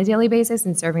up on a daily basis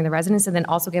and serving the residents, and then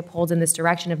also get pulled in this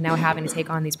direction of now having to take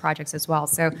on these projects as well.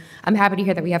 So I'm happy to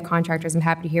hear that we have contractors. I'm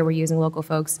happy to hear we're using local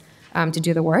folks to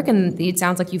do the work, and it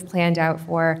sounds like you've planned out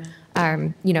for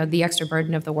the extra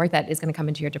burden of the work that is going to come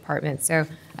into your department. So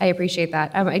I appreciate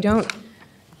that. I don't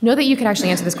know that you could actually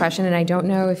answer this question, and I don't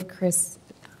know if Chris,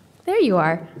 there you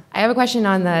are. I have a question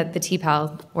on the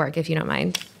TPAL work, if you don't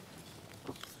mind.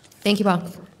 Thank you, Paul.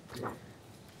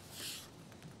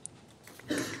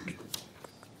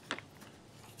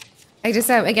 I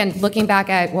just, again, looking back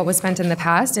at what was spent in the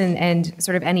past and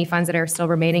sort of any funds that are still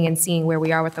remaining and seeing where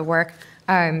we are with the work,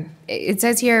 it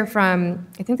says here from,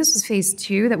 I think this was phase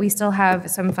 2, that we still have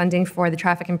some funding for the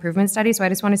traffic improvement study. So I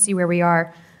just want to see where we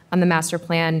are on the master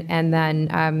plan, and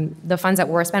then the funds that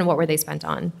were spent, what were they spent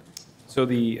on? So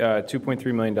the $2.3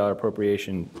 million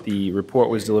appropriation, the report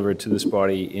was delivered to this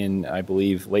body in, I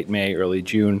believe, late May, early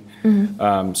June.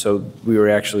 So we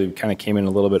were actually kind of came in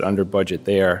a little bit under budget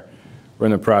there. We're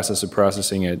in the process of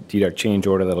processing a deduct change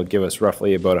order that'll give us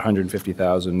roughly about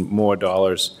 $150,000 more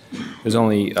dollars. There's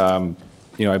only, I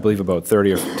believe about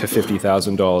 $30,000 to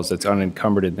 $50,000 that's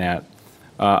unencumbered in that.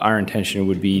 Our intention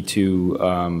would be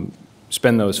to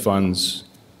spend those funds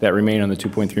that remain on the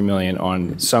 $2.3 million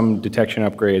on some detection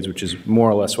upgrades, which is more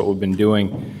or less what we've been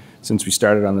doing since we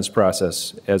started on this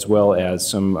process, as well as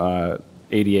some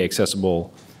ADA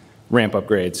accessible ramp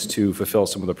upgrades to fulfill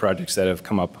some of the projects that have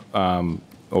come up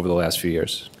over the last few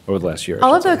years, over the last year.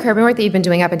 All of the curbing work that you've been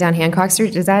doing up and down Hancock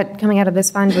Street, is that coming out of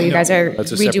this fund where you guys are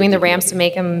that's a separate redoing the DPW. ramps to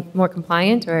make them more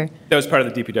compliant, or That was part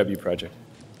of the DPW project.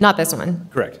 not this one?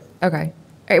 Correct. Okay.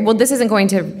 All right, well, this isn't going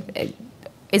to,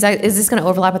 is this going to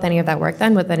overlap with any of that work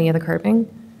then, with any of the curbing?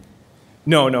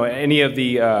 No, any of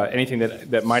the, anything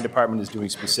that my department is doing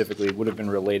specifically would have been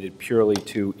related purely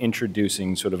to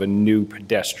introducing sort of a new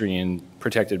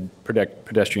protected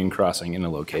pedestrian crossing in a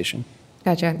location.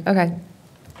 Gotcha, okay.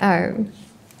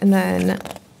 And then,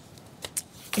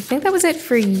 I think that was it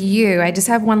for you. I just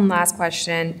have one last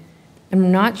question.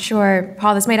 I'm not sure,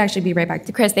 Paul, this might actually be right back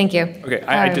to Chris, thank you. Okay,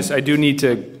 I do need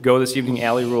to go this evening.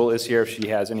 Ally Rule is here if she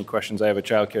has any questions. I have a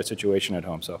childcare situation at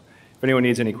home, so if anyone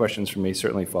needs any questions from me,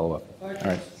 certainly follow up. All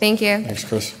right. Thank you. Thanks,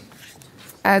 Chris.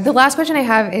 The last question I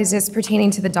have is just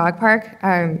pertaining to the dog park.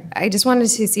 I just wanted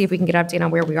to see if we can get an update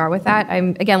on where we are with that.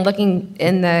 I'm, again, looking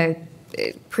in the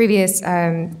previous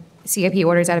CIP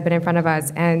orders that have been in front of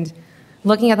us, and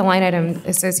looking at the line item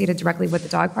associated directly with the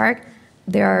dog park,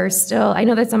 there are still, I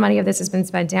know that some money of this has been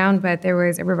spent down, but there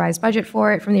was a revised budget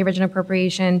for it from the original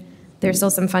appropriation. There's still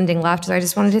some funding left, so I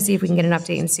just wanted to see if we can get an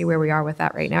update and see where we are with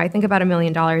that right now. I think about $1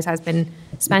 million has been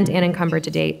spent and encumbered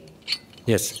to date.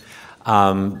 Yes.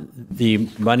 The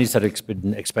monies that have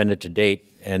been expended to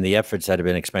date and the efforts that have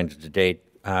been expended to date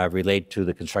relate to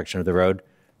the construction of the road,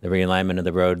 the realignment of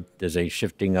the road. There's a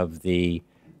shifting of the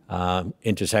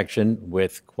intersection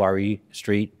with Quarry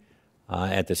Street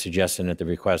at the suggestion, at the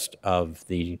request of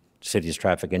the city's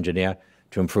traffic engineer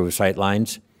to improve sight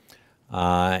lines.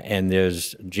 And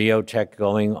there's geotech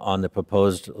going on the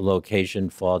proposed location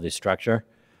for the structure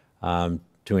to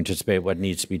anticipate what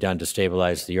needs to be done to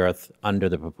stabilize the earth under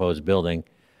the proposed building.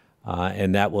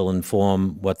 And that will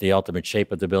inform what the ultimate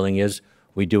shape of the building is.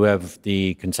 We do have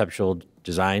the conceptual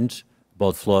designs,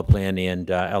 both floor plan and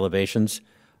elevations.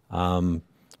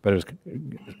 But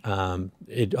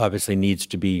it obviously needs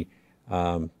to be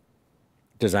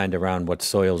designed around what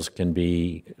soils can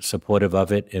be supportive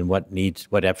of it and what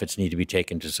efforts need to be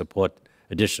taken to support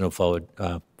additional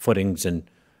footings and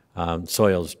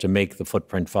soils to make the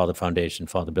footprint for the foundation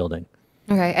for the building.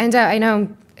 Okay, and I know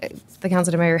the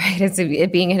council to my right, it's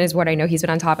it being in his ward, I know he's been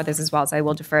on top of this as well, so I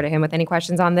will defer to him with any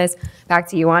questions on this. Back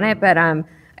to you on it, but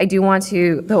I do want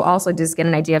to, though, also just get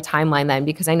an idea of timeline then,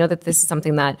 because I know that this is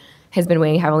something that has been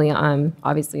weighing heavily on,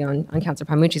 obviously on Councilor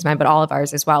Palmucci's mind, but all of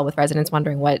ours as well, with residents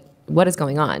wondering what is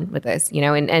going on with this,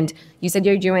 and you said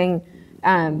you're doing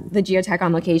the geotech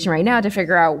on location right now to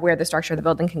figure out where the structure of the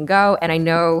building can go, and I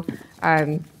know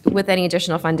with any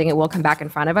additional funding, it will come back in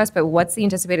front of us, but what's the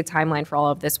anticipated timeline for all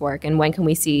of this work, and when can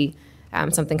we see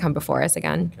something come before us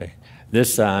again? Okay.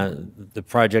 This, the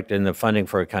project and the funding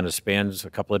for it kind of spans a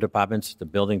couple of departments. The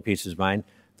building piece is mine.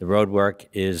 The road work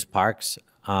is Parks.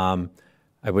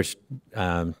 I wish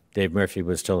Dave Murphy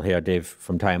was still here, Dave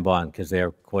from Ty and Bond, because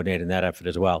they're coordinating that effort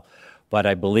as well. But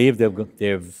I believe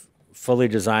they've fully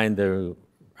designed the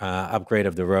upgrade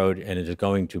of the road, and it is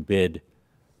going to bid,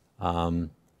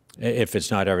 if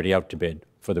it's not already out to bid,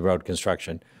 for the road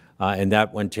construction. And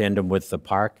that went tandem with the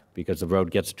park, because the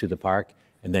road gets to the park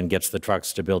and then gets the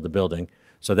trucks to build the building.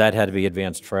 So that had to be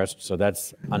advanced first, so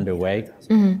that's underway.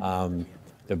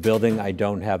 The building, I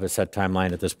don't have a set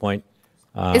timeline at this point.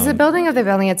 Is the building of the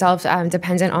building itself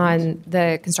dependent on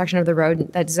the construction of the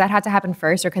road? Does that have to happen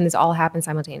first, or can this all happen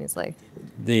simultaneously?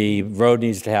 The road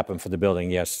needs to happen for the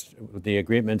building, yes. The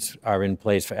agreements are in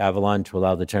place for Avalon to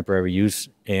allow the temporary use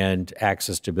and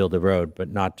access to build the road,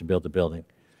 but not to build the building.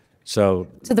 So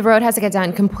the road has to get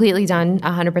done, completely done,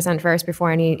 100% first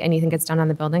before anything gets done on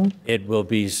the building? it will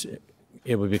be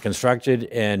constructed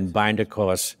and binder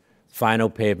course. Final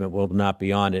pavement will not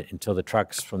be on it until the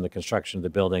trucks from the construction of the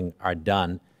building are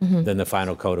done. Then the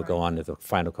final coat will go on to the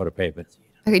final coat of pavement.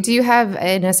 Okay, do you have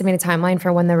an estimated timeline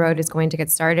for when the road is going to get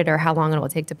started, or how long it will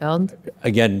take to build?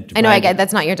 Again, I know I get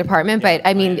that's not your department, but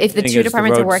I mean, if the thing two is, the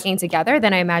departments are roads- working together,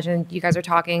 then I imagine you guys are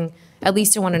talking at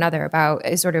least to one another about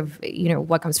sort of,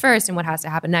 what comes first and what has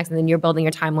to happen next, and then you're building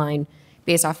your timeline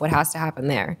based off what has to happen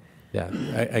there. Yeah,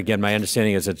 again, my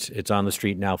understanding is it's on the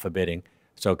street now for bidding.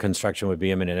 So construction would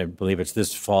be imminent. I believe it's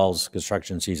this fall's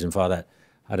construction season for that.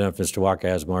 I don't know if Mr. Walker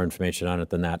has more information on it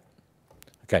than that.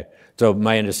 Okay, so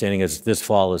my understanding is this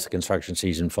fall is the construction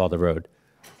season for the road.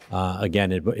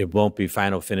 Again, it won't be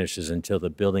final finishes until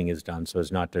the building is done, so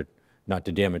as not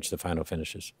to damage the final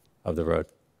finishes of the road.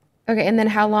 Okay, and then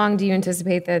how long do you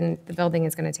anticipate then the building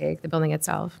is going to take, the building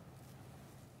itself?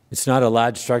 It's not a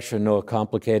large structure nor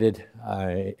complicated.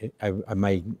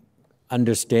 My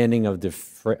understanding of the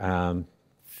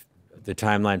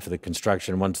timeline for the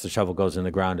construction, once the shovel goes in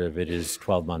the ground of it, is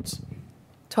 12 months.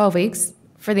 12 weeks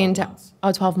for the entire,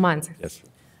 12 months? Yes.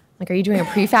 Like, are you doing a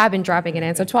prefab and dropping it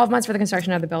in? So 12 months for the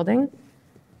construction of the building?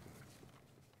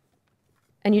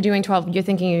 And you're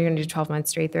thinking you're going to do 12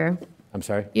 months straight through? I'm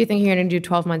sorry? You think you're going to do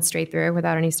 12 months straight through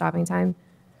without any stopping time?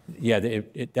 Yeah,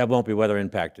 that won't be weather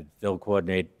impacted. They'll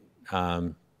coordinate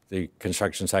the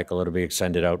construction cycle. It'll be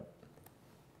extended out.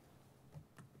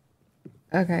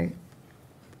 Okay.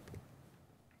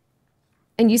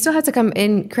 And you still have to come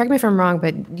in, correct me if I'm wrong,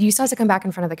 but you still have to come back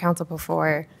in front of the council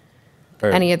before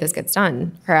any of this gets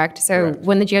done, correct? So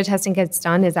when the geotesting gets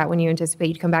done, is that when you anticipate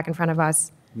you'd come back in front of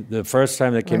us? The first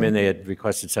time they came in, they had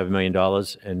requested $7 million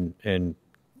and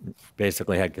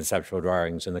basically had conceptual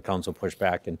drawings, and the council pushed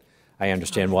back, and I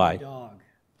understand why.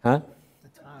 Huh?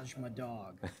 The Taj my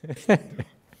dog.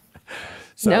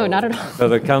 No, not at all. So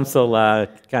the council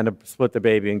kind of split the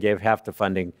baby and gave half the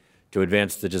funding to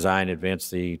advance the design, advance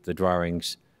the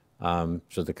drawings,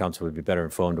 so the council would be better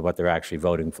informed of what they're actually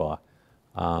voting for.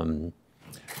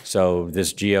 So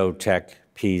this geotech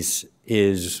piece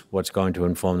is what's going to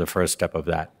inform the first step of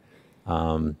that.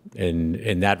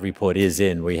 And that report is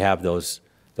in. We have those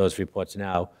reports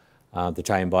now. The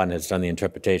Ty and Bond has done the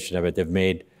interpretation of it. They've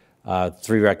made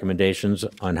 3 recommendations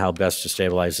on how best to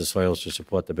stabilize the soils to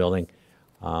support the building.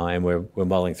 And we're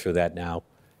mulling through that now.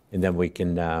 And then we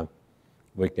can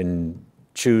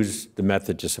choose the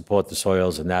method to support the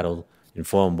soils, and that'll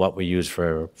inform what we use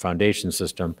for a foundation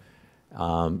system,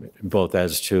 both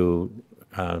as to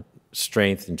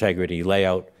strength, integrity,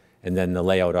 layout, and then the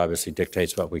layout obviously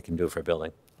dictates what we can do for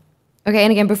building. Okay,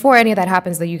 and again, before any of that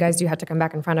happens, though, you guys do have to come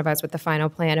back in front of us with the final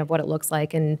plan of what it looks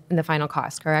like and the final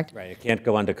cost, correct? Right, it can't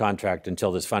go under contract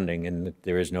until there's funding, and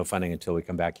there is no funding until we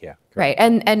come back here. Right,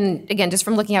 and again, just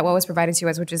from looking at what was provided to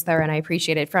us, which is thorough, and I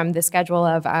appreciate it, from the schedule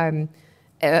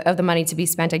of the money to be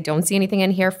spent, I don't see anything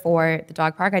in here for the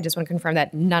dog park. I just want to confirm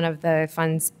that none of the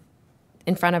funds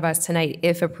in front of us tonight,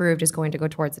 if approved, is going to go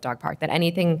towards the dog park, that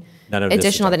anything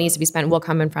additional that needs to be spent will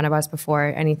come in front of us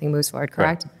before anything moves forward,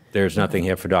 correct? There's nothing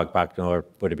here for dog park, nor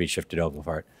would it be shifted over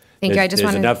for it. Thank you. I just There's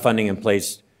wanted enough funding in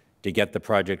place to get the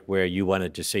project where you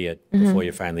wanted to see it before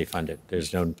you finally fund it.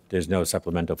 There's no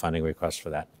supplemental funding request for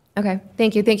that. Okay,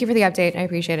 thank you. Thank you for the update. I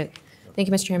appreciate it. Thank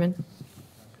you, Mr. Chairman.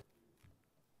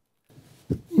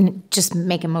 Just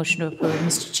make a motion to approve,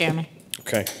 Mr. Chairman.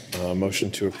 Okay,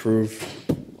 motion to approve.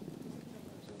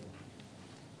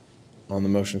 On the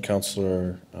motion,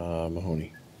 Councilor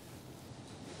Mahoney.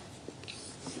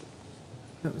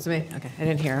 It was me? Okay, I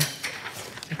didn't hear.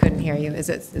 I couldn't hear you.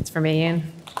 It's for me,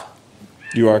 Ian?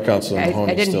 You are Councilor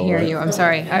Mahoney. I didn't still, hear right? you. I'm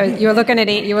sorry. You were looking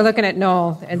at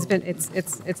Noel.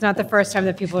 It's not the first time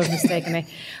that people have mistaken me.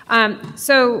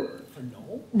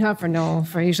 Not for Noel,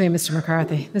 for usually Mr.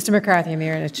 McCarthy. Mr. McCarthy and me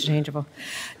are interchangeable.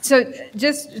 So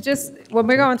just when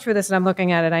we're going through this and I'm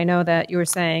looking at it, I know that you were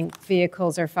saying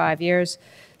vehicles are 5 years.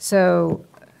 So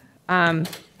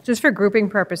just for grouping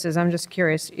purposes, I'm just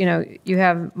curious, you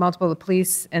have multiple, the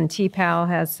police and TPAL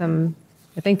has some,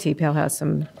 I think TPAL has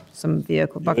some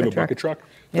vehicle, bucket They have a truck. bucket truck?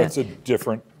 Yeah. That's a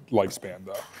different lifespan,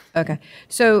 though. Okay.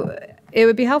 So it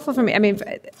would be helpful for me, I mean,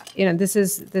 this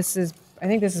is, I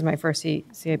think this is my first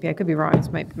CIP. I could be wrong. This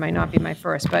might not be my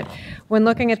first. But when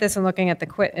looking at this and looking at the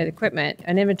equipment,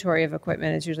 an inventory of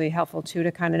equipment is usually helpful too,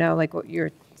 to kind of know like what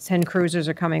your 10 cruisers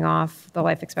are coming off, the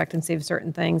life expectancy of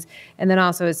certain things. And then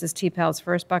also, is this TPAL's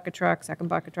first bucket truck, second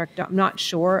bucket truck? I'm not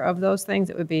sure of those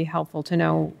things. It would be helpful to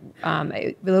know.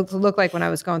 It looked like when I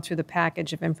was going through the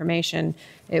package of information,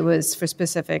 it was for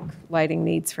specific lighting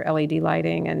needs for LED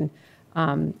lighting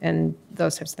and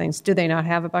those types of things. Do they not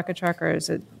have a bucket truck, or is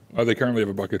it? They currently have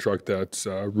a bucket truck that's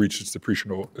reached its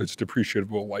depreciable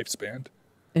lifespan.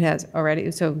 It has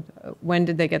already. So when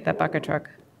did they get that bucket truck?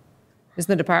 Isn't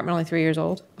the department only 3 years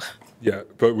old? Yeah,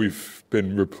 but we've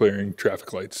been repairing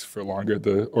traffic lights for longer.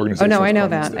 The organization. Oh no, I know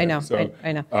has that. I know. So,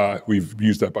 I know. We've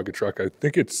used that bucket truck. I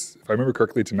think it's, if I remember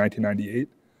correctly, it's a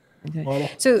 1998 model.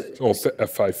 So it's all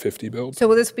F550 build. So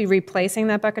will this be replacing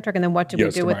that bucket truck, and then what do we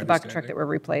Yes, do to with my the bucket truck that we're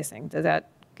replacing? Does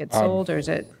that get sold, or is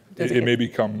it? It may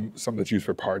become something that's used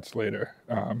for parts later.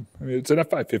 I mean, it's an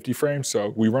F550 frame,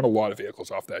 so we run a lot of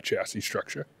vehicles off that chassis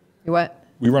structure. What?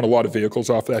 We run a lot of vehicles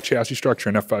off that chassis structure,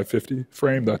 an F550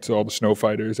 frame. That's all the snow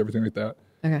fighters, everything like that.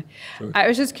 Okay. So, I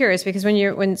was just curious because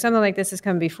when something like this has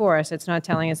come before us, it's not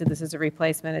telling us that this is a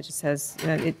replacement. It just says,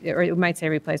 or it might say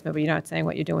replacement, but you're not saying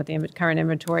what you're doing with the current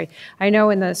inventory. I know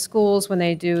in the schools when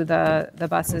they do the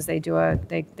buses, they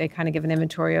kind of give an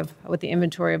inventory of what the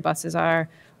inventory of buses are,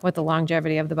 what the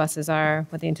longevity of the buses are,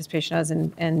 what the anticipation is,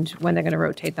 and when they're going to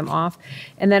rotate them off.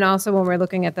 And then also when we're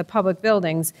looking at the public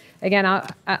buildings, again,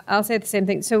 I'll say the same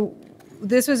thing. So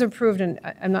this was approved, and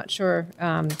I'm not sure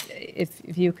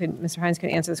if you could, Mr. Hines, could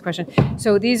answer this question.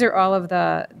 So these are all of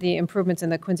the improvements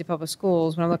in the Quincy Public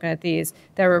Schools, when I'm looking at these,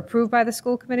 that were approved by the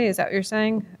school committee, is that what you're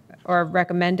saying? Or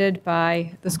recommended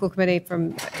by the school committee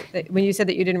from, when you said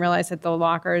that you didn't realize that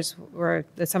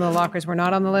that some of the lockers were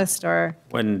not on the list, or?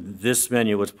 When this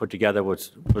menu was put together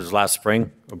was last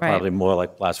spring, or Right. probably more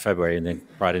like last February, and then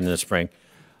brought in the spring.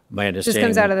 My Just understanding.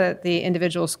 comes out of the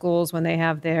individual schools when they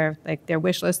have their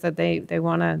wish list that they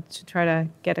want to try to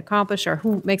get accomplished, or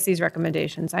who makes these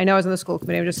recommendations? I know I was on the school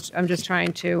committee, I'm just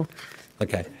trying to.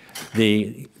 Okay.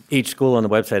 Each school on the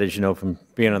website, as you know from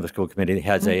being on the school committee,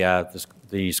 has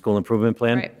the school improvement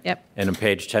plan. Right, yep. And on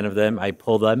page 10 of them, I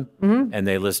pull them, Mhm. and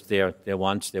they list their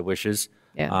wants, their wishes.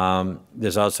 Yeah.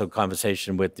 There's also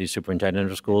conversation with the superintendent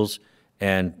of schools,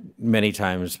 and many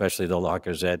times, especially the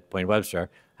lockers at Point Webster,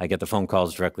 I get the phone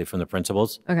calls directly from the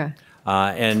principals. Okay.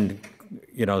 And,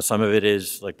 some of it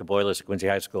is like the boilers at Quincy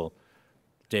High School.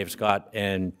 Dave Scott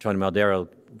and Tony Maldero,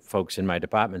 folks in my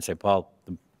department, say, Paul,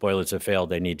 the boilers have failed,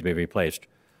 they need to be replaced.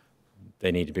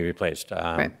 They need to be replaced.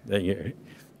 Right.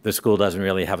 The school doesn't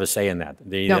really have a say in that.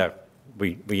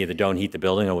 We either don't heat the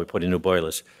building or we put in new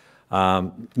boilers.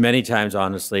 Many times,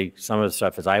 honestly, some of the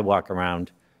stuff as I walk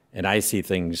around and I see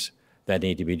things that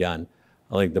need to be done.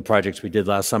 Like the projects we did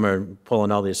last summer,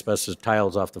 pulling all the asbestos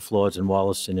tiles off the floors in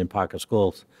Wallace and in Parker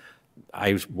schools.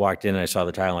 I walked in and I saw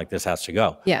the tile like, this has to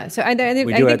go. Yeah, so I We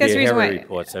think do have that's the the reason why. HERA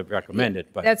reports that recommend it,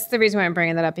 but. That's the reason why I'm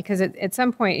bringing that up, because at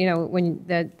some point, when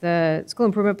the school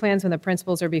improvement plans, when the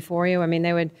principals are before you, I mean,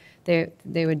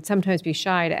 they would sometimes be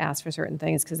shy to ask for certain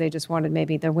things because they just wanted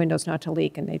maybe their windows not to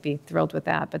leak, and they'd be thrilled with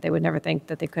that, but they would never think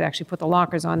that they could actually put the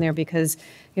lockers on there because,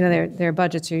 their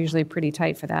budgets are usually pretty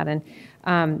tight for that. And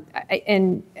I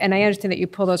understand that you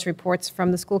pull those reports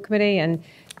from the school committee, and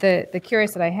the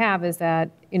curious that I have is that,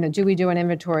 do we do an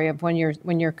inventory of when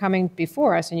you're coming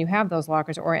before us and you have those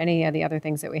lockers or any of the other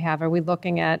things that we have? Are we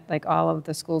looking at like all of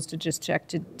the schools to just check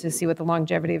to see what the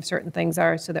longevity of certain things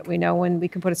are so that we know when we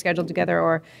can put a schedule together?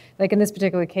 Or like in this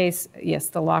particular case, yes,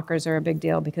 the lockers are a big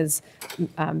deal because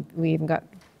we even got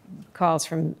calls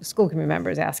from school committee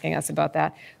members asking us about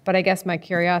that. But I guess my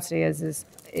curiosity is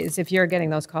if you're getting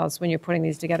those calls when you're putting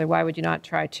these together, why would you not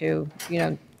try to,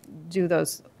 do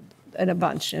those in a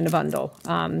bunch, in a bundle,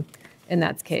 in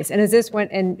that case. And is this when,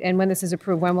 and when this is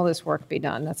approved, when will this work be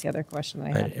done? That's the other question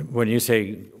I had. When you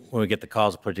say, when we get the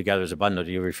calls put together as a bundle, are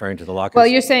you referring to the lockers? Well,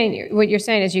 you're saying, what you're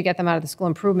saying is you get them out of the school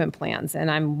improvement plans,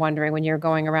 and I'm wondering, when you're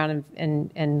going around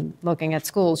and looking at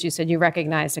schools, you said you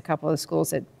recognized a couple of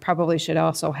schools that probably should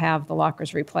also have the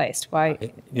lockers replaced.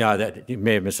 Why? Yeah, that you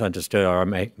may have misunderstood or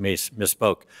may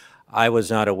misspoke. I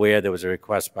was not aware there was a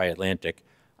request by Atlantic.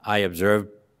 I observed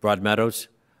Broadmeadows,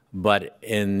 but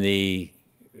in the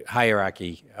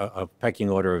hierarchy of pecking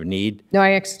order of need. No,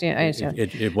 I understand.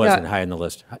 It wasn't high on the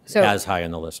list, as high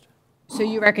on the list. So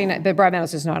you recognize, but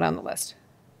Broadmeadows is not on the list,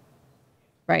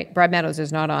 right? Broadmeadows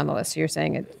is not on the list, so you're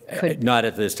saying it could. Not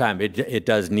at this time. It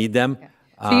does need them. Okay.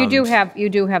 So you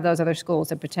do have those other schools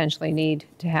that potentially need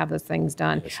to have those things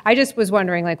done. Yes. I just was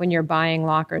wondering, like, when you're buying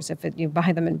lockers, if you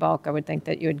buy them in bulk, I would think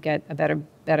that you would get a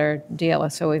better deal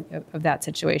of that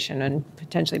situation and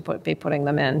potentially be putting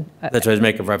them in. That's what I was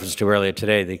making reference to earlier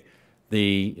today.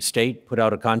 The state put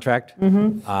out a contract,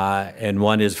 and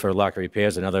one is for locker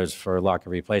repairs, another is for locker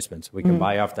replacements. We can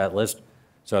buy off that list,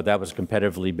 so that was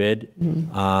competitively bid.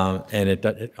 And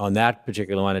on that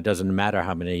particular one, it doesn't matter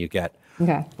how many you get.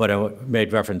 Okay. But I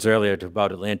made reference earlier to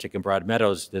about Atlantic and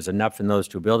Broadmeadows. There's enough in those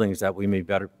two buildings that we may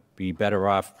be better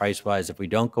off price-wise if we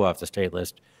don't go off the state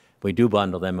list. If we do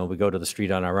bundle them and we go to the street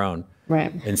on our own,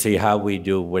 right, and see how we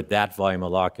do with that volume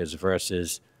of lockers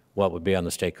versus what would be on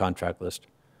the state contract list.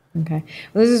 Okay.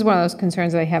 Well, this is one of those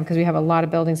concerns that I have, because we have a lot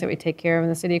of buildings that we take care of in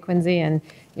the city of Quincy, and,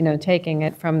 you know, taking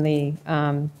it from the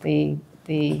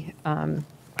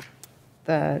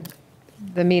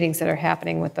meetings that are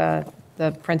happening with the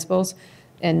principals,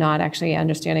 and not actually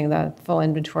understanding the full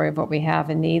inventory of what we have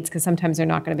and needs, because sometimes they're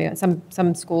not going to be,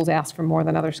 some schools ask for more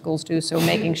than other schools do, so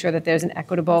making sure that there's an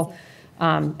equitable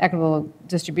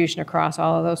distribution across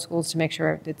all of those schools to make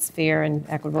sure it's fair and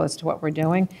equitable as to what we're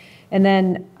doing. And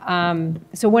then,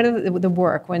 so when the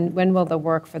work, when will the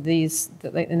work for these,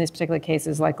 in these particular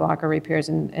cases, like locker repairs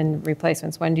and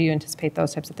replacements, when do you anticipate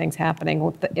those types of things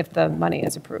happening if the money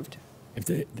is approved? If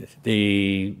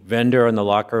the vendor on the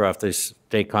locker off the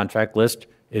state contract list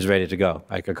is ready to go,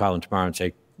 I could call them tomorrow and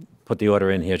say, put the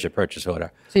order in, here's your purchase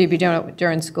order. So you'd be doing it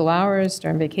during school hours,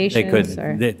 during vacations? They could.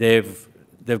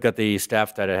 They've got the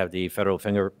staff that have the federal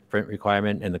fingerprint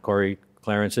requirement and the Corey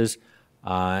clearances.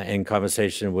 In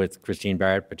conversation with Christine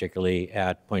Barrett, particularly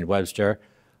at Point Webster,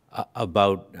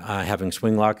 about having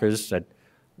swing lockers, that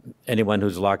anyone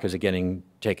whose lockers are getting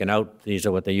taken out, these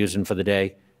are what they're using for the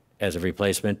day as a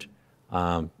replacement.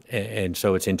 And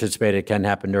so it's anticipated it can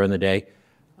happen during the day.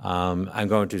 I'm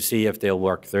going to see if they'll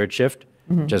work third shift,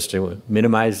 just to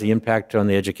minimize the impact on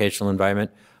the educational environment.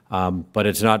 But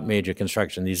it's not major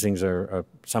construction. These things are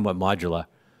somewhat modular.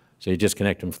 So you just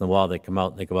connect them from the wall, they come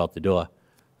out, and they go out the door.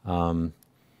 The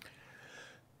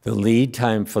lead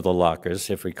time for the lockers,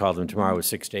 if we call them tomorrow, is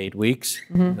 6 to 8 weeks.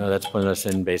 That's putting us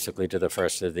in basically to the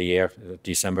first of the year,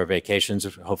 December vacations.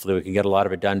 Hopefully we can get a lot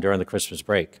of it done during the Christmas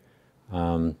break.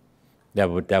 That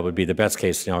would be the best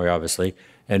case scenario, obviously.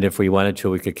 And if we wanted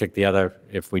to, we could kick the other,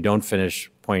 if we don't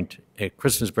finish point at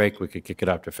Christmas break, we could kick it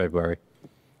up to February.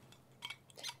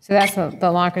 So that's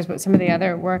the lockers, but some of the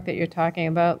other work that you're talking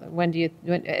about,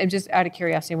 just out of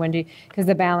curiosity, because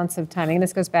the balance of timing, and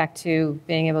this goes back to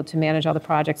being able to manage all the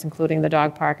projects, including the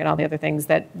dog park and all the other things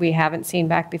that we haven't seen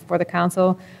back before the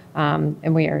council,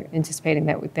 and we are anticipating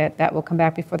that will come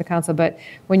back before the council. But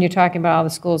when you're talking about all the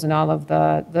schools and all of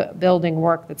the building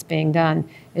work that's being done,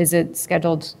 is it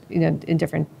scheduled, in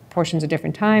different portions of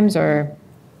different times, or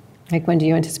like when do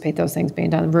you anticipate those things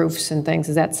being done? Roofs and things,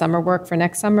 is that summer work for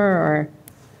next summer, or?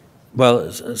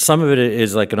 Well, some of it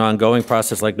is like an ongoing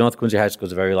process. Like North Quincy High School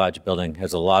is a very large building,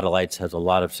 has a lot of lights, has a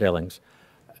lot of ceilings.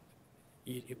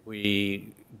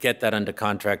 We get that under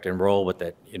contract and roll with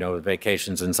it, with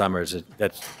vacations and summers.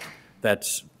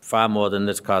 That's far more than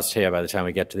this costs here by the time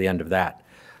we get to the end of that.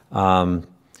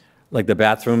 Like the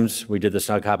bathrooms, we did the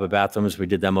Snug Harbor bathrooms, we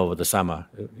did them over the summer.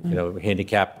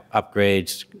 Handicap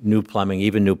upgrades, new plumbing,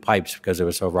 even new pipes because they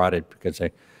were so rotted because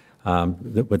they,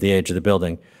 with the age of the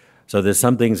building. So there's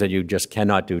some things that you just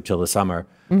cannot do till the summer,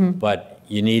 but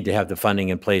you need to have the funding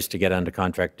in place to get under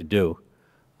contract to do.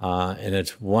 And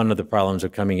it's one of the problems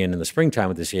of coming in the springtime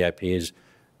with the CIP is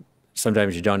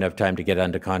sometimes you don't have time to get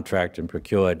under contract and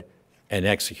procured and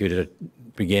execute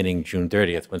it beginning June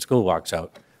 30th when school walks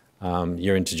out.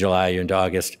 You're into July, you're into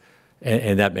August,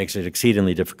 and that makes it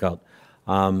exceedingly difficult.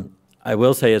 I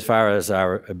will say, as far as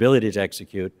our ability to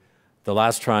execute, the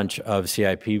last tranche of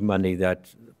CIP money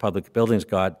that public buildings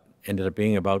got ended up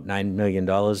being about $9 million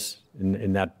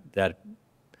in that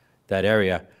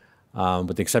area,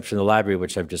 with the exception of the library,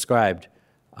 which I've described.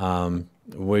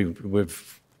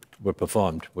 we've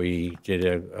performed. We did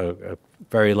a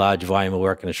very large volume of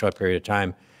work in a short period of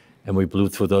time, and we blew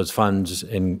through those funds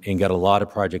and got a lot of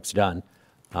projects done.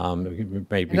 I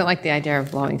don't like the idea of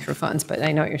blowing through funds, but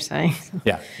I know what you're saying.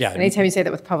 Yeah, yeah. Anytime you say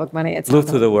that with public money, it's. Blew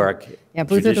through the work. Yeah,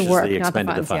 blew through the work, judiciously not the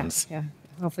expended funds. Yeah.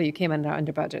 Hopefully you came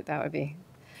under budget, that would be.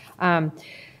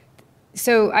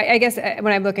 So I guess when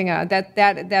I'm looking at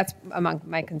that's among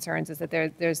my concerns is that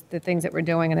there's the things that we're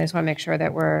doing, and I just want to make sure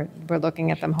that we're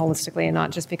looking at them holistically and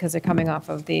not just because they're coming off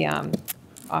of the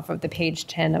page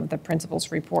 10 of the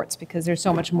principal's reports, because there's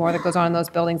so much more that goes on in those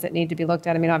buildings that need to be looked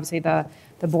at. I mean, obviously the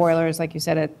boilers, like you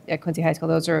said at Quincy High School,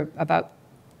 those are about,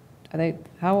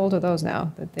 how old are those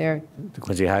now? That they're The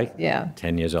Quincy High? Yeah.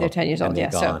 10 years old. They're 10 years old, and they're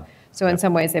yeah. gone. So in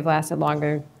some ways they've lasted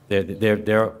longer.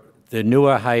 The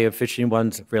newer, higher efficient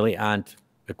ones really aren't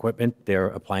equipment, they're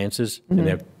appliances, and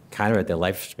they're kind of at their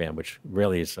lifespan, which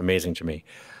really is amazing to me.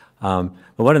 But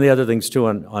one of the other things too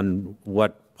on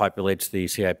what populates the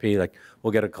CIP, like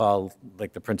we'll get a call,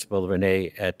 like the principal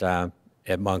Renee at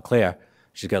Montclair,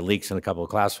 she's got leaks in a couple of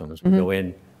classrooms. We go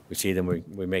in, we see them,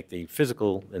 we make the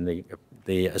physical and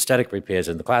the aesthetic repairs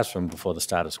in the classroom before the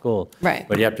start of school. Right.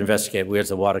 But you have to investigate where's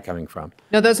the water coming from.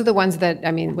 No, those are the ones that,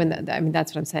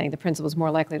 that's what I'm saying. The principal's more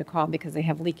likely to call because they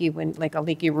have like a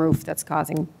leaky roof that's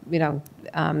causing,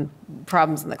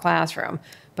 problems in the classroom.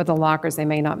 But the lockers, they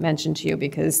may not mention to you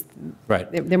because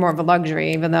they're more of a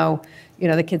luxury, even though,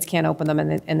 the kids can't open them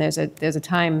and there's a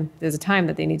time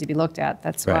that they need to be looked at.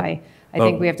 That's why I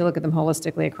think we have to look at them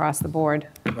holistically across the board.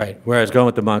 Right. Whereas going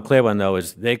with the Montclair one, though,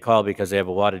 is they call because they have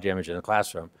a water damage in the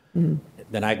classroom.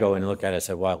 Then I go in and look at it and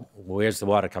say, well, where's the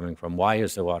water coming from? Why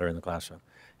is the water in the classroom?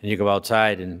 And you go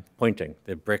outside and pointing.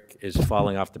 The brick is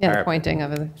falling off the parapet. Pointing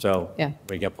of it. So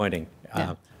we get pointing.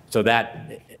 Yeah. So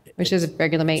that... Which is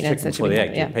regular maintenance that should be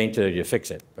done. You paint it or you fix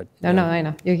it. But No, I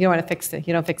know. You don't want to fix it.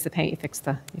 You don't fix the paint, you fix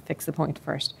the point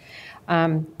first.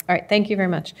 All right, thank you very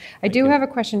much. I do have a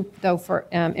question, though, for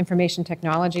information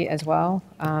technology as well.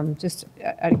 Just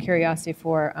out of curiosity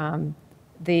for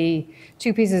the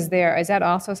two pieces there, is that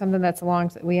also something that's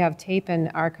we have tape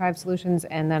and archive solutions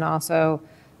and then also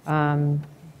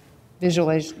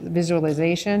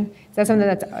visualization? Is that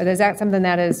something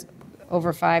that is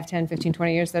over 5, 10, 15,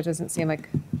 20 years? That doesn't seem like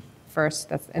first.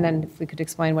 And then if we could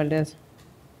explain what it is.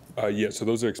 Yeah, so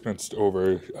those are expensed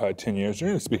over 10 years.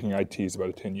 Generally speaking, IT is about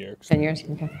a 10-year. 10 years,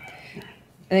 okay. And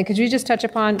then could you just touch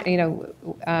upon,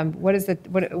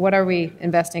 what are we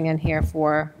investing in here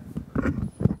for?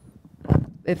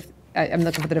 If I'm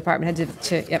looking for the department head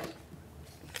yep.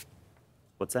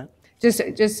 What's that?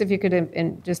 Just if you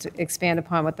could just expand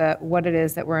upon what it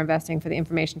is that we're investing for the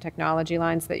information technology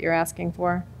lines that you're asking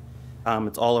for.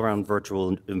 It's all around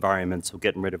virtual environments, so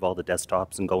getting rid of all the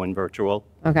desktops and going virtual,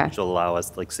 Okay. which will allow us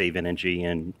to save energy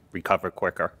and recover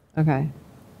quicker. Okay.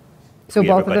 So we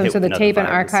both ever of got them, hit so the with tape and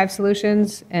another virus. archive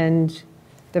solutions and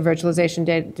the virtualization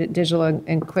digital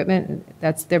equipment,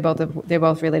 they're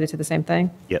both related to the same thing?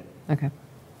 Yep. Okay.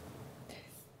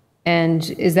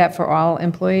 And is that for all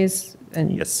employees?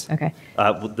 Yes. Okay.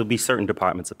 There'll be certain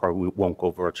departments that probably won't go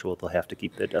virtual. They'll have to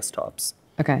keep their desktops.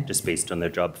 Okay. Just based on their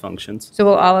job functions. So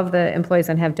will all of the employees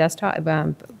then have desktop,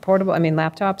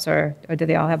 laptops, or do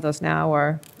they all have those now,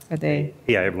 or are they?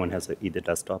 Yeah, everyone has either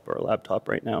desktop or a laptop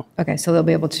right now. Okay, so they'll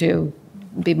be able to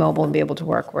be mobile and be able to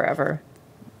work wherever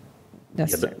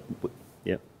necessary.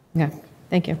 Yeah. Yeah,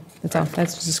 thank you. That's all.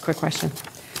 That's just a quick question.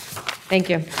 Thank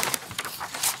you.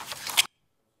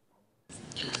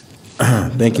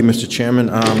 Thank you, Mr. Chairman.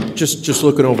 Just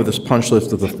looking over this punch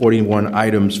list of the 41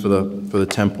 items for the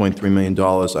 $10.3 million,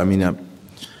 I mean,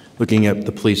 looking at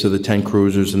the police of the 10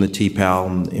 cruisers and the T-PAL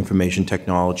and information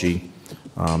technology,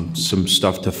 some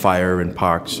stuff to fire and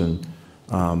parks and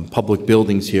public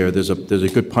buildings here. There's a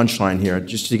good punchline here.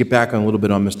 Just to get back on a little bit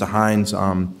on Mr. Hines,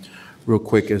 real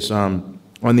quick, is on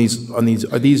these,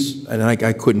 are these, and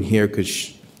I couldn't hear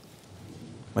because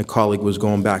my colleague was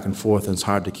going back and forth and it's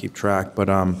hard to keep track, but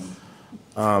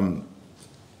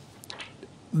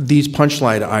these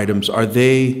punchline items, are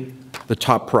they the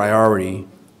top priority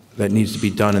that needs to be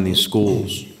done in these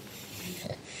schools?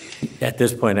 At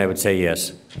this point, I would say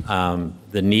yes.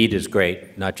 The need is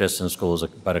great, not just in schools,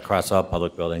 but across all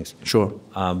public buildings. Sure.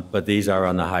 But these are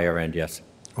on the higher end, yes.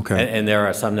 Okay. And there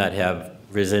are some that have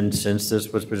risen since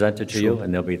this was presented to you, Sure.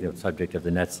 and they'll be the subject of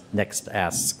the next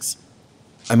asks.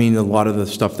 I mean, a lot of the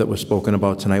stuff that was spoken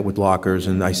about tonight with lockers,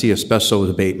 and I see asbestos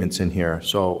abatements in here.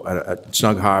 So at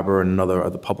Snug Harbor and other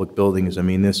public buildings, I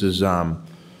mean, this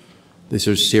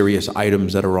is serious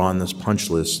items that are on this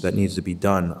punch list that needs to be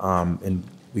done, and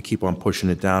we keep on pushing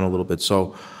it down a little bit.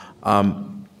 So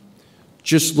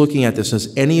just looking at this,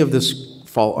 has any of this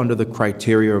fall under the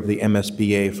criteria of the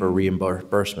MSBA for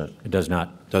reimbursement? It does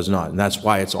not. Does not, and that's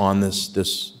why it's on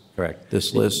this Correct.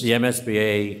 This list? The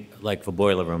MSBA, like for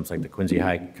boiler rooms, like the Quincy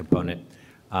High component,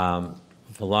 for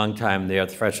a long time, their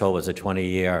threshold was a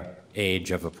 20-year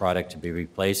age of a product to be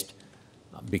replaced.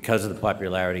 Because of the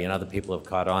popularity and other people have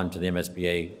caught on to the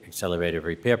MSBA Accelerated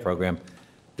Repair Program,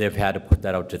 they've had to put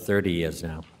that out to 30 years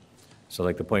now. So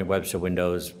like the Point Webster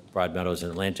windows, Broadmeadows,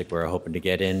 and Atlantic, we're hoping to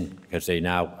get in because they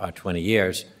now are 20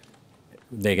 years.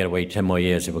 They got to wait 10 more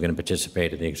years if we're going to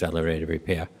participate in the accelerated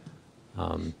repair.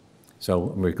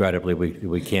 So regrettably,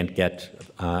 we can't get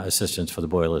assistance for the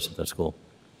boilers at the school.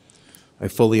 I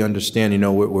fully understand, you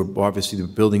know, we're obviously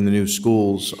building the new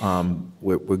schools.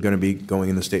 We're going to be going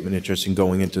in the statement of interest and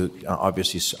going into,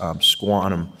 obviously,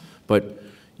 Squantum. But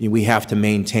we have to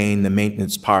maintain the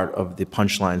maintenance part of the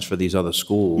punchlines for these other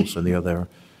schools and the other,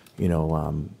 you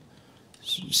know,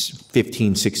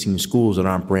 15, 16 schools that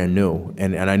aren't brand new.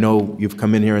 And I know you've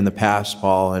come in here in the past,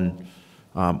 Paul, and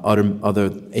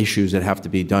other issues that have to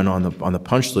be done on the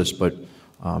punch list, but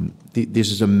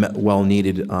this is a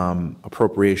well-needed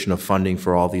appropriation of funding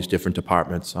for all these different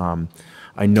departments.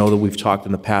 I know that we've talked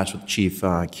in the past with Chief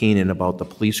Keenan about the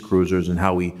police cruisers and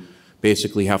how we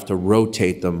basically have to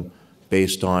rotate them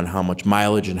based on how much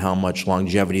mileage and how much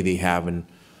longevity they have, and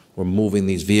we're moving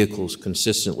these vehicles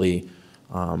consistently.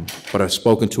 But I've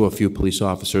spoken to a few police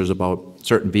officers about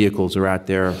certain vehicles are at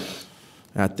their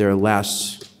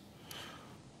last,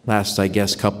 I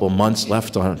guess, couple months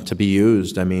left to be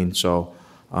used. I mean, so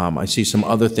I see some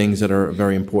other things that are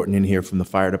very important in here from the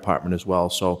fire department as well.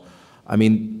 So, I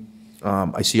mean,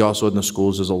 I see also in the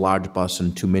schools there's a large bus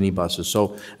and 2 mini buses.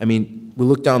 So, I mean, we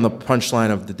look down the punch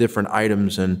line of the different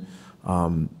items, and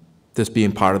this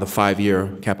being part of the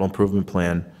 5-year capital improvement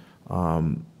plan, I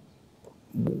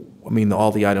mean,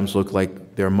 all the items look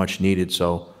like they're much needed.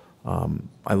 So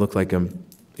I look like I'm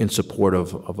in support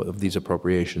of these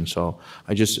appropriations. So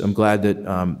I'm glad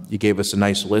that you gave us a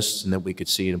nice list and that we could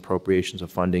see appropriations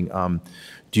of funding.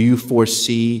 Do you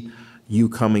foresee you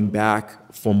coming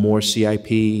back for more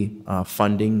CIP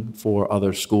funding for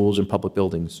other schools and public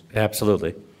buildings?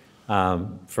 Absolutely.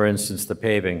 For instance, the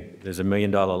paving, there's $1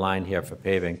 million line here for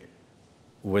paving.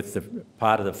 With the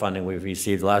part of the funding we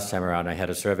received last time around, I had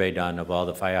a survey done of all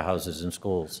the firehouses and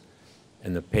schools.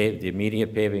 And the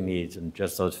immediate paving needs in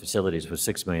just those facilities was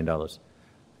 $6 million.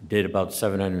 Did about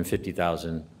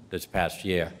 $750,000 this past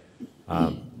year.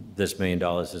 This $1 million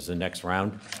is the next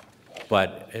round.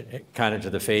 But kind of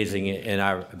to the phasing in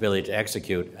our ability to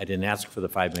execute, I didn't ask for the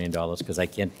 $5 million because I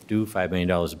can't do $5 million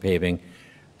of paving,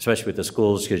 especially with the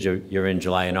schools, because you're in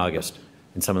July and August.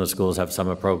 And some of the schools have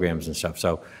summer programs and stuff.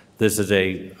 So this is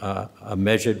a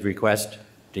measured request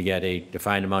to get a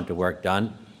defined amount of work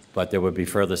done, but there would be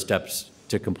further steps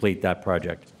to complete that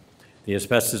project. The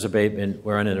asbestos abatement,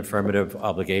 we're on an affirmative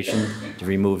obligation to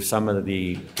remove some of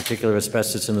the particular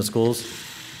asbestos in the schools.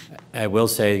 I will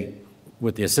say,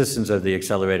 with the assistance of the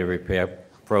Accelerated Repair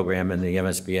Program and the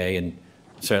MSBA, and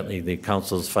certainly the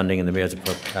council's funding and the mayor's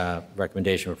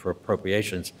recommendation for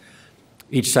appropriations,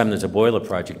 each time there's a boiler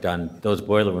project done, those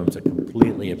boiler rooms are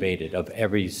completely abated of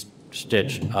every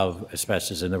stitch of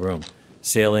asbestos in the room.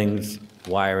 Ceilings,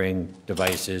 wiring,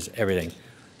 devices, everything.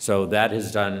 So that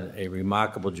has done a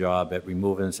remarkable job at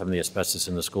removing some of the asbestos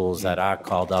in the schools that are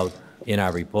called out in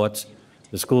our reports.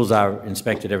 The schools are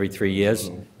inspected every 3 years,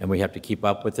 and we have to keep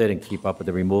up with it and keep up with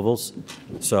the removals.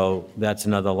 So that's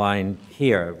another line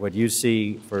here. What you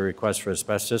see for requests for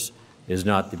asbestos is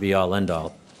not the be-all,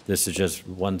 end-all. This is just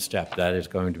one step. That is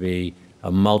going to be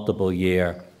a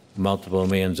multiple-year, multiple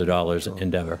millions of dollars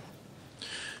endeavor.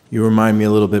 You remind me a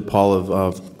little bit, Paul,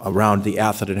 of around the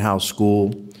Atherton House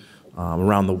School,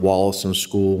 around the Wallison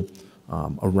School,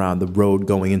 around the road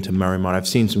going into Merrimont. I've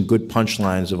seen some good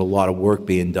punchlines of a lot of work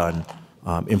being done,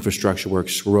 infrastructure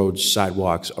works, roads,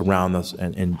 sidewalks around us,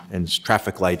 and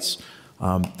traffic lights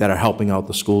that are helping out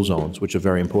the school zones, which are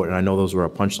very important. I know those were a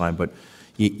punchline, but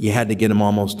you had to get them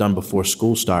almost done before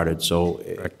school started, so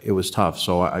it was tough.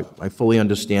 So I fully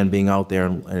understand being out there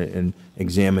and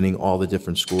examining all the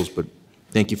different schools, but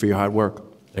thank you for your hard work.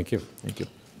 Thank you. Thank you.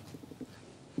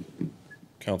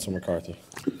 Councilor McCarthy.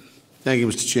 Thank you,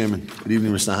 Mr. Chairman. Good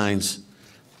evening, Mr. Hines.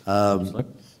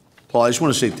 Paul, I just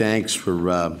want to say thanks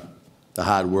for the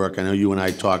hard work. I know you and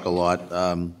I talk a lot,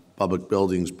 public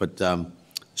buildings, but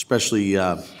especially,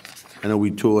 I know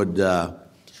we toured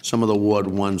some of the Ward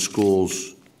 1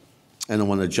 schools, and the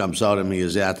one that jumps out at me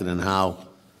is Atherton and Howe.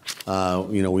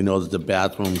 You know, we know that the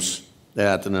bathrooms at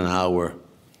Atherton and Howe were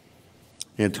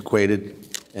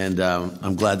antiquated, and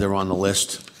I'm glad they're on the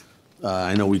list.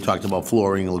 I know we talked about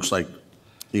flooring. It looks like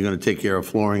you're going to take care of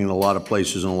flooring in a lot of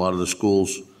places in a lot of the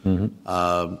schools.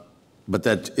 But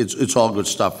it's all good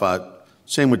stuff.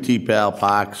 Same with TPAL,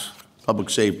 parks, public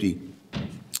safety,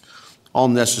 all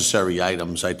necessary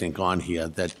items, I think, on here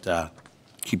that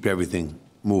keep everything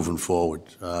moving forward.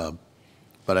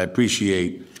 But I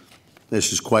appreciate,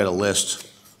 this is quite a list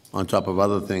on top of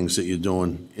other things that you're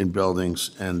doing in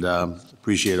buildings, and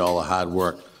appreciate all the hard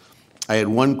work. I had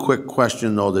one quick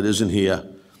question, though, that isn't here,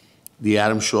 the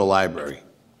Adams Shore Library.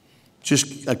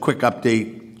 Just a quick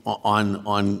update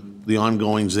on the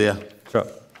ongoings there. Sure.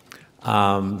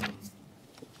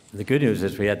 The good news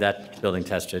is we had that building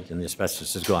tested and the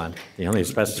asbestos is gone. The only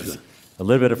asbestos, a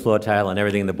little bit of floor tile and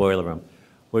everything in the boiler room.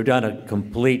 We've done a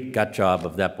complete gut job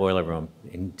of that boiler room,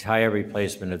 entire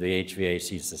replacement of the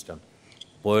HVAC system.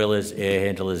 Boilers, air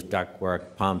handlers,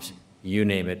 ductwork, pumps, you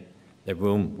name it. The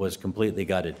room was completely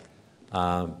gutted.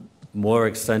 More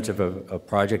extensive a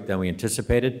project than we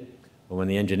anticipated. But when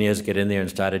the engineers get in there and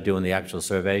started doing the actual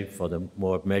survey for the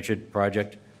more measured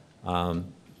project,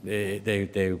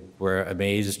 they were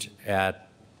amazed at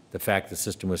the fact the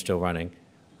system was still running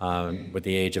with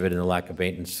the age of it and the lack of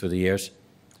maintenance through the years.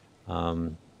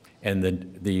 And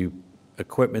the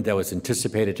equipment that was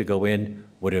anticipated to go in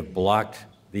would have blocked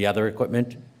the other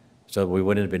equipment, so we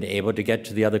wouldn't have been able to get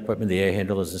to the other equipment, the air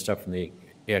handlers and stuff from the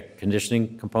air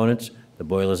conditioning components. The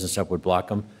boilers and stuff would block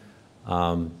them.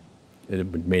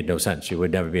 It made no sense. You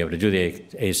would never be able to do the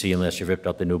AC unless you ripped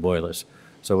out the new boilers.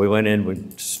 So we went in, we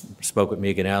spoke with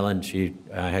Megan Allen. She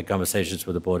had conversations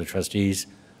with the Board of Trustees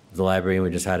of the library, and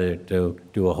we decided to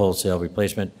do a wholesale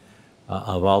replacement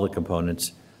of all the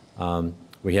components.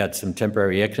 We had some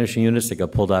temporary air conditioning units that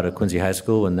got pulled out of Quincy High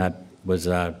School, and that was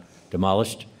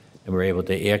demolished, and we were able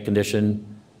to air condition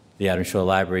the Adams Shore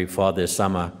Library for this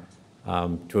summer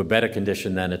to a better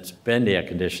condition than it's been air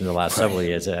conditioned the last several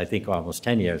years, I think almost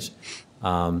 10 years.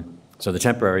 So the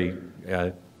temporary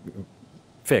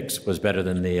fix was better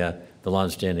than the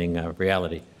long-standing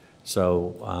reality.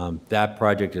 So that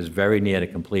project is very near to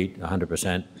complete,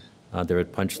 100%. They're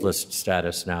at punch list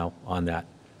status now on that.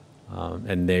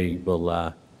 And they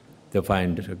will, they'll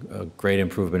find a great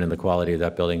improvement in the quality of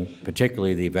that building,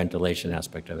 particularly the ventilation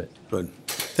aspect of it. Good.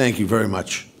 Thank you very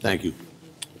much. Thank you.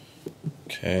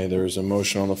 Okay, there is a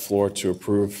motion on the floor to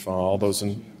approve. All those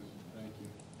in?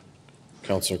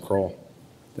 Councilor Kroll.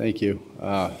 Thank you.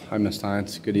 Hi, Ms.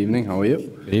 Hines. Good evening. How are you?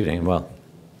 Good evening. Well.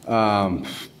 A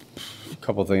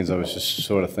couple of things I was just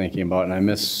sort of thinking about, and I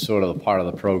missed sort of the part of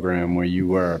the program where you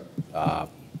were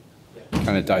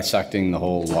kind of dissecting the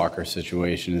whole locker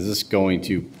situation. Is this going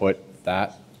to put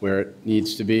that where it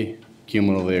needs to be,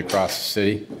 cumulatively across the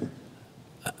city?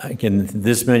 Again,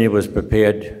 this menu was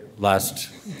prepared last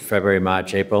February,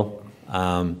 March, April.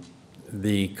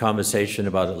 The conversation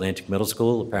about Atlantic Middle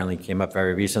School apparently came up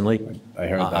very recently. I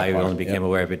heard that I only became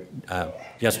aware of it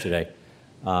yesterday.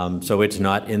 So it's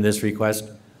not in this request,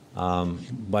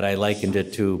 but I likened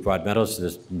it to Broadmeadows.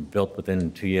 It's built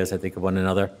within 2 years, I think, of one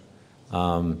another.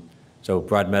 So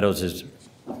Broadmeadows is,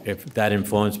 if that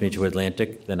informs me to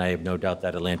Atlantic, then I have no doubt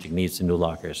that Atlantic needs the new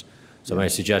lockers. So my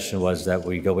suggestion was that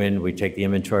we go in, we take the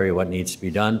inventory of what needs to be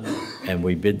done, and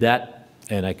we bid that,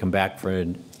 and I come back for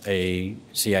a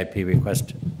CIP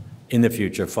request in the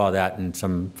future for that and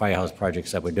some firehouse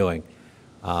projects that we're doing.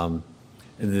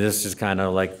 This is kind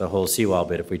of like the whole seawall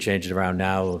bit. If we change it around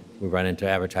now, we run into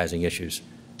advertising issues.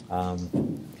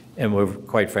 And we're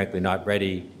quite frankly not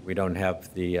ready. We don't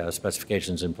have the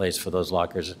specifications in place for those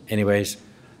lockers anyways,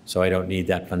 so I don't need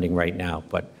that funding right now.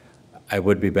 But I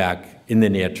would be back in the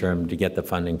near term to get the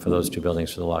funding for those two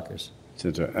buildings for the lockers.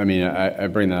 I mean, I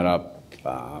bring that up.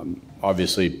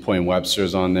 Obviously, Point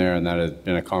Webster's on there, and that has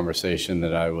been a conversation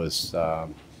that I was,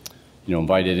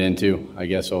 invited into, I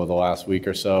guess, over the last week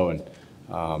or so.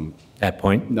 And at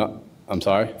Point? No, I'm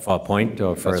sorry. For Point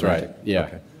or for That's Atlantic? right. Yeah.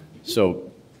 Okay. So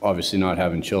obviously, not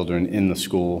having children in the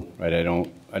school, right? I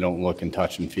don't look and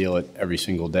touch and feel it every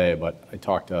single day, but I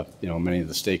talk to many of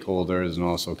the stakeholders and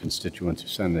also constituents who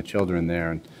send their children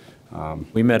there. And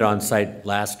we met on site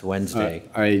last Wednesday.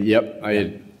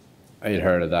 I had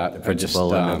heard of that. The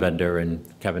principal and the vendor and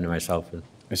Kevin and myself.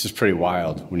 This is pretty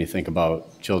wild when you think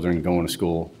about children going to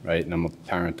school, right? And I'm a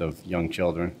parent of young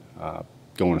children,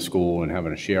 going to school and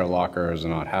having to share lockers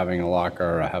and not having a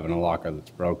locker or having a locker that's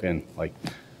broken. Like,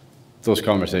 those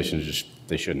conversations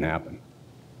they shouldn't happen,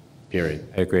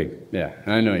 period. I agree. Yeah,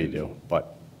 and I know you do,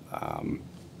 but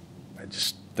I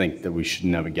just think that we should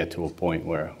never get to a point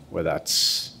where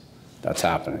that's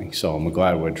happening. So I'm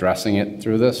glad we're addressing it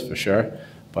through this, for sure.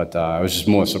 But I was just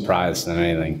more surprised than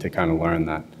anything to kind of learn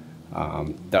that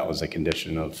that was a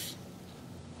condition of...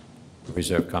 A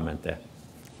reserved comment there.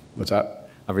 What's that?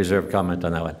 A reserved comment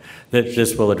on that one.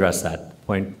 This will address that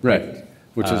point. Right.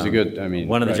 Which is a good, I mean.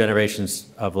 One of the right.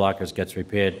 generations of lockers gets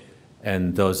repaired,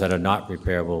 and those that are not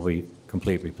repaired will be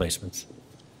complete replacements.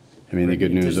 I mean, the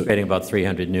good news. Anticipating about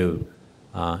 300 new,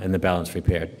 and the balance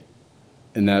repaired.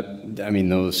 And that, I mean,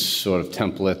 those sort of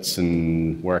templates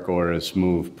and work orders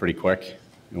move pretty quick,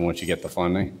 and once you get the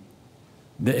funding.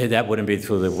 That wouldn't be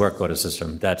through the work order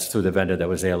system. That's through the vendor that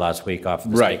was there last week off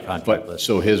the state contract But, list.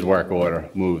 so his work order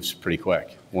moves pretty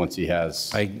quick, once he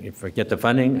has. If I get the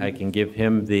funding, I can give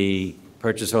him the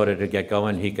purchase order to get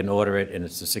going. He can order it, and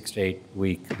it's a 6 to 8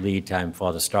 week lead time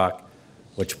for the stock,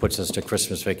 which puts us to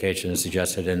Christmas vacation as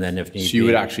suggested, and then if need be. So you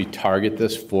would actually target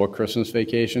this for Christmas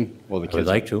vacation? Well, the I would kids.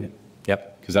 like to,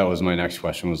 yep. Because that was my next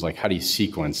question, was like, how do you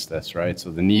sequence this, right?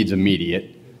 So the need's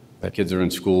immediate, the kids are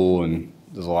in school and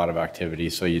there's a lot of activity,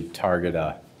 so you target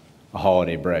a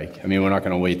holiday break. I mean, we're not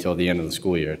going to wait till the end of the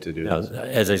school year to do No, this.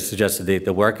 as I suggested,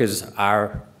 the workers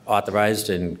are authorized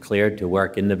and cleared to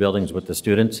work in the buildings with the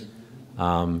students.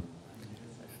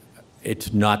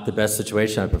 It's not the best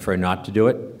situation. I prefer not to do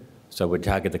it. So we'd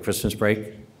target the Christmas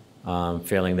break.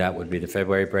 Failing that would be the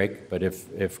February break. But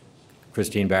if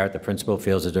Christine Barrett, the principal,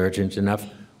 feels it's urgent enough,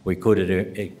 we could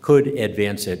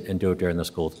advance it and do it during the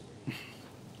school.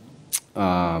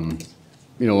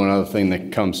 You know, one other thing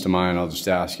that comes to mind, I'll just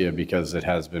ask you, because it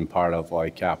has been part of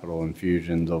like capital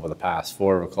infusions over the past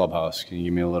for a clubhouse. Can you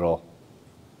give me a little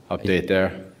update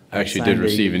there? I actually did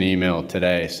receive an email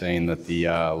today saying that the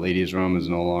ladies' room is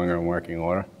no longer in working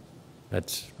order.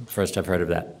 That's the first I've heard of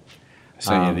that.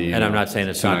 Sent you the and I'm email not saying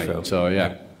it's not tonight, true. So,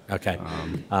 yeah. Okay.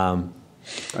 I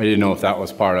didn't know if that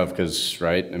was part of, because,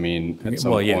 right, I mean, at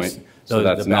some Well, point. yes. So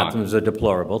that's the not. bathrooms are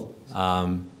deplorable.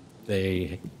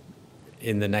 They,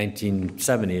 in the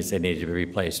 1970s, they needed to be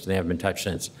replaced. They haven't been touched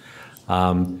since.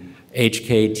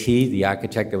 HKT, the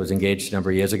architect that was engaged a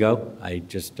number of years ago, I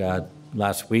just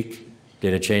last week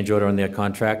did a change order on their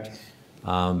contract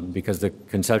because the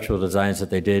conceptual designs that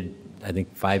they did, I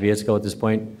think 5 years ago at this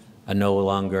point, are no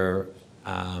longer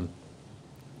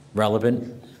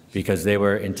relevant because they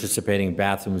were anticipating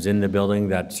bathrooms in the building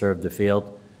that served the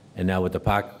field. And now with the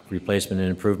park replacement and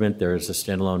improvement, there is a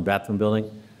standalone bathroom building.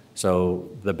 So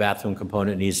the bathroom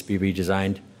component needs to be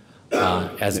redesigned,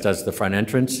 as does the front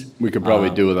entrance. We could probably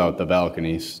do without the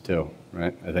balconies too,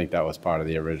 right? I think that was part of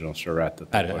the original charrette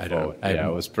that they put forward. Yeah,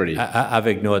 it was pretty. I've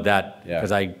ignored that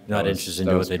because I'm not interested in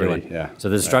doing what they're doing. Yeah. So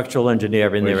there's a structural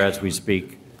engineer in there as we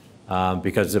speak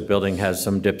because the building has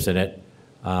some dips in it.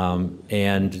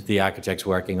 And the architect's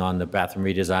working on the bathroom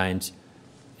redesigns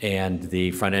and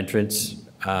the front entrance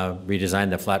redesign,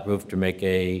 the flat roof to make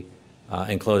a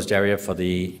enclosed area for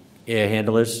the air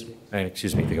handlers,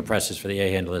 excuse me, the compressors for the air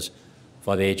handlers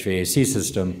for the HVAC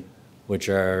system, which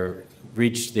are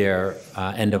reached their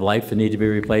end of life and need to be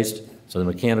replaced. So the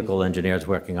mechanical engineer is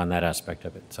working on that aspect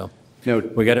of it. So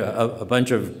we got a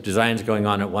bunch of designs going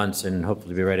on at once and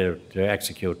hopefully be ready to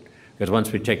execute. Because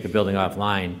once we take the building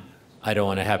offline, I don't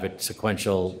want to have it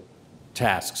sequential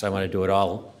tasks. I want to do it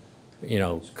all, you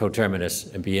know,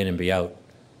 coterminous and be in and be out.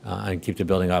 And keep the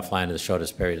building offline in the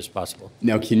shortest period as possible.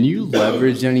 Now, can you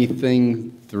leverage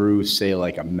anything through, say,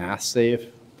 like a Mass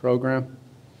Save program?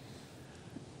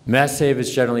 Mass Save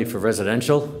is generally for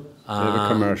residential. They have a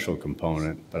commercial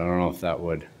component, but I don't know if that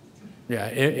would. Yeah,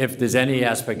 if there's any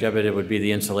aspect of it, it would be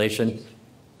the insulation,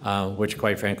 which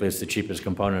quite frankly is the cheapest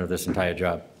component of this entire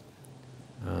job.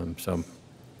 So,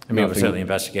 I mean, we'll certainly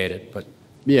investigate it, but.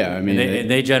 Yeah, I mean. And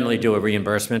they generally do a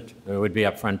reimbursement. It would be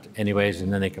upfront anyways,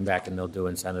 and then they come back and they'll do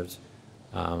incentives.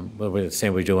 The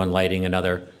same we do on lighting and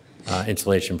other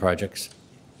installation projects.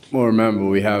 Well, remember,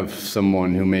 we have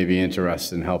someone who may be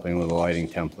interested in helping with a lighting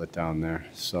template down there,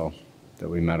 so, that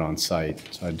we met on site.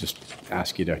 So I'd just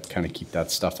ask you to kind of keep that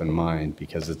stuff in mind,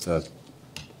 because it's a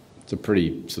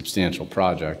pretty substantial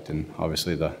project, and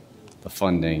obviously the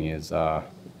funding is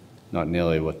not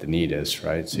nearly what the need is,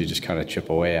 right? So you just kind of chip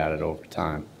away at it over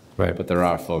time. Right. But there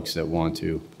are folks that want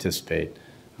to participate.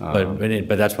 But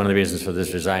that's one of the reasons for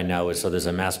this design now is so there's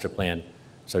a master plan.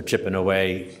 So chipping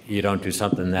away, you don't do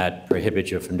something that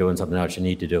prohibits you from doing something else you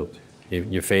need to do.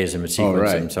 You phase them and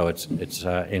sequence them, so it's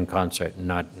in concert and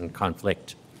not in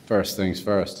conflict. First things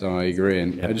first, I agree.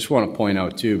 And I just want to point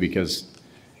out too, because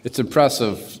it's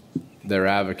impressive, their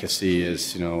advocacy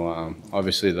is, you know,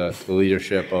 obviously the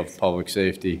leadership of public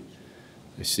safety.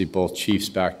 I see both chiefs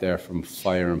back there from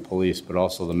fire and police, but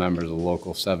also the members of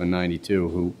Local 792,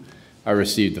 who I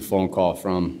received a phone call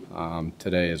from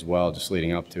today as well, just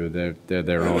leading up to. They're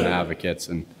their own advocates,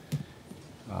 and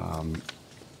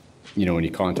you know, when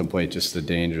you contemplate just the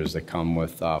dangers that come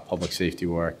with public safety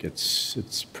work,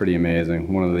 it's pretty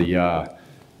amazing. One of the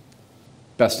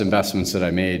best investments that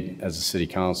I made as a city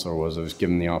councilor was I was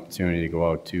given the opportunity to go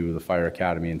out to the fire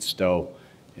academy in Stowe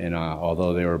And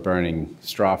although they were burning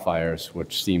straw fires,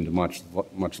 which seemed much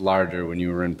larger when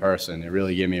you were in person, it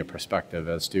really gave me a perspective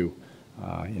as to,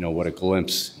 what a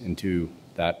glimpse into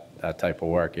that type of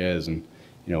work is. And,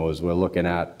 as we're looking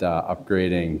at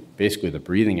upgrading basically the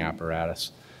breathing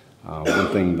apparatus,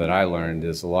 one thing that I learned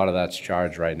is a lot of that's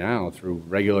charged right now through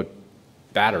regular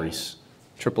batteries,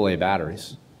 AAA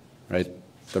batteries, right?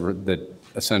 That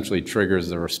essentially triggers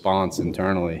the response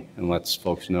internally and lets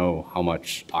folks know how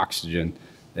much oxygen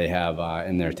they have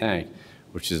in their tank,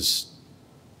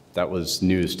 that was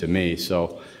news to me.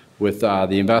 So with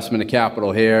the investment of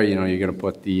capital here, you're going to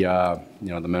put the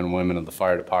men and women of the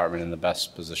fire department in the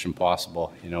best position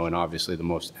possible, in obviously the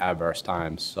most adverse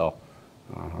times. So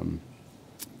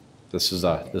this is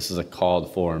a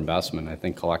called for investment, I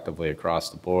think, collectively across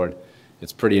the board.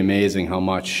 It's pretty amazing how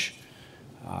much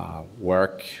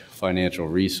work, financial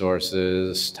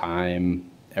resources,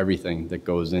 time, everything that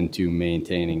goes into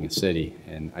maintaining a city.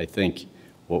 And I think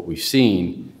what we've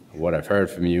seen, what I've heard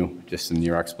from you, just in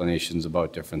your explanations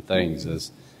about different things,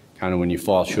 is kind of when you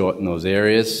fall short in those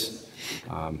areas,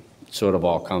 sort of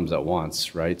all comes at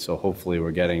once, right? So hopefully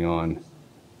we're getting on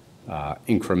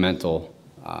incremental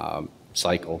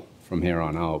cycle from here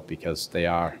on out, because they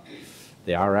are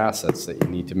assets that you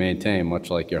need to maintain, much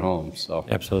like your home. So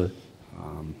absolutely.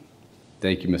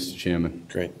 Thank you, Mr. Chairman.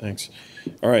 Great, thanks.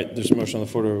 All right, there's a motion on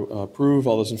the floor to approve.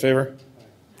 All those in favor?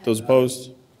 Those opposed?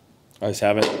 Ayes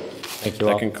have it. Thank you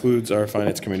all. That concludes our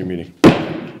Finance Committee meeting.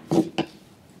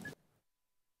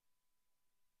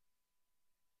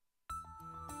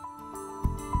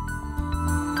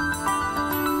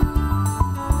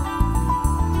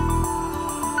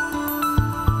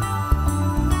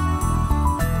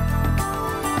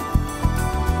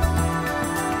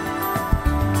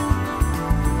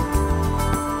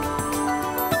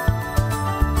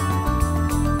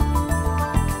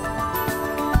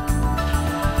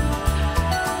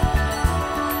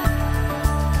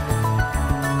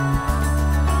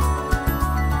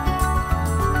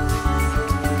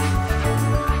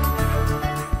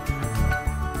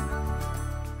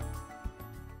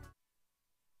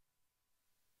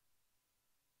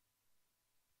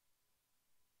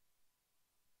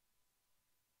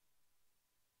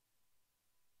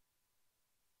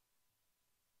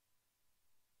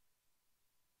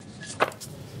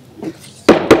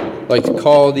 I'd like to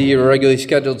call the regularly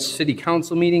scheduled City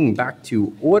Council meeting back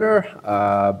to order.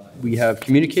 We have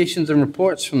communications and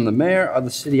reports from the mayor, other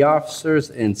city officers,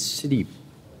 and city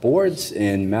boards,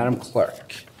 and Madam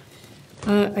Clerk.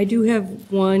 I do have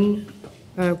one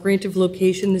grant of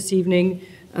location this evening.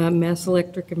 Mass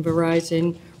Electric and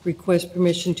Verizon request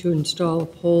permission to install a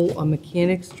pole on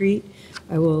Mechanic Street.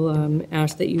 I will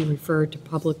ask that you refer to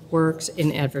Public Works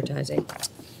and Advertising.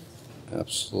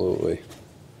 Absolutely.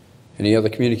 Any other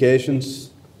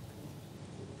communications?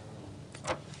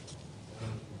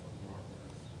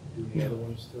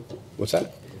 What's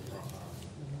that?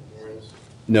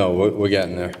 No, we're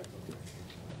getting there.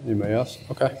 Anybody else?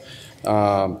 Okay.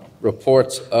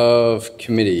 Reports of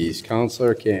committees.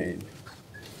 Councilor Kane.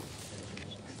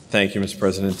 Thank you, Mr.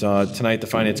 President. Tonight, the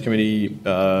Finance Committee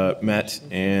met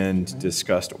and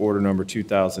discussed order number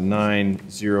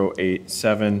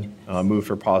 2009-087. Move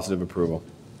for positive approval.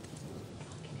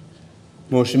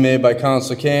 Motion made by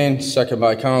Councilor Kane, second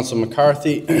by Councilor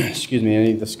McCarthy. Excuse me,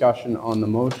 any discussion on the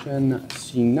motion?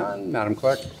 Seeing none, Madam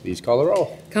Clerk, please call the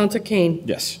roll. Councilor Kane.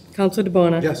 Yes. Councilor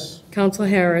DeBona. Yes. Councilor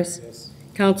Harris. Yes.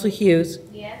 Councilor Hughes.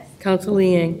 Yes. Councilor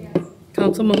Liang. Yes.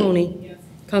 Councilor Mahoney. Yes.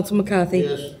 Councilor McCarthy.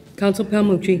 Yes. Councilor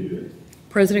Palmucci.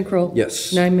 President Kroll.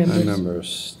 Yes. 9 members. 9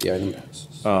 members. The item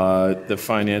passes. The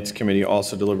Finance Committee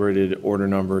also deliberated order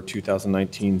number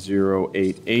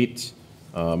 2019-088.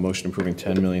 Motion approving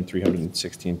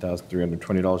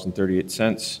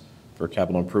 $10,316,320.38 for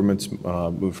capital improvements.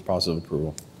 Move for positive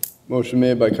approval. Motion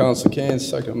made by Councilor Kane,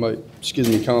 second by,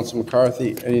 Councilor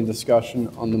McCarthy. Any discussion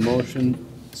on the motion?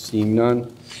 Seeing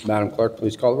none, Madam Clerk,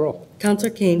 please call the roll. Councilor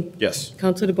Kane. Yes.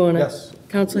 Councilor DeBona. Yes.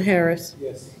 Councilor Harris.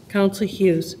 Yes. Councilor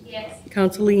Hughes. Yes.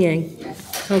 Councilor Liang.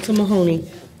 Yes. Councilor Mahoney.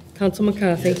 Councilor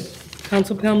McCarthy. Yes.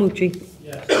 Councilor Palmucci.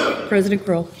 Yes. President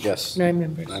Kroll. Yes. 9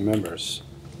 members. 9 members.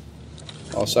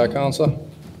 All set, Councilor?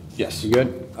 Yes. You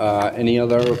good? Any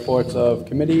other reports of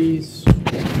committees?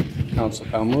 Councilor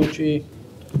Palmucci?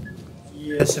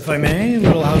 Yes, if I may, a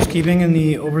little housekeeping in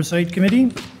the Oversight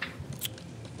Committee.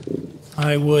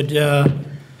 I would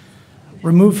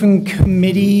remove from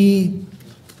committee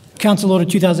Council Order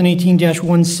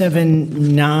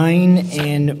 2018-179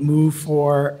 and move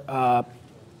for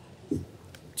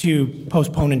to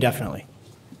postpone indefinitely.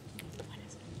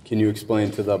 Can you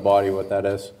explain to the body what that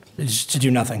is? It's to do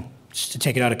nothing, just to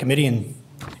take it out of committee and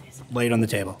lay it on the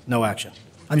table. No action.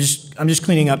 I'm just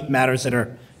cleaning up matters that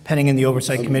are pending in the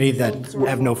Oversight Committee that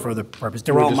have no further purpose.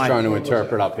 They're We're all just my, trying to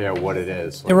interpret up here what it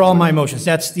is. they're all my motions.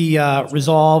 That's the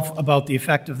resolve about the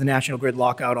effect of the National Grid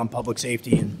lockout on public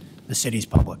safety and the city's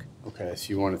public. Okay, so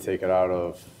you want to take it out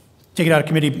of, Take it out of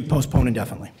committee, postpone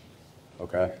indefinitely.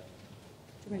 okay.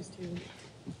 Take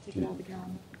it out of the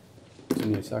calendar. Do you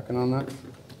need a second on that?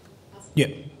 Yeah.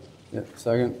 Yeah,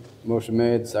 second. Motion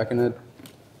made, seconded.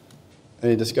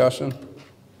 Any discussion?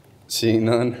 Seeing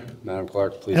none, Madam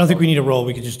Clerk, please. I don't think we need a roll.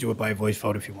 We could just do it by a voice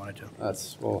vote if you wanted to.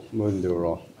 That's, well, we can do a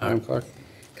roll. Madam Clerk?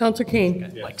 Counselor Kane.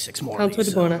 Like 6 more. Counselor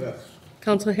DeBona.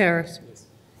 Counselor Harris.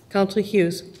 Counselor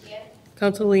Hughes.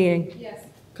 Counselor Liang.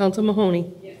 Counselor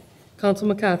Mahoney.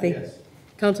 Counselor McCarthy.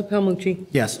 Counselor Palmucci.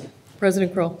 Yes.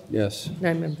 President Kroll. Yes.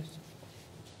 9 members.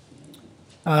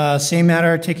 Same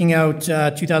matter, taking out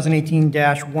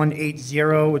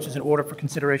 2018-180, which is an order for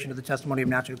consideration of the testimony of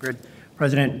National Grid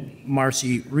President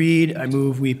Marcy Reed. I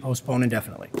move we postpone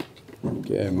indefinitely.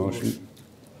 Okay, motion.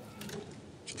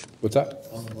 What's that?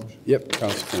 Yep,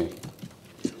 Counselor Kane.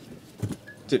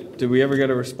 Did we ever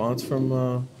get a response from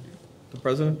the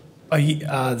president?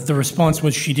 The response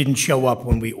was she didn't show up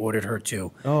when we ordered her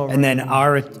to. Oh, And then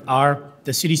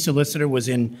the city solicitor was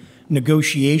in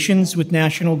negotiations with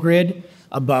National Grid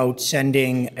about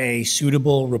sending a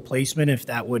suitable replacement if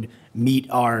that would meet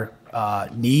our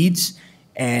needs.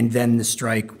 And then the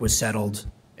strike was settled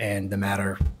and the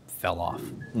matter fell off.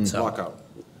 So, Lockout.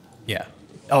 yeah.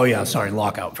 Oh, yeah, sorry,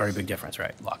 lockout. Very big difference,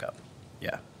 right? Lockout.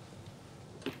 Yeah.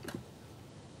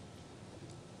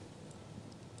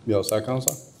 You all set,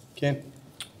 Counselor Kane?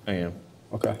 I am.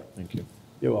 Okay. Thank you.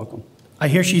 You're welcome. I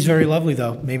hear she's very lovely,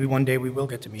 though. Maybe one day we will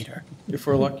get to meet her. If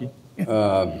we're lucky.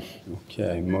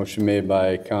 Okay, motion made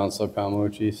by Counselor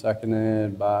Palmucci,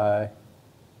 seconded by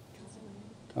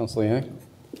Counselor Yang.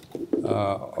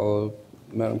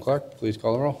 Madam Clerk, please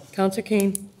call the roll. Counselor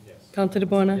Kane. Counselor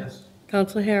DeBona.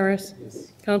 Counselor Harris.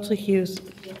 Counselor Hughes.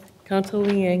 Counselor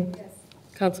Liang.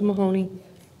 Counselor Mahoney.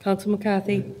 Counselor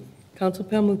McCarthy. Counselor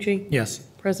Palmucci. Yes.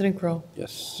 President Kroll.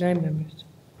 Yes. 9 members.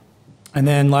 And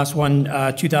then last one,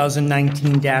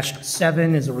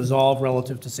 2019-7 is a resolve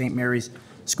relative to St. Mary's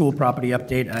School property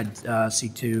update. I'd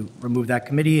seek to remove that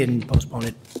committee and postpone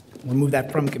it, remove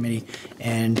that from committee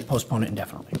and postpone it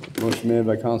indefinitely. Motion made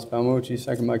by Counselor Palmucci,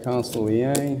 second by Counselor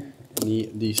Liang. Any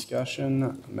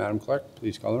discussion? Madam Clerk,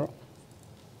 please call the roll.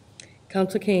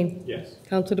 Counselor Kane. Yes.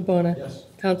 Counselor DeBona. Yes.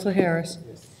 Counselor Harris.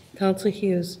 Yes. Counselor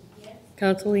Hughes. Yes.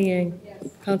 Counselor Liang. Yes.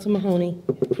 Counselor Mahoney.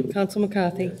 Counselor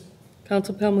McCarthy. Yes.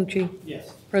 Counselor Palmucci.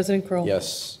 Yes. President Kroll.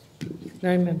 Yes.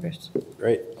 9 members.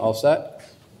 Great. All set?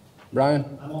 Brian?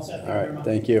 I'm all set. All right,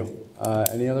 thank you.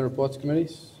 Any other reports,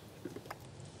 committees?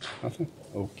 Nothing?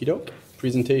 Okey doke.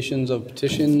 Presentations of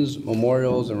petitions,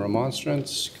 memorials, and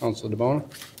remonstrance. Counselor DeBona?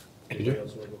 Did you?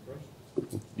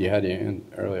 You had your hand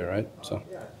earlier, right? So.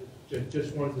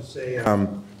 Just wanted to say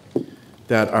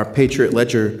that our Patriot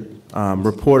Ledger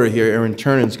reporter here, Erin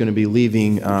Turner, is going to be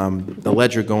leaving the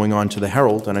Ledger going on to the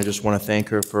Herald, and I just want to thank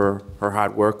her for her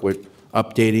hard work with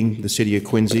updating the city of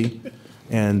Quincy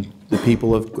and the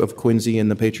people of Quincy and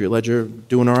the Patriot Ledger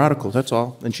doing our articles, that's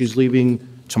all. And she's leaving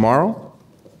tomorrow?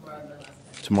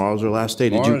 Tomorrow's her last day.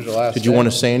 Tomorrow's her last Did you day.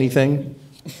 want to say anything?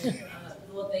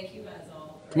 Well, thank you guys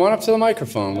all. Come on up to the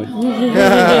microphone. I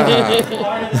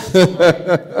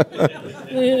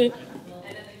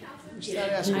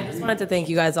just wanted to thank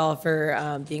you guys all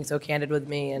for being so candid with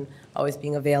me and always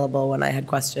being available when I had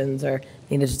questions or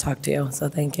needed to talk to you. So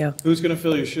thank you. Who's going to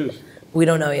fill your shoes? We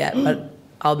don't know yet, but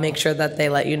I'll make sure that they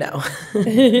let you know.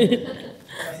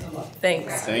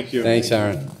 Thanks. Thank you. Thanks,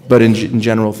 Aaron. But in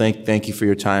general, thank you for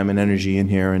your time and energy in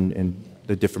here and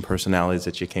the different personalities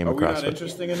that you came Are we across not with.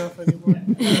 interesting enough anymore?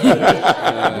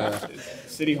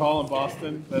 City Hall in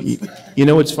Boston? That's... You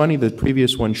know, it's funny, the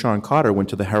previous one, Sean Cotter, went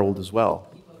to the Herald as well.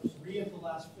 3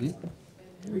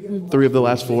 of the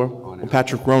last 4. Well,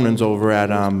 Patrick Ronan's over at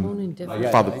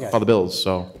Father Bill's,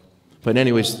 so. But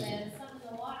anyways.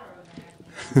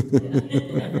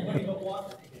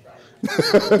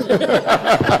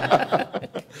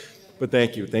 But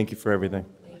thank you for everything.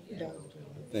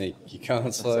 Thank you,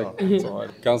 Counselor.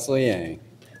 Counselor Yang.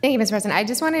 Thank you, Mr. President. I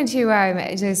just wanted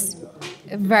to just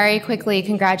very quickly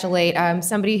congratulate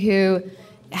somebody who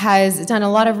has done a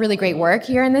lot of really great work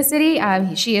here in the city.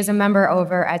 She is a member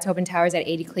over at Tobin Towers at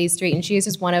 80 Clay Street, and she is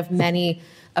just one of many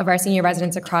of our senior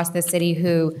residents across the city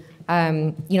who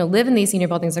live in these senior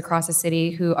buildings across the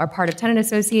city, who are part of tenant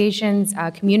associations,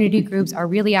 community groups, are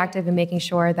really active in making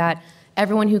sure that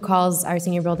everyone who calls our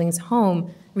senior buildings home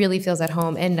really feels at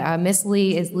home. And Miss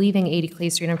Lee is leaving 80 Clay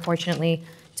Street, unfortunately,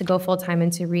 to go full-time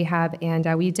into rehab. And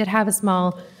we did have a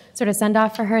small sort of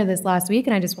send-off for her this last week,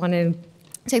 and I just want to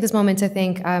take this moment to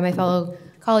thank my fellow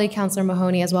colleague, Councilor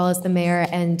Mahoney, as well as the mayor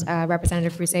and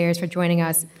Representative Bruce Ayers for joining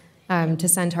us to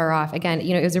send her off. Again,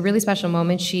 it was a really special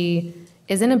moment. She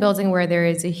is in a building where there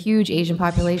is a huge Asian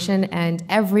population, and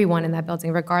everyone in that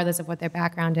building, regardless of what their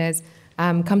background is,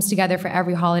 comes together for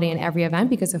every holiday and every event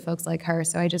because of folks like her.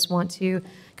 So I just want to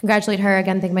congratulate her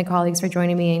again, thank my colleagues for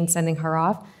joining me and sending her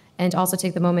off, and also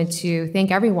take the moment to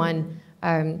thank everyone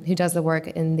who does the work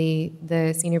in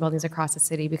the senior buildings across the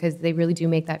city, because they really do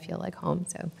make that feel like home.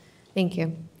 So thank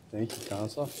you. Thank you,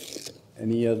 Councilor.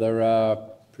 Any other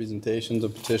presentations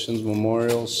of petitions,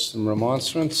 memorials, and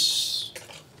remonstrance?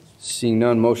 Seeing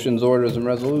none, motions, orders, and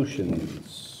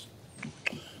resolutions.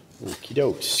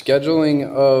 Okey-doke. Scheduling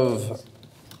of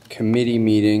committee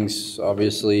meetings.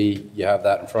 Obviously, you have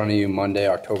that in front of you. Monday,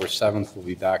 October 7th, we'll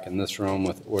be back in this room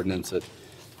with ordinance at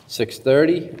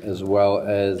 6:30, as well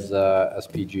as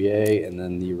SPGA, and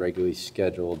then the regularly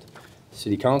scheduled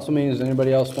city council meetings. Does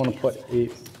anybody else want to put a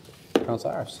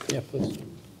Councilor Harris? Yeah, please.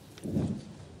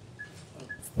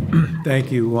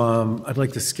 Thank you. I'd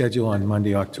like to schedule on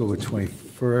Monday, October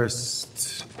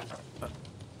 21st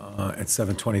at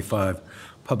 7:25,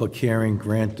 public hearing,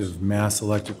 grant of Mass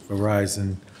Electric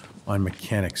Verizon on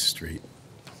Mechanic Street.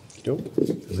 Dope.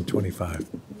 7:25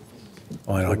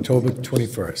 on October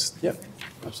 21st. Yep,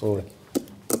 absolutely.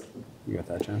 You got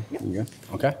that, John? You good?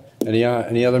 Okay.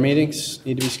 Any other meetings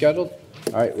need to be scheduled?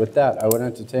 All right, with that, I would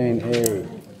entertain a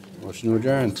motion to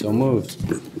adjourn. So moved.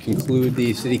 Conclude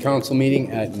the city council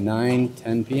meeting at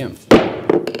 9:10 p.m.